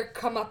get their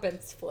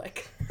comeuppance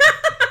flick.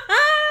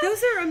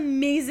 those are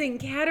amazing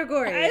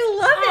categories. I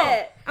love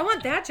it. I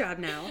want that job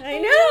now. I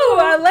know.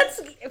 I want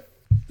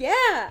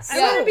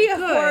to be a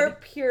good. horror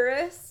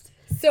purist.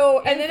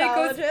 So, and then it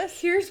goes, Anthologist.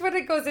 here's what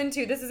it goes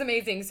into. This is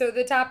amazing. So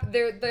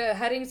the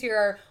headings here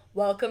are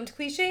welcomed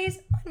cliches,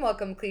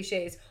 unwelcome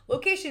cliches,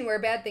 location where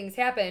bad things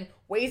happen,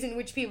 ways in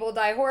which people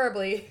die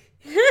horribly,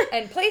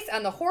 and place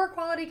on the horror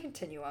quality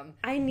continuum.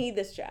 I need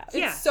this job. It's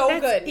Yeah, so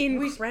that's good.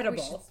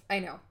 incredible. I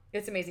know.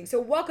 It's amazing. So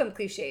welcome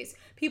cliches.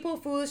 People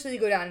foolishly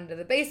go down into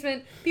the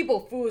basement. People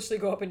foolishly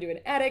go up into an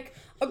attic.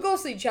 A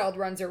ghostly child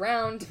runs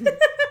around.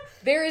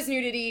 There is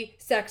nudity.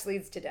 Sex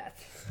leads to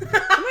death.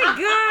 Oh my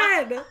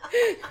god!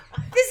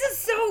 This is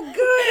so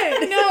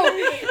good!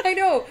 I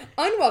know.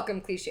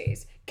 Unwelcome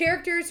cliches.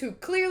 Characters who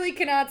clearly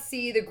cannot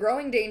see the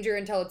growing danger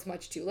until it's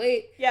much too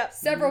late. Yep.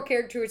 Several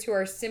characters who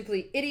are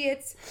simply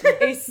idiots.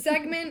 A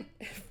segment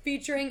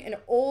featuring an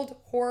old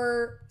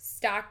horror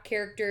stock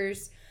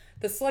characters.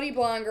 The slutty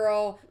blonde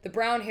girl, the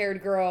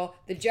brown-haired girl,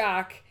 the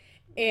jock,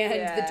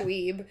 and the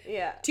dweeb.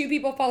 Yeah. 2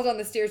 people fall down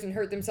the stairs and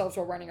hurt themselves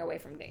while running away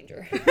from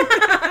danger.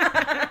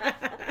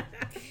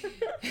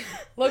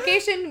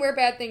 Location where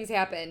bad things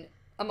happen.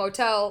 A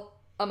motel,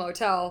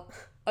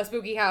 a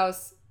spooky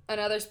house,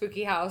 another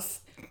spooky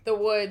house, the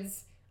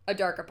woods, a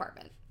dark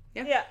apartment.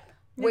 Yeah.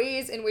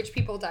 Ways in which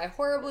people die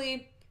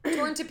horribly.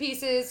 Torn to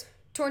pieces,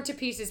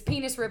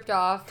 penis ripped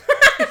off.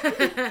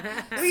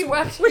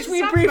 Which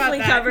we briefly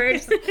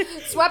covered.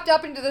 Swept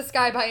up into the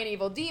sky by an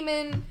evil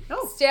demon.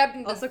 Oh, stabbed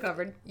in the also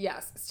covered.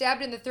 Yes.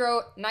 Stabbed in the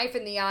throat, knife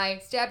in the eye,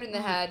 stabbed in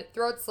the head,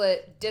 throat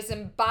slit,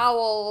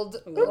 disemboweled,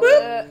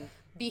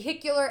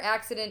 vehicular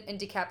accident, and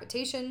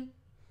decapitation.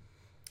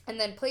 And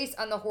then placed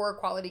on the horror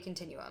quality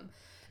continuum.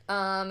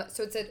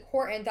 So it said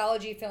horror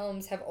anthology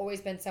films have always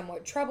been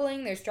somewhat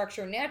troubling. Their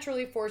structure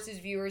naturally forces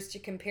viewers to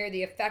compare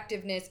the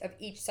effectiveness of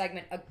each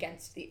segment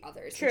against the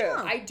others. True. Which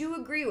I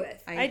do agree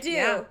with. I do.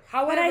 Yeah.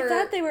 However, but I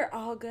thought they were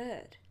all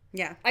good.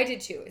 Yeah. I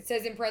did too. It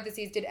says in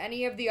parentheses, did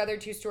any of the other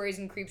 2 stories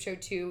in Creepshow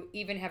 2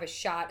 even have a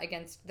shot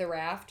against The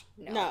Raft?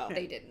 No.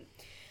 They didn't.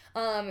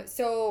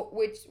 So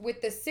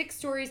with the 6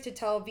 stories to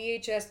tell,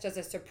 VHS does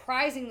a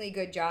surprisingly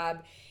good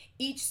job.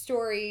 Each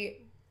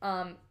story,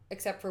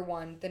 except for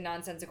one, the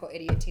nonsensical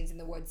idiot teens in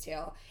the woods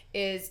tale,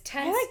 is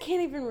tense. I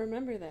can't even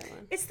remember that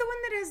one. It's the one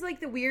that has like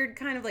the weird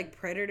kind of like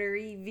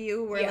predatory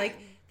view where like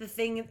the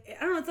thing,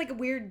 I don't know, it's like a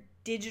weird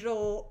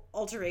digital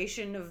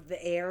alteration of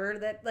the air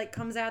that like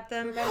comes at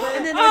them. Remember?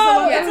 And then there's the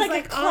one that's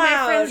like all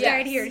my friends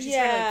died here. And she's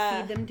trying to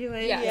like feed them to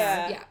it.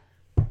 Yeah.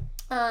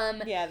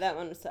 Yeah, that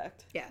one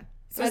sucked. Yeah.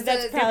 So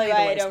That's probably the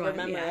why I worst don't one,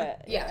 remember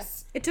it.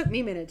 Yes. It took me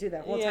a minute to do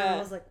that whole time. I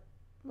was like,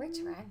 Which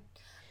one?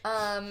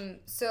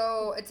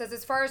 So it says,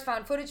 as far as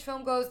found footage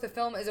film goes, the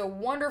film is a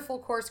wonderful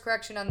course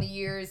correction on the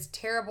year's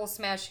terrible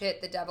smash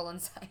hit, The Devil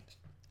Inside.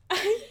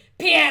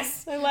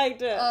 P.S. I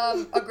liked it.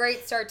 A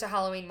great start to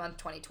Halloween month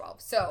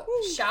 2012. So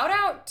shout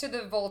out to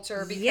the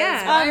Vulture because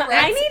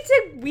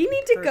we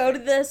need to go to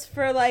this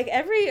for like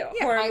every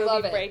horror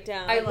movie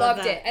breakdown. I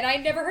loved it, and I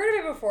never heard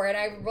of it before, and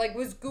I like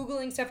was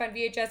googling stuff on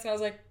VHS, and I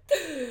was like,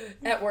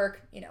 at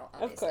work,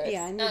 obviously. Of course,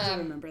 yeah, I need to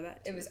remember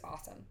that. It was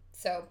awesome.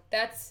 So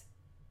that's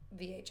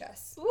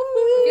VHS. Woo!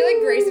 I feel like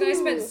Grace and I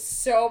spent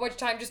so much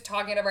time just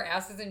talking out of our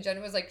asses, and Jen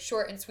was like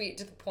short and sweet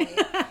to the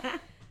point.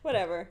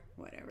 Whatever.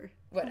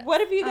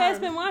 What have you guys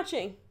been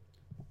watching?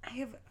 I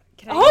have.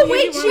 She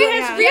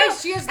has real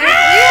shit.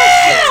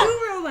 Two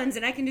real ones,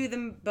 and I can do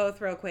them both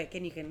real quick,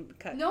 and you can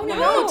cut. No,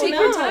 take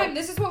your time.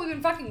 This is what we've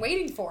been fucking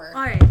waiting for.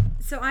 All right,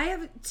 so I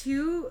have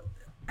two.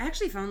 I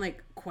actually found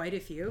like quite a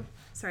few.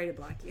 Sorry to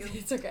block you.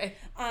 It's okay.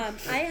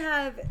 I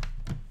have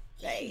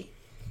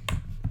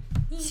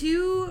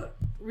two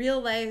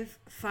real life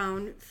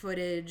found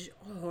footage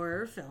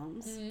horror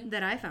films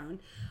that I found.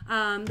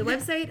 The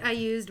website I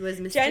used was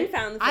Jen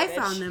found the footage. I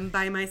found them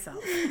by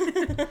myself.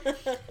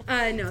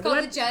 It's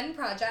called the Jen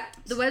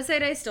Project. The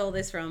website I stole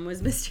this from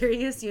was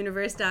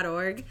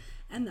mysteriousuniverse.org,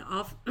 and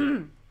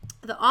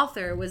the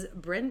author was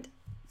Brent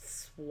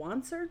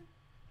Swanser.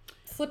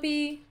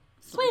 Slappy.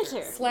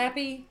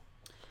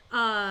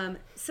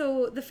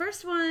 So the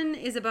first one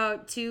is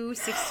about two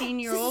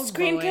 16-year-old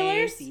Scream boys.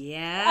 Killers?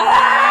 Yeah.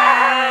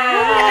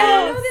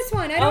 I don't know this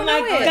one. I don't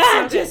know it.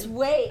 God, just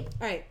wait.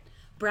 All right.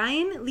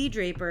 Brian Lee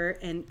Draper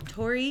and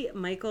Tori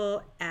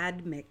Michael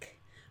Admick,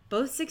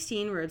 both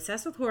 16, were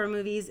obsessed with horror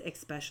movies,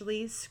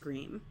 especially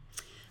Scream.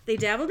 They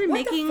dabbled in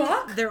making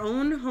their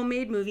own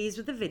homemade movies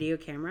with a video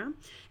camera,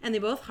 and they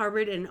both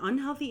harbored an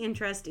unhealthy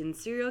interest in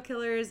serial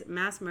killers,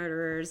 mass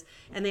murderers,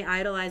 and they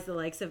idolized the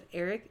likes of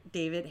Eric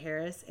David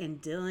Harris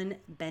and Dylan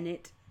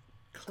Bennett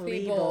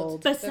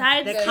Klebold.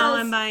 Besides the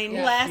Columbine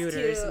last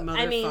shooters, two,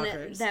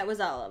 motherfuckers. that was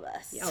all of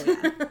us. Oh,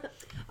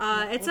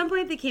 yeah. At some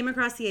point, they came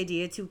across the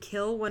idea to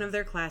kill one of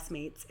their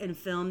classmates and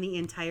film the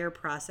entire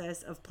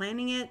process of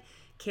planning it,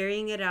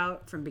 carrying it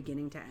out from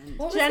beginning to end.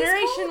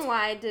 Generation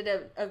Y did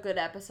a good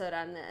episode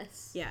on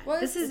this. Yeah,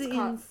 this is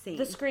insane.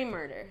 The Scream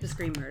Murder.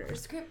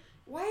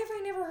 Why have I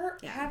never heard?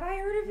 Yeah. Have I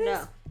heard of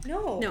this?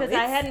 No, because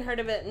I hadn't heard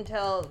of it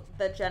until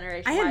the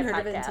Generation Y I hadn't heard podcast.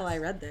 of it until I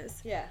read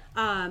this. Yeah.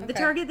 The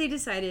target they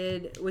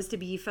decided was to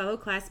be fellow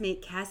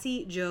classmate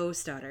Cassie Jo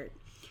Stoddard.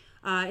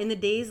 In the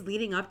days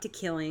leading up to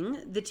killing,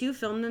 the two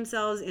filmed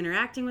themselves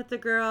interacting with the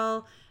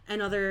girl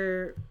and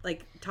other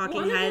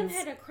talking heads. One of them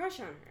had a crush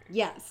on her.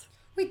 Yes.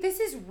 Wait, this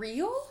is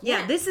real?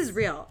 Yeah, this is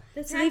real.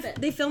 This happened.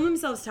 They filmed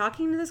themselves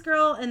talking to this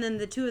girl, and then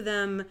the two of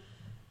them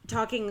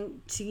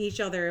talking to each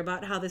other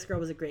about how this girl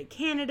was a great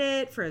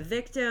candidate for a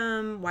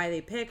victim, why they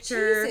picked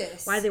her,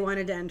 why they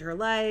wanted to end her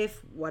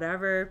life,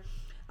 whatever.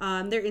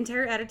 Their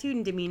entire attitude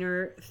and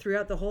demeanor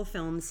throughout the whole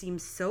film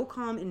seems so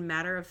calm and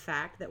matter of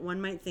fact that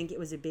one might think it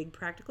was a big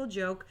practical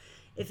joke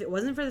if it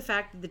wasn't for the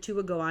fact that the two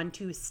would go on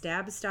to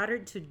stab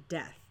Stoddard to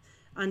death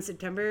on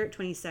September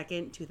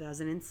 22nd,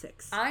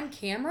 2006. On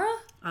camera?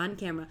 On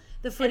camera.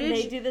 The footage and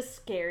they do the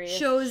scariest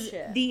shows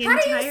shit. The How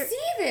entire... do you see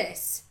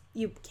this?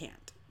 You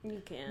can't.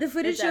 You can't. The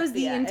footage shows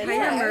the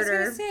entire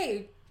murder. I was gonna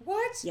say,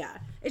 what? Yeah.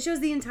 It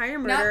shows the entire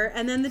murder,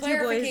 and then the two boys...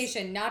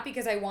 Clarification, not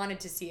because I wanted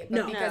to see it,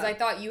 but because I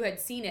thought you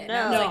had seen it.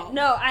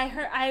 No,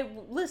 I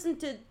listened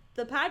to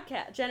the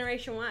podcast,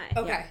 Generation Y.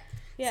 Okay.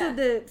 Yeah. So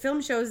the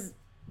film shows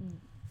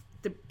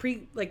the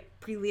pre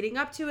leading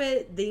up to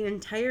it, the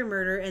entire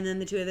murder, and then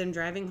the two of them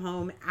driving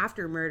home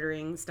after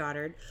murdering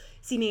Stoddard,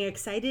 seeming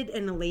excited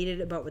and elated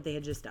about what they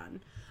had just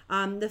done.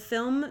 The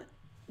film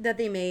that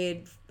they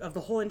made of the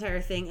whole entire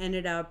thing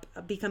ended up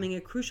becoming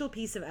a crucial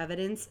piece of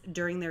evidence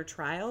during their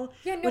trial,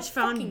 which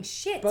found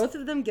both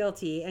of them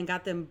guilty and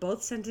got them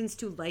both sentenced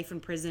to life in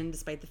prison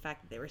despite the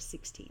fact that they were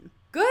 16.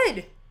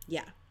 Good.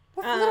 Yeah.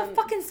 What little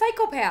fucking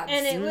psychopaths.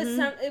 And it was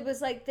it was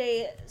like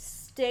they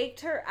staked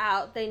her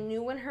out. They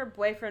knew when her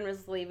boyfriend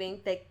was leaving.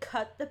 They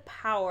cut the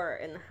power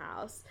in the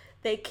house.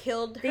 They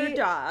killed her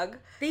dog.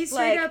 They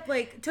straight up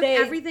took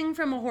everything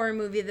from a horror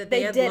movie that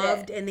they had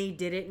loved and they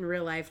did it in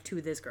real life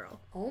to this girl.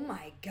 Oh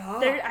my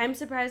god. I'm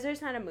surprised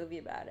there's not a movie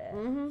about it.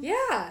 Mm-hmm.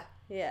 Yeah.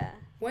 Yeah.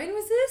 When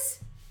was this?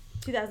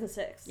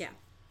 2006. Yeah.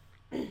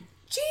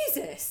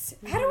 Jesus.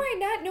 How do I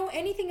not know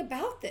anything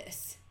about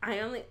this?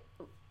 I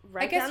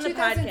guess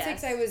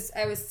 2006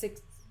 I was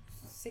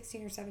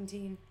 16 or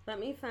 17. Let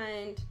me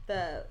find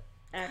the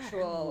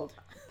actual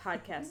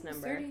podcast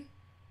number. 30?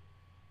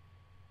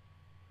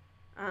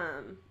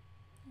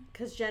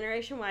 Because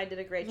Generation Y did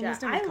a great job.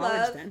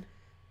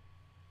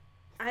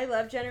 I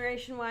love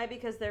Generation Y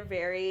because they're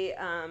very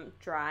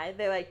dry.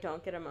 They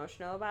don't get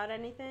emotional about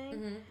anything,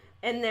 mm-hmm.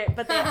 and they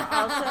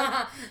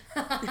also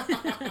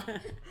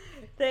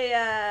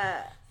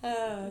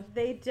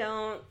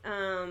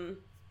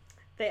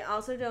they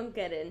also don't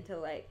get into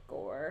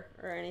gore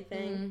or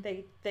anything.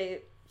 Mm-hmm.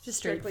 They just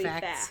strictly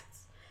facts.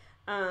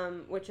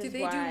 Which is why... Do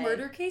they do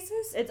murder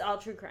cases? It's all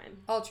true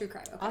crime. All true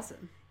crime. Okay.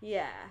 Awesome.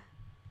 Yeah.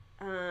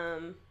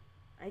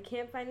 I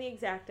can't find the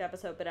exact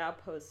episode, but I'll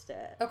post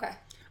it. Okay.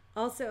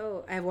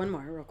 Also, I have one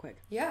more real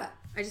quick. Yeah.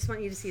 I just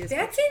want you to see this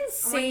That's picture.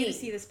 insane. I want you to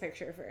see this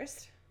picture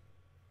first.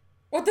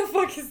 What the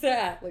fuck is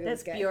that? Look at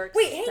That's this guy. Bjork's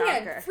Wait, hang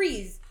stalker. on,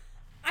 freeze.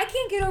 I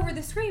can't get over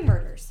the Scream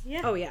murders.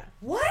 Yeah. Oh, yeah.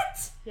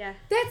 What? Yeah.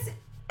 That's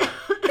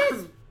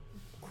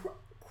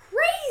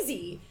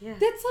crazy. Yeah.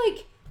 That's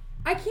like,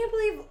 I can't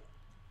believe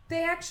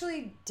they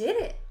actually did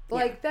it.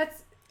 Like,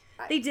 that's...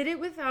 They did it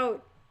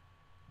without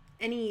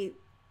any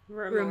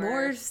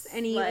remorse,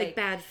 any like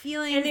bad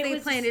feelings. and They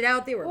planned it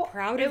out. They were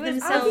proud of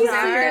themselves. Obviously,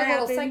 after they're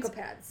it little happened.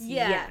 psychopads.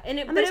 Yeah. And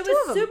And but there's it two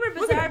was of them. super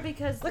Look at bizarre them.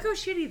 because... Look how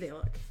shitty they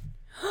look.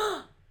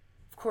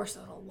 Of course,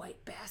 little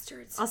white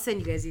bastards. I'll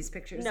send you guys these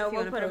pictures. No, if you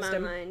we'll want put to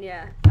them post online,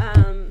 yeah.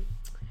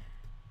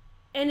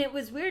 And it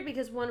was weird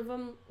because one of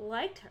them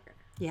liked her.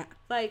 Yeah.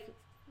 Like,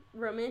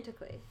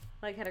 romantically.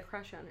 Like, had a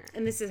crush on her.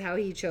 And this is how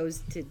he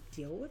chose to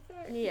deal with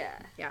it. Yeah.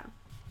 Yeah.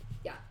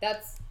 Yeah,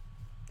 that's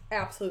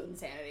absolute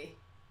insanity.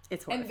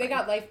 It's horrifying. And they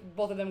got life.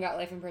 Both of them got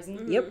life in prison.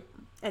 Mm-hmm. Yep.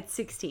 At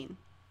 16.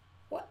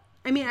 What?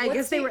 I mean, I What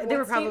guess state- they were what state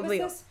was probably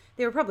this?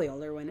 they were probably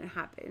older when it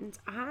happened.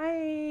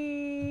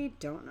 I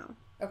don't know.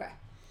 Okay.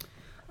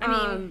 I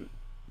mean,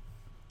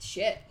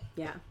 shit.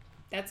 Yeah.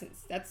 That's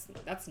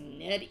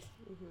nutty.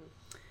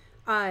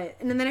 And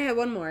then I had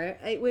one more.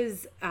 It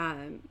was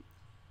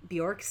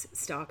Bjork's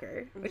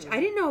stalker, which I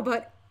didn't know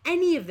about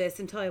any of this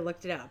until I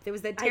looked it up. There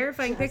was that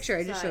terrifying picture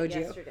I just showed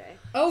you. Yesterday.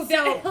 Oh,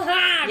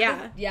 that.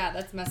 Yeah. Yeah,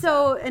 that's messed up.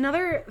 So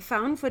another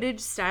found footage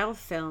style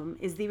film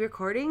is the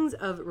recordings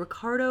of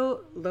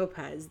Ricardo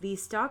Lopez, the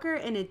stalker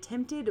and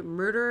attempted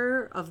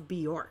murderer of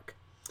Bjork.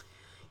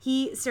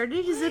 He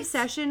started his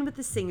obsession with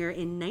the singer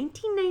in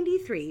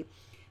 1993,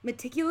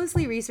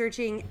 meticulously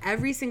researching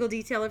every single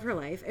detail of her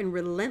life and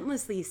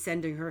relentlessly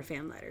sending her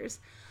fan letters.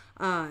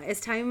 As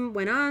time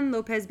went on,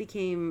 Lopez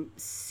became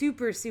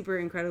super, super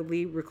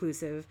incredibly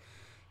reclusive.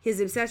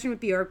 His obsession with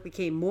Bjork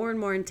became more and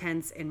more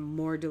intense and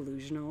more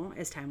delusional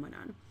as time went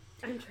on.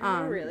 I'm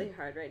trying really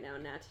hard right now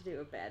not to do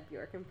a bad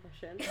Bjork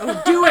impression.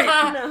 Oh, do it!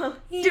 No.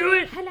 Do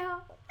it!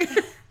 Hello.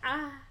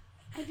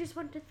 I just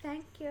want to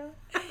thank you.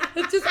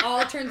 It just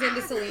all turns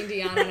into Celine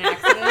Dion on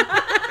accident.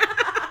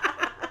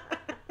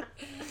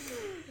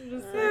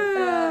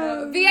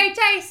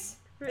 VHS.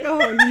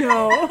 Oh,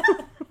 no.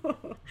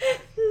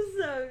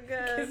 So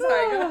good.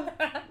 Sorry.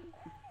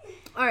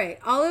 All right.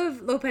 All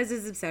of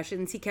Lopez's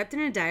obsessions he kept in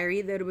a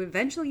diary that would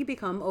eventually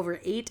become over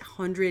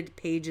 800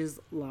 pages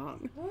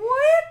long.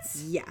 What?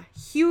 Yeah.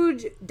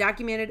 Huge.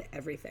 Documented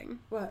everything.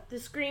 What? The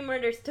Scream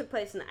murders took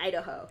place in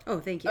Idaho, Oh,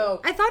 thank you.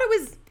 Oh. I thought it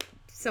was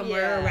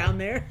somewhere Yeah. around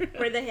there.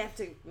 where they have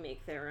to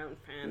make their own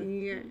fan.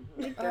 Yeah.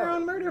 Make their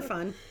own murder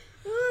fun.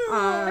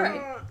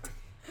 Alright.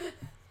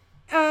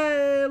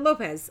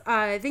 Lopez.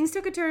 Things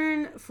took a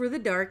turn for the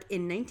dark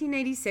in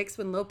 1996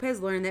 when Lopez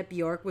learned that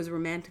Bjork was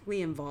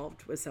romantically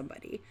involved with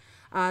somebody.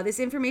 This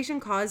information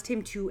caused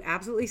him to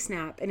absolutely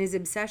snap, and his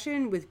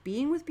obsession with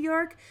being with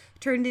Bjork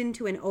turned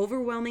into an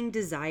overwhelming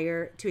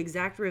desire to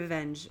exact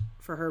revenge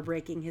for her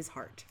breaking his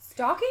heart.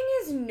 Stalking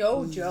is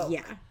no joke.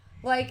 Yeah.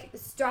 Like,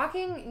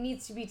 stalking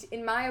needs to be,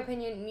 in my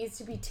opinion, needs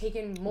to be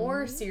taken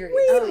more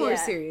seriously. Way more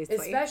seriously.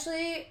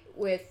 Especially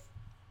with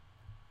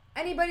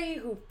anybody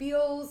who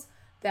feels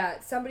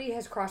that somebody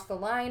has crossed the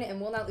line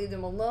and will not leave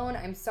them alone.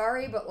 I'm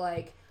sorry, but,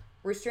 like,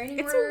 restraining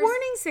It's orders a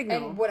warning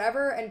signal. and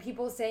whatever, and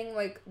people saying,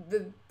 like,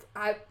 if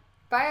I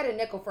had a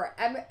nickel for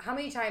how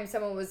many times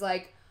someone was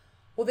like,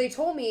 well, they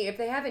told me if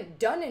they haven't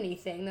done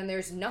anything, then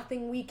there's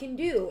nothing we can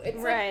do. It's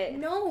Right. like,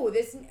 no,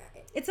 this...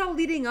 It's all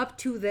leading up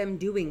to them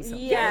doing something.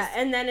 Yeah,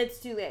 and then it's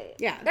too late.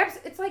 Yeah.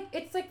 It's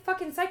like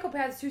fucking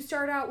psychopaths who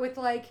start out with,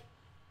 like,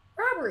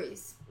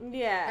 robberies.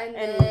 Yeah, And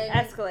and then-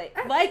 escalate.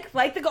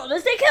 Like the Golden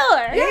State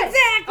Killer. Yes.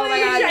 Exactly. Oh my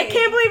God. I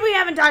can't believe we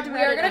haven't talked We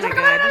about are it. going to talk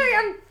my about God. it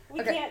again.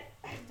 We Okay. can't.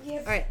 We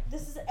have, All right.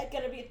 This is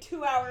going to be a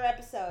 2-hour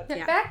episode.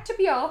 Yeah. Back to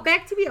Bjork.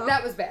 Back to Bjork.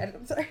 That was bad.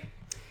 I'm sorry.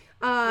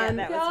 Yeah,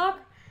 that was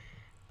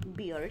Bjork.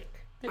 Bjork.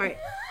 All right.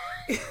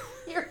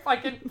 Your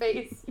fucking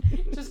face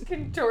just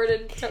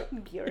contorted to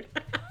Bjork.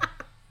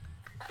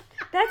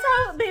 That's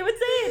how they would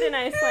say it in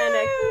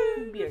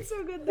Icelandic. Bjork. It's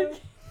so good though.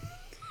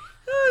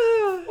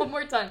 one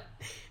more time.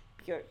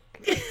 Bjork.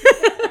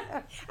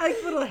 I like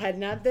the little head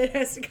nod that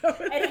has to go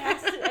with It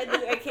has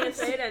to. I can't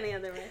say it any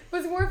other way. It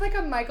was more of like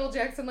a Michael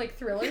Jackson like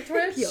thriller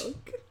twitch.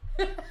 Bjork.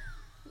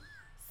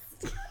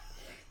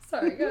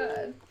 Sorry, go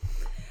ahead.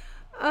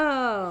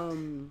 All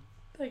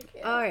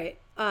right.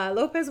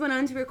 Lopez went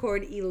on to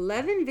record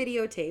 11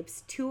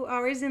 videotapes, 2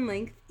 hours in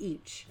length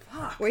each,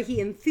 where he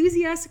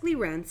enthusiastically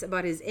rants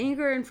about his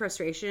anger and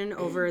frustration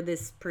over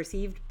this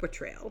perceived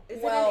betrayal.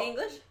 Is Well- it in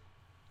English?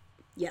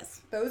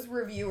 Yes. Those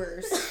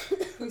reviewers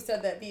who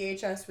said that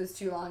VHS was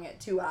too long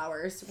at 2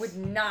 hours would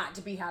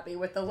not be happy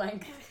with the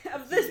length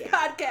Of this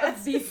podcast.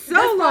 of this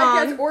long.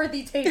 podcast or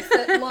the tapes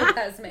that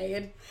Lopez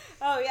made.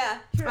 Oh, yeah.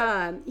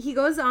 True. He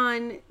goes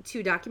on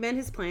to document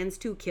his plans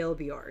to kill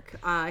Bjork.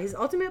 His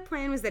ultimate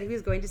plan was that he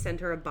was going to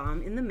send her a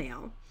bomb in the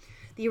mail.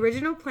 The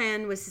original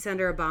plan was to send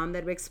her a bomb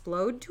that would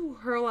explode to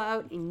hurl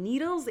out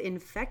needles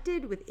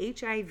infected with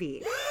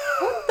HIV.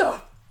 What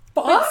the fuck?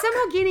 But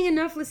somehow gaining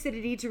enough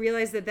lucidity to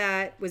realize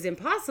that was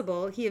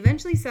impossible, he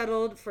eventually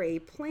settled for a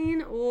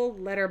plain old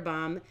letter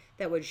bomb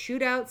that would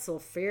shoot out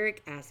sulfuric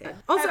acid.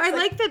 Also, I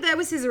like that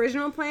was his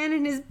original plan,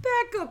 and his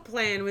backup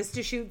plan was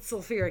to shoot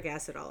sulfuric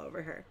acid all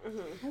over her.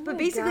 Mm-hmm. Oh, but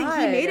basically,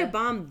 he made a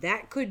bomb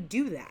that could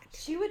do that.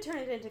 She would turn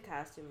it into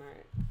costume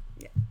art.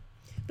 Yeah.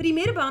 But he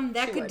made a bomb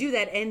that could do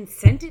that and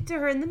sent it to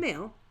her in the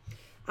mail.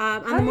 How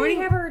did he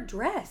have her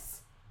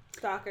address?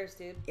 Stalkers,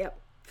 dude. Yep.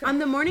 On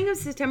the morning of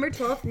September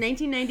 12th,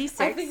 1996.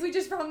 I think we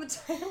just found the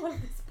title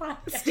of this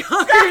podcast.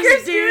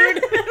 Stalkers,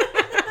 dude.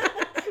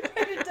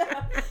 Write it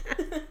down.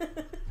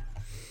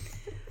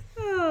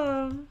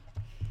 Oh.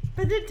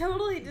 But it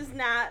totally does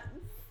not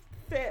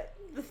fit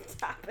the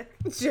topic.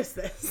 It's just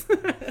this.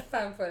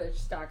 Found footage.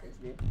 Stalkers,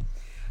 dude.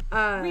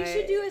 We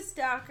should do a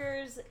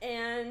Stalkers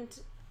and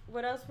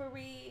what else were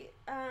we?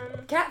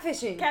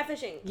 Catfishing.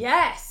 Catfishing.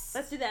 Yes.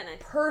 Let's do that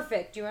next.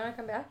 Perfect. Do you want to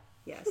come back?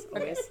 Yes,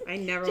 always. I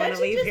never Jen want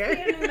to leave should here.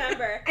 just be a new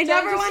member. I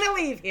never want to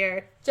leave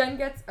here. Jen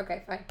gets...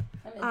 Okay, fine.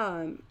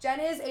 I'm in. Jen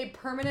is a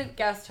permanent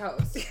guest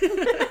host.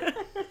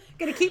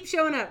 Gonna keep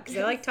showing up because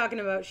I like talking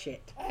about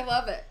shit. I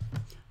love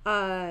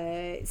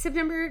it.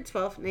 September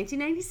 12th,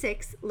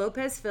 1996,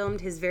 Lopez filmed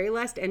his very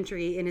last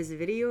entry in his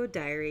video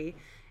diary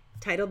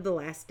titled The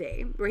Last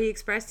Day, where he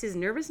expressed his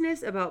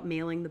nervousness about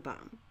mailing the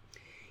bomb.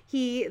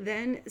 He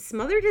then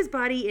smothered his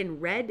body in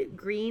red,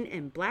 green,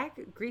 and black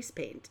grease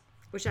paint,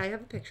 which I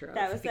have a picture of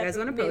if you guys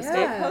want to post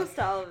it. Post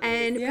all of these.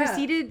 And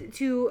proceeded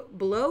to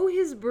blow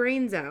his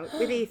brains out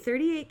with a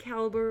 .38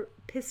 caliber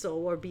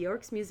pistol while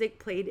Bjork's music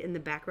played in the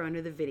background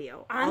of the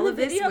video. All of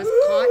this was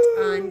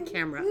caught on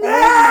camera. Oh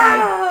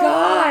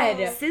my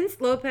God! Since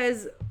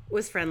Lopez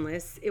was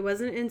friendless, it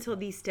wasn't until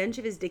the stench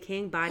of his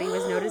decaying body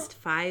was noticed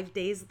 5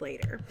 days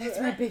later. That's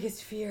my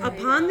biggest fear.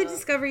 Upon the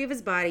discovery of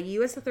his body,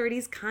 U.S.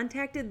 authorities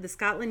contacted the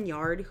Scotland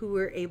Yard, who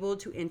were able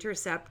to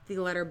intercept the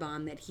letter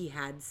bomb that he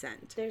had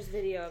sent. There's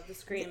video of the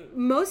scream.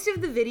 Most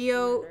of the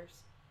video,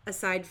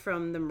 aside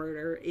from the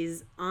murder,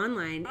 is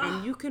online,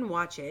 and you can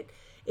watch it.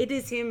 It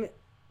is him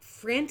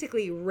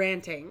frantically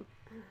ranting.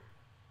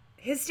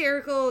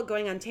 Hysterical,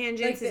 going on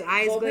tangents, his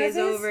eyes glaze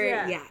over.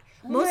 Yeah.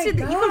 Most of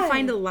you can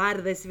find a lot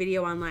of this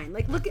video online.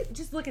 Like, look at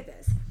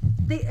this.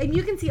 And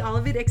you can see all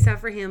of it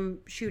except for him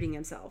shooting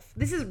himself.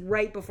 This is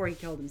right before he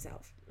killed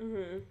himself.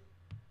 Mm-hmm.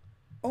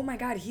 Oh my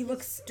God, he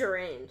looks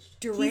deranged.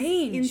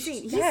 He's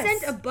insane. Yes. He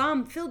sent a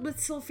bomb filled with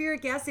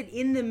sulfuric acid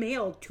in the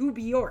mail to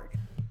Bjork.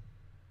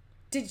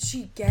 Did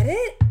she get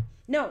it?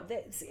 No.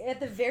 At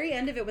the very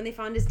end of it, when they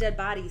found his dead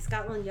body,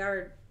 Scotland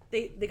Yard,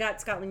 they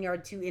got Scotland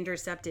Yard to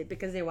intercept it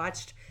because they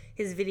watched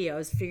his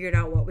videos, figured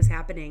out what was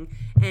happening,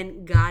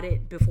 and got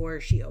it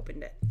before she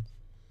opened it.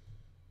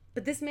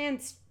 But this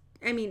man's...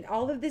 I mean,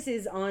 all of this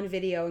is on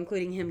video,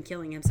 including him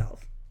killing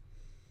himself.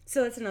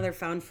 So that's another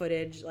found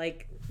footage,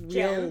 like,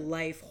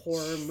 real-life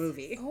horror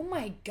movie. Oh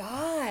my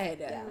God.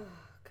 Yeah. Oh,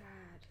 God.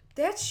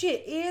 That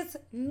shit is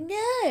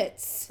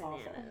nuts.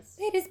 Bananas.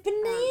 It is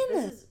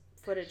bananas. This is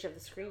footage of the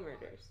Scream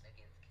murders.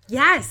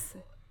 Yes.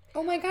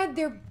 Oh my God,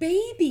 they're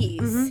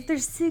babies. Mm-hmm. They're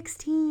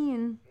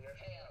 16.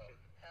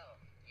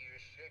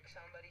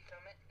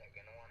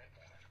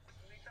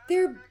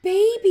 They're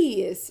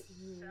babies.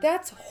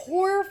 That's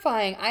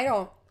horrifying.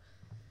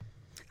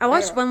 I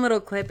watched one little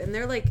clip, and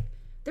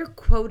they're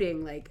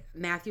quoting, like,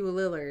 Matthew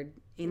Lillard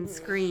in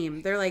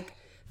Scream. They're, like,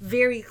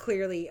 very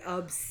clearly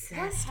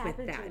obsessed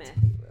with that.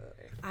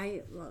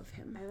 I love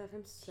him. I love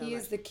him so He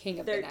much. is the king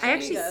of the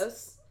night.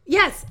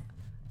 Yes.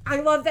 I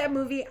love that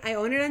movie. I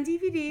own it on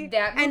DVD.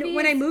 And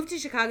when I moved to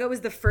Chicago, it was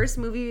the first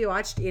movie we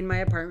watched in my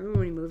apartment when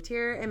we moved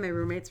here, and my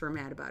roommates were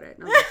mad about it.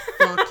 And I was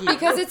like, fuck you.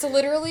 Because it's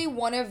literally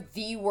one of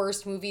the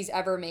worst movies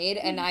ever made,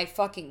 and I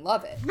fucking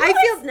love it. No,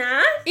 it's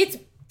not.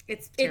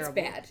 It's terrible.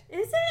 bad.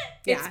 Is it?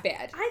 It's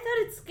bad.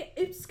 I thought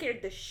it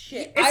scared the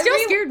shit. It still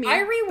scared me. I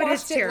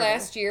rewatched it terrible.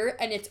 last year,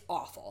 and it's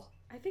awful.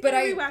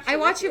 I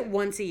watch it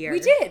once a year. We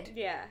did.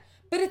 Yeah.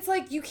 But it's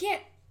like, you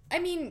can't... I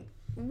mean,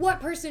 what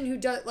person who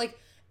does... Like,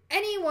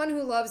 anyone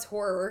who loves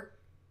horror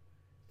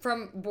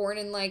born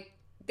in, like,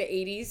 the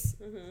 80s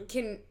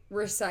can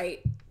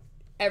recite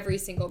every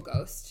single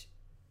ghost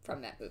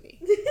from that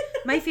movie.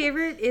 My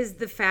favorite is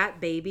the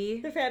fat baby.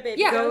 The fat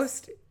baby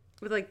ghost.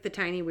 With, like, the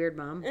tiny weird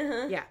mom.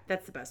 Yeah,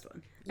 that's the best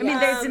one. I mean,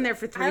 it's in there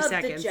for 3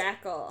 seconds. The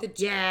jackal.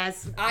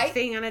 Yes.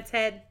 Thing on its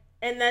head.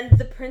 And then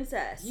the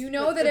princess. You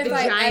know that if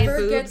I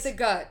ever get the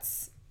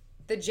guts,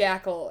 the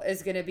jackal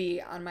is going to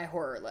be on my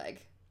horror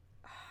leg.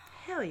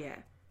 Hell yeah.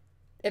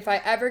 If I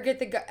ever get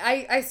the guts.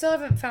 I still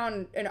haven't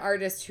found an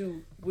artist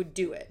who would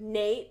do it.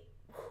 Nate,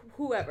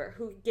 whoever,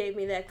 who gave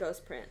me that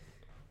ghost print.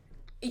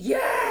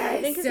 Yes!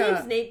 I think his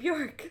name's Nate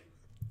Bjork.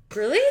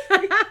 Really?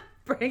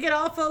 Bring it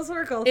all full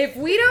circle. If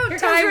we don't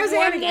tie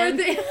Roseanne one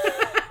more thing...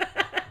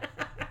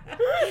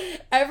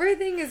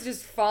 Everything is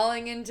just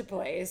falling into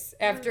place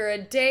after a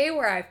day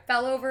where I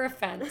fell over a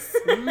fence.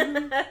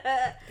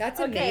 That's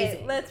amazing.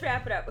 Okay, let's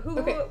wrap it up.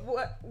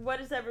 What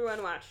has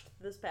everyone watched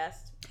this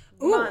past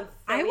month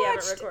that I we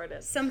watched haven't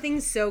recorded? something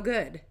so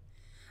good.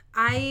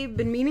 I've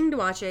been meaning to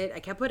watch it. I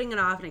kept putting it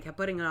off, and I kept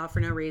putting it off for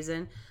no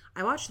reason.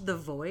 I watched The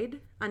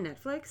Void on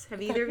Netflix.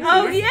 Have either of you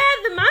Oh, seen it?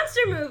 yeah, the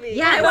monster movie.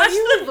 Yeah, I watched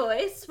The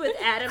Voice with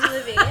Adam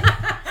Levine.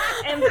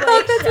 And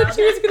Blake That's what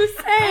she was going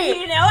to say.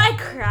 You know, I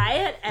cry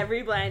at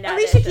every blind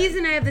Alicia audition. Keys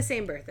and I have the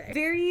same birthday.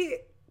 Very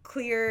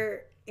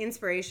clear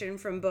inspiration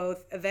from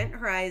both Event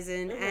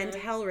Horizon and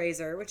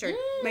Hellraiser, which are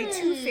my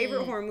two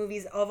favorite horror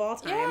movies of all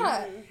time.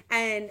 Yeah.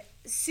 And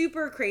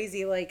super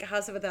crazy, like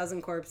House of a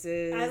Thousand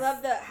Corpses. I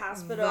love the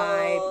hospital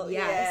vibe.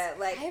 Yes. Yeah,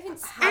 like I haven't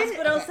seen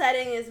hospital it.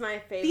 setting is my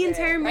favorite. The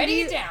entire Writing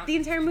movie. it down. The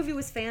entire movie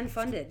was fan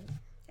funded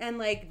and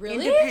like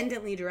Really?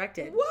 independently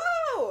directed.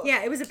 Whoa!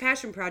 Yeah, it was a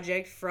passion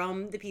project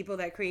from the people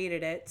that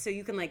created it, so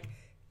you can like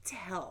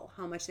tell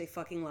how much they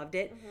fucking loved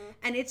it.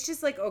 And it's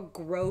just like a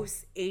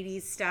gross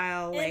 80s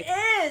style, like It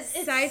is.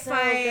 It's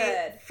sci-fi so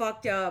good.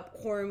 fucked up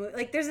horror movie.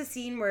 Like there's a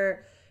scene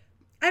where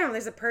I don't know,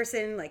 there's a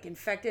person like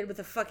infected with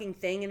a fucking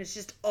thing and it's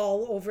just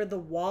all over the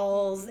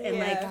walls and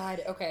Yeah. like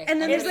God, okay. and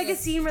then I'm there's gonna- like a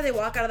scene where they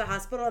walk out of the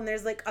hospital and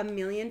there's like a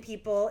million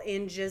people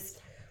in just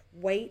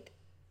white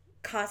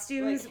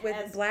costumes Like, with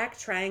has- black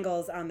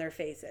triangles on their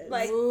faces.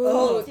 Like, Ooh,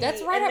 OT,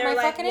 that's right and up they're, my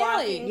like, fucking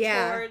alley. walking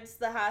Yeah. towards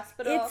the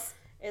hospital.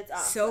 It's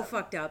awesome. so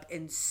fucked up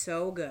and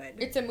so good.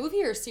 It's a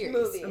movie or a series?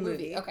 Movie. A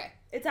movie. Okay.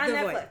 It's on The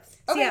Void. Netflix.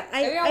 So Okay, yeah,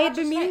 maybe I'll I had watch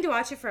been it meaning tonight. to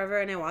watch it forever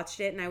and I watched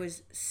it and I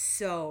was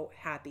so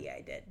happy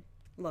I did.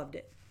 Loved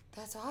it.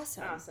 That's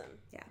awesome. Awesome.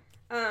 Yeah.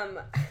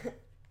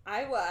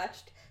 I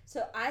watched.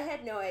 So I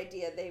had no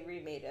idea they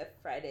remade a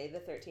Friday the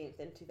 13th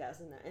in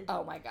 2009.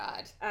 Oh my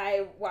God.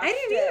 I watched. I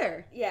didn't it.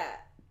 either. Yeah,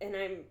 and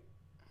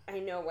I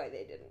know why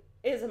they didn't.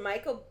 It is a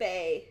Michael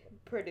Bay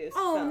produced.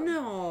 Oh film.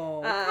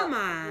 no. Come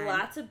on.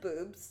 Lots of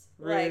boobs.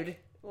 Rude.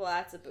 Like,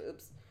 lots of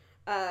boobs.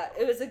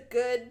 It was a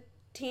good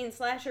teen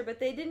slasher, but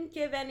they didn't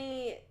give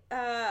any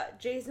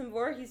Jason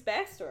Voorhees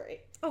backstory.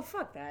 Oh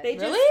fuck that. They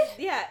Really? Just,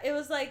 yeah, it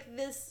was like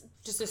this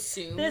Just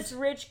assume. this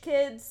rich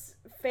kid's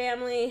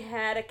family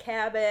had a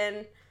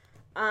cabin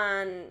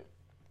on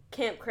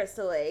Camp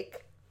Crystal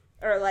Lake,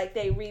 or like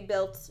they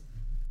rebuilt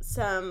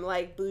some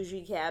like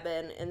bougie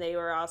cabin and they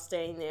were all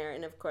staying there,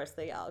 and of course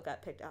they all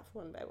got picked off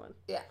one by one.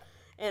 Yeah.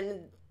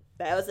 And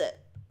that was it.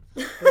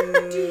 Do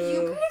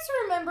you guys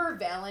remember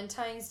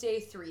Valentine's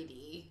Day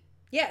 3D?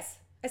 Yes.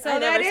 I I saw that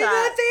never in saw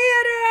the it.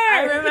 theater.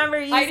 I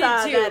remember you I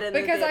saw did too, that in the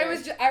because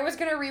theater. I was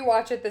gonna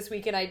rewatch it this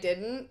week and I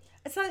didn't.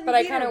 I saw it in But the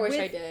I theater kinda wish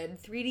I with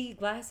did. 3D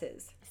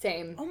glasses.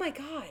 Same. Oh my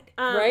god.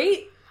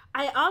 Right?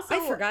 I also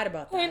I forgot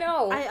about that. I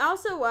know. I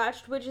also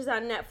watched, which is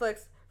on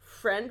Netflix,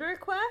 Friend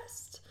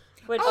Request.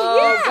 Which Oh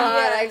yeah. God,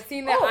 Yeah. I've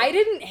seen that. Oh. I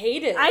didn't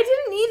hate it. I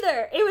didn't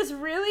either. It was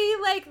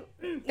really like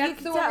you That's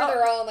could the one tell- where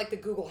they're all in like the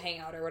Google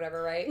Hangout or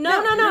whatever, right?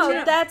 No.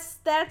 no. That's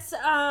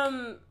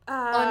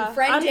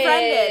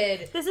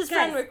Unfriended. This is Guys.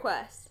 Friend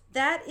Request.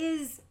 That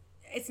is,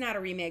 it's not a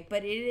remake,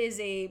 but it is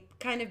a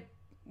kind of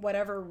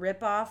whatever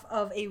ripoff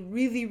of a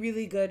really,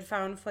 really good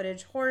found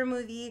footage horror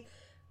movie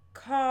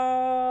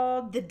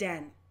called The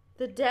Den.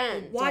 The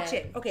Den. Watch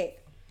Den. it. Okay.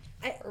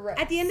 Right.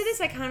 At the end of this,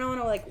 I kind of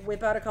want to like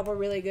whip out a couple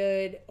really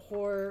good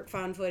horror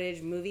found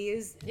footage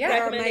movies. Yeah. That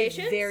are my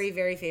Recommendations? very,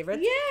 very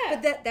favorites.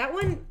 Yeah. But that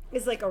one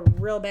is like a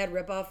real bad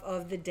ripoff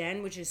of The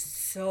Den, which is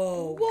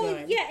so Well,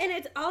 good. yeah, and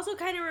it also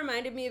kind of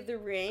reminded me of The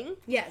Ring,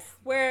 Yes.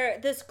 where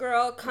this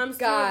girl comes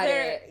Got through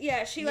their it.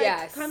 yeah, she like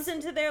Yes. comes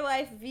into their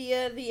life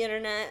via the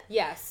internet.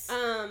 Yes.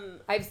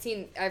 I've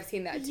seen that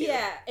too.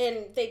 Yeah,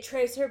 and they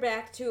trace her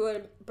back to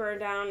a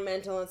burned down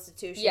mental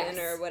institution Yes.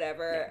 or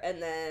whatever,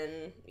 and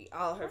then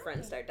all her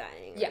friends start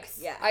dying. Yes.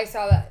 Yeah. I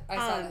saw that. I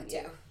saw that too.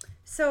 yeah.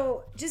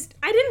 So just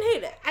I didn't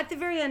hate it. at the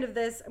very end of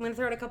this, I'm going to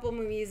throw out a couple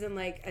movies in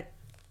like a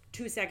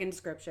 2-second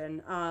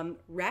description.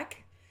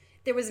 Wreck.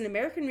 There was an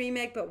American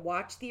remake, but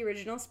watch the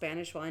original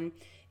Spanish one.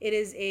 It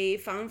is a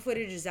found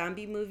footage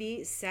zombie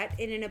movie set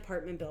in an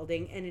apartment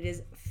building, and it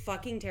is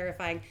fucking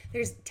terrifying.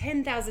 There's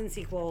 10,000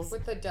 sequels.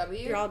 With the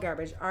W. They're all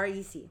garbage.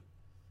 REC.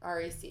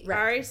 REC.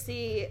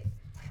 RC.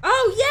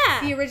 Oh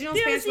yeah, The original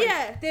There's- Spanish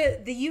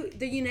yeah. one.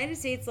 The United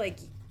States like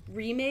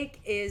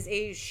remake is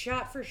a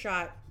shot for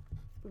shot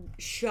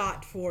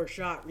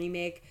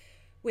remake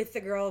with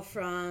the girl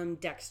from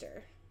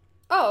Dexter.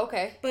 Oh,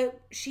 okay. But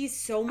she's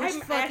so much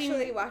I'm fucking.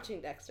 actually watching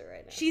Dexter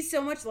right now. She's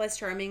so much less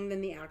charming than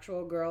the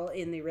actual girl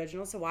in the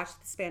original. So watch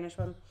the Spanish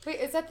one. Wait,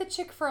 is that the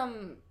chick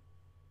from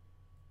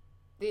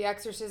The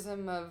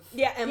Exorcism of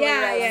Yeah, Emily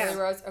Yeah, Rose. yeah. Emily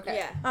Rose? Okay.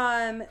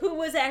 Yeah. Who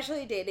was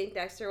actually dating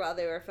Dexter while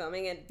they were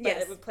filming it, but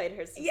Yes. it played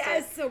her sister.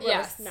 Yes, so gross.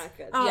 Yes. Not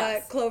good.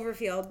 Yes.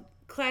 Cloverfield,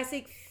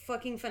 classic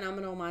fucking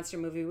phenomenal monster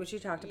movie, which you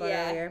talked about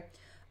Yeah. earlier.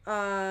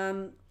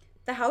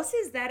 The house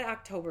is that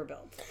October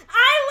build.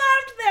 I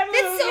loved that movie.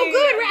 It's so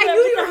good, right? I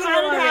knew you were The gonna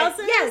haunted love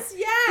houses. it. Yes,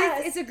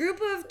 Yes. It's a group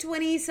of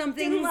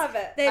 20-somethings. Didn't love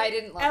it. That I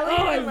didn't love Ellie it.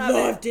 Oh, I didn't love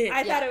loved it.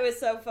 I Yeah. thought it was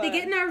so fun. They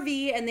get an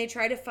RV and they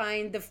try to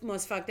find the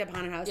most fucked up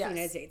haunted house in Yes. the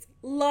United States.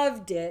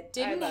 Loved it.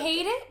 Didn't loved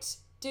hate it.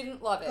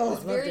 Didn't love it. Oh, It was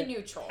loved very it.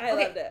 neutral. I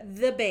loved it.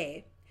 The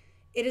Bay.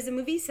 It is a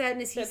movie set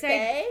in a seaside.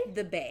 Bay?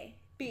 The Bay.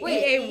 B-A-E? Wait,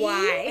 I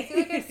B-A-Y. feel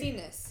like I've seen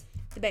this.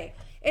 The Bay.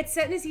 It's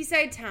set in a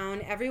seaside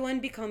town. Everyone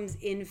becomes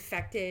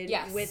infected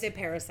Yes. with a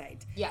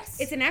parasite. Yes.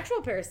 It's an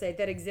actual parasite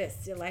that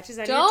exists. It latches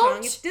on your Don't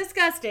tongue. It's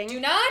disgusting. Do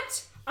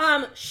not.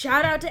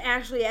 Shout out to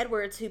Ashley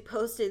Edwards who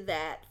posted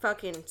that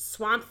fucking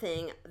swamp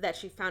thing that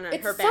she found on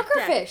It's her back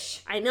deck.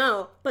 suckerfish. I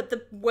know, but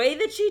the way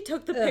that she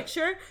took the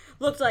picture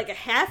looked like a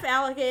half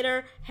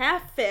alligator,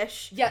 half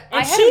fish. Yeah,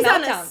 and I had she's a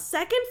on the meltdown.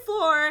 second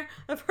floor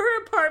of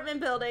her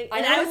apartment building,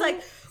 and I was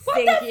like, "What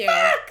Thank the you.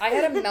 fuck?" I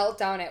had a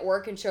meltdown at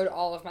work and showed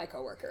all of my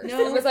coworkers.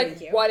 No, it was like,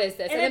 thank you. what is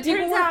this? And And then it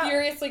people turns were out-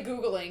 furiously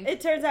Googling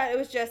It turns out it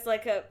was just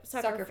like a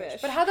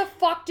suckerfish. But how the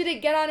fuck did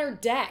it get on her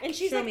deck? And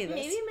she's Show like, me this.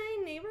 maybe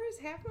my neighbors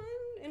have one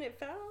and it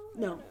fell? I don't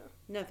No. know.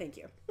 No, thank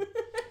you.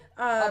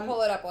 I'll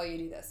pull it up while you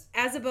do this.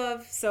 As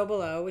Above, So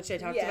Below, which I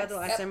talked about the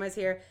last Yep. time I was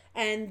here,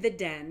 and The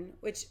Den,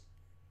 which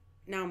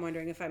now I'm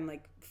wondering if I'm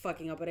like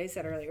fucking up what I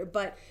said earlier,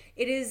 but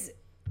it is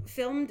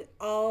filmed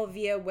all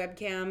via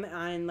webcam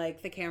on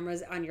like the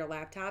cameras on your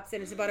laptops,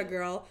 and it's about a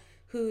girl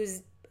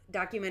who's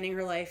documenting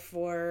her life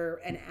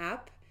for an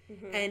app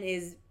and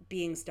is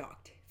being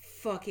stalked.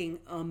 Fucking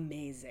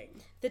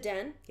amazing. The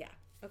Den? Yeah.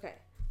 Okay.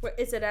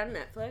 Is it on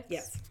Netflix?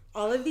 Yes.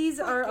 All of these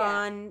are yeah.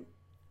 on,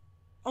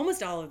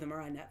 almost all of them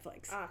are on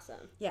Netflix.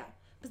 Awesome. Yeah.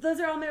 But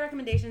those are all my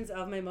recommendations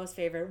of my most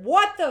favorite.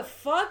 What the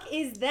fuck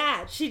is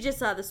that? She just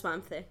saw the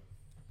swamp thing.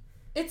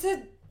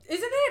 Isn't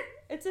it?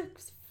 It's a...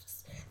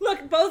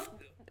 Look, both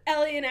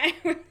Ellie and I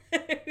were...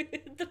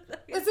 Isn't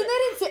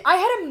that insane? I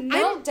had a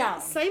meltdown.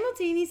 I'm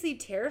simultaneously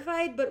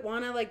terrified, but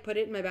want to like put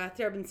it in my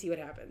bathtub and see what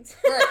happens.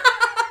 Right.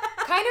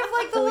 Kind of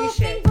like the Holy little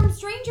shit. thing from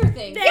Stranger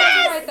Things.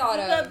 That's what I thought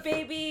The of.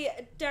 baby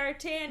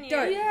D'Artagnan.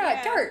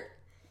 Yeah, Dart.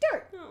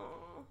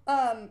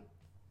 Aw.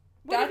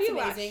 What have That's you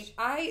amazing.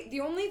 watched?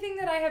 The only thing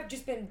that I have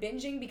just been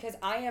binging because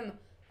I am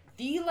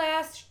the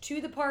last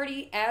to the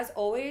party, as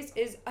always,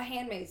 is A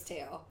Handmaid's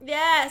Tale.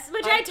 Yes,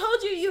 which I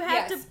told you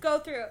have yes. to go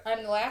through.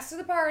 I'm the last to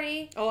the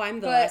party. Oh, I'm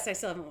the But- last. I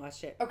still haven't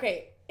watched it.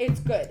 Okay, it's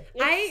good.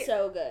 It's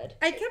so good.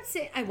 I kept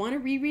saying I want to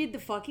reread the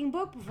fucking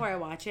book before I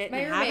watch it, and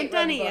My I haven't roommate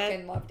done read it the book yet.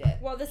 and loved it.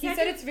 Well, He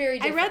said it's very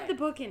I different. read the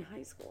book in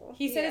high school.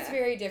 He said Yeah. it's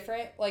very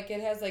different. Like, it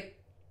has, like,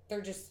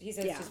 he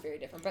said it's just very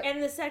different. But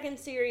And the second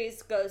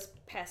series goes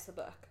past the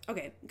book.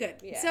 Okay, good.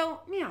 Yeah.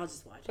 So, yeah, I'll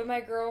just watch it. But my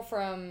girl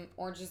from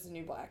Orange is the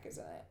New Black is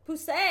in it.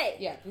 Pusey.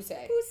 Yeah,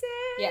 Pusey.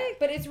 Pusey. Yeah,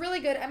 but it's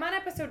really good. I'm on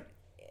episode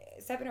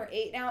 7 or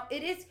 8 now.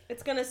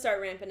 It's gonna start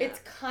ramping up. It's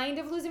kind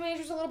of losing my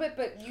interest a little bit,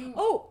 but you...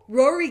 Oh,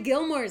 Rory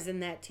Gilmore's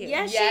in that too.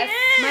 Yes, Yes,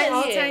 she is. My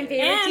all-time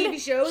favorite And TV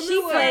show in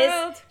she the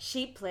world.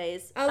 She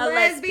plays A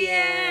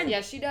lesbian.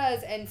 Yeah, she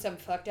does, and some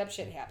fucked up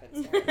shit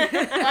happens.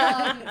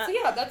 So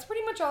yeah, that's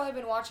pretty much all I've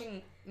been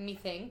watching,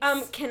 methinks.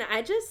 Can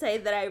I just say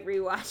that I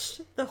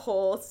rewatched the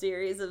whole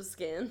series of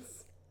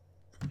Skins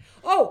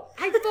Oh,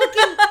 I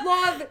fucking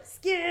love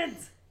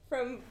Skins.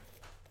 from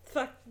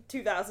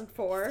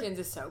 2004? Skins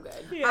is so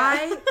good.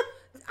 Yeah.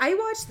 I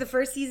watched the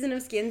first season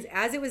of Skins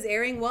as it was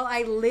airing while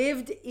I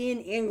lived in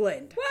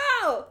England.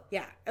 Wow.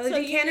 Yeah, I lived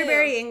So in you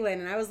Canterbury, knew.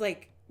 England, and I was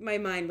like, my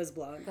mind was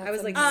blown. I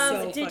was like,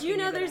 amazing. so Did you fucking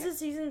know into there's that. a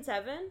season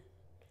 7?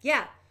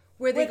 Yeah,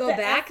 where they With go the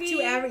back Effie-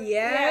 to every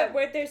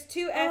where there's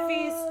two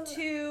Effies, Oh,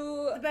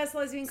 two the best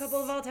lesbian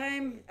couple of all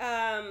time.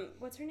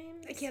 what's her name?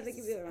 I can't think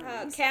of the other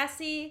ones.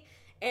 Cassie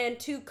and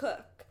two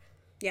Cook.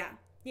 Yeah,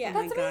 Yeah. Oh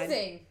my That's God.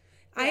 amazing.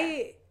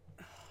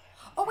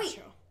 Oh, wait.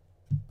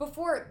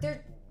 Before,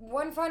 there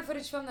one found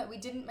footage film that we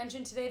didn't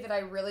mention today that I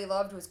really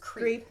loved was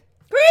Creep.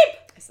 Creep.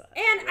 I saw that.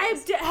 And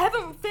I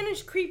haven't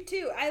finished Creep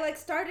 2. I like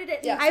started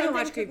it. Yeah. And I haven't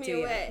something watched Creep took 2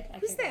 me yet. away.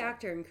 Who's the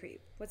actor in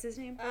Creep? What's his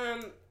name?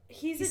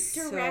 He's He's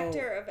a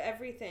director of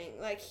everything.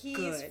 Like he's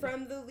good.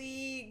 from The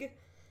League.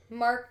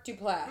 Mark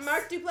Duplass.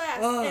 Mark Duplass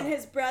Oh. and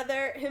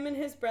him and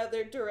his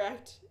brother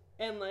direct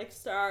and like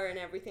star in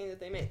everything that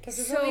they make. Because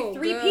there's So only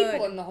 3 good.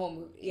 people in the whole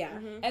movie. Yeah,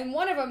 And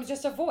one of them's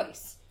just a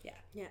voice.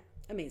 Yeah,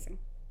 amazing.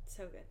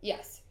 so good.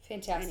 Yes.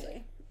 Fantastic.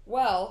 Anyway.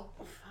 Well,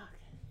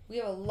 we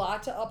have a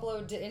lot to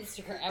upload to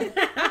Instagram.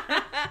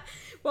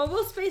 Well,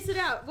 we'll space it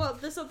out. Well,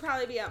 this will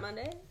probably be out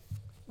Monday.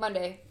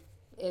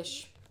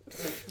 Monday-ish.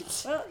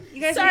 Well,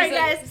 you guys. Sorry, waited-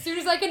 guys. As soon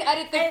as I can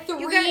edit the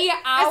You 3 guys,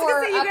 hour I was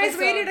gonna say, you guys episode.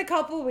 waited a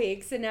couple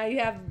weeks, and now you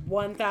have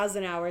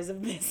 1,000 hours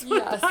of this one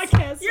Yes.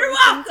 podcast. You're to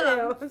listen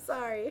welcome. to. I'm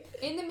sorry.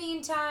 In the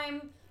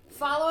meantime,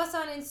 follow us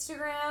on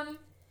Instagram.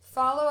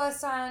 Follow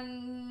us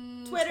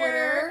on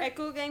Twitter at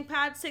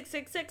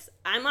GoogangPod666.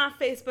 I'm on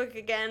Facebook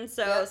again,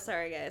 so Yep.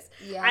 sorry guys.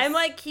 Yes. I'm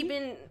like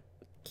keeping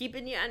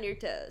you on your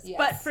toes. Yes.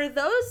 But for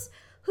those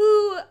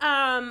who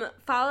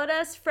followed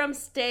us from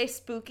Stay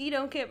Spooky,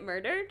 Don't Get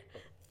Murdered,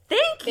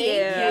 thank you.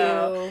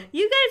 you.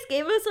 You guys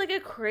gave us like a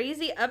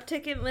crazy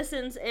uptick in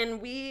listens,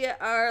 and we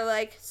are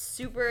like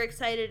super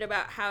excited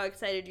about how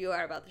excited you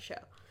are about the show.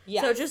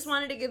 Yes. So just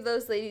wanted to give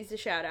those ladies a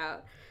shout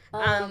out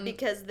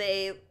because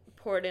they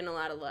poured in a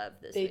lot of love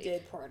this week. They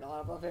did pour in a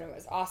lot of love, and it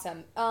was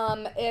awesome.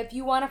 If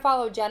you want to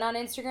follow Jen on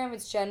Instagram,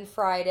 it's Jen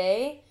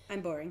Friday.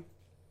 I'm boring.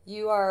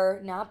 You are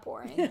not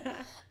boring.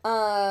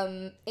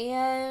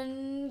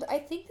 And I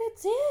think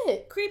that's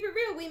it. Creep It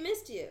Real, we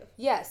missed you.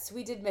 Yes,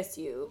 we did miss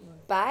you.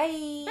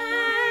 Bye.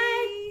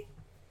 Bye.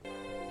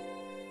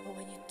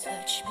 When you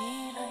touch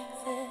me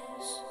like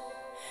this,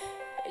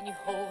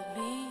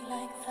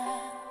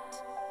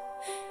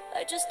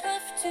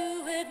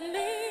 with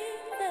me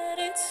that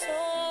it's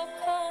all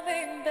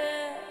coming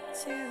back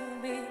to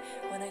me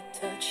when I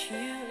touch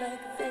you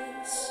like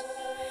this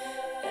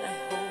and I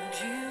hold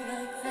you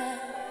like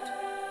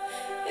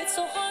that. It's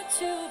so hard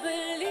to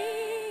believe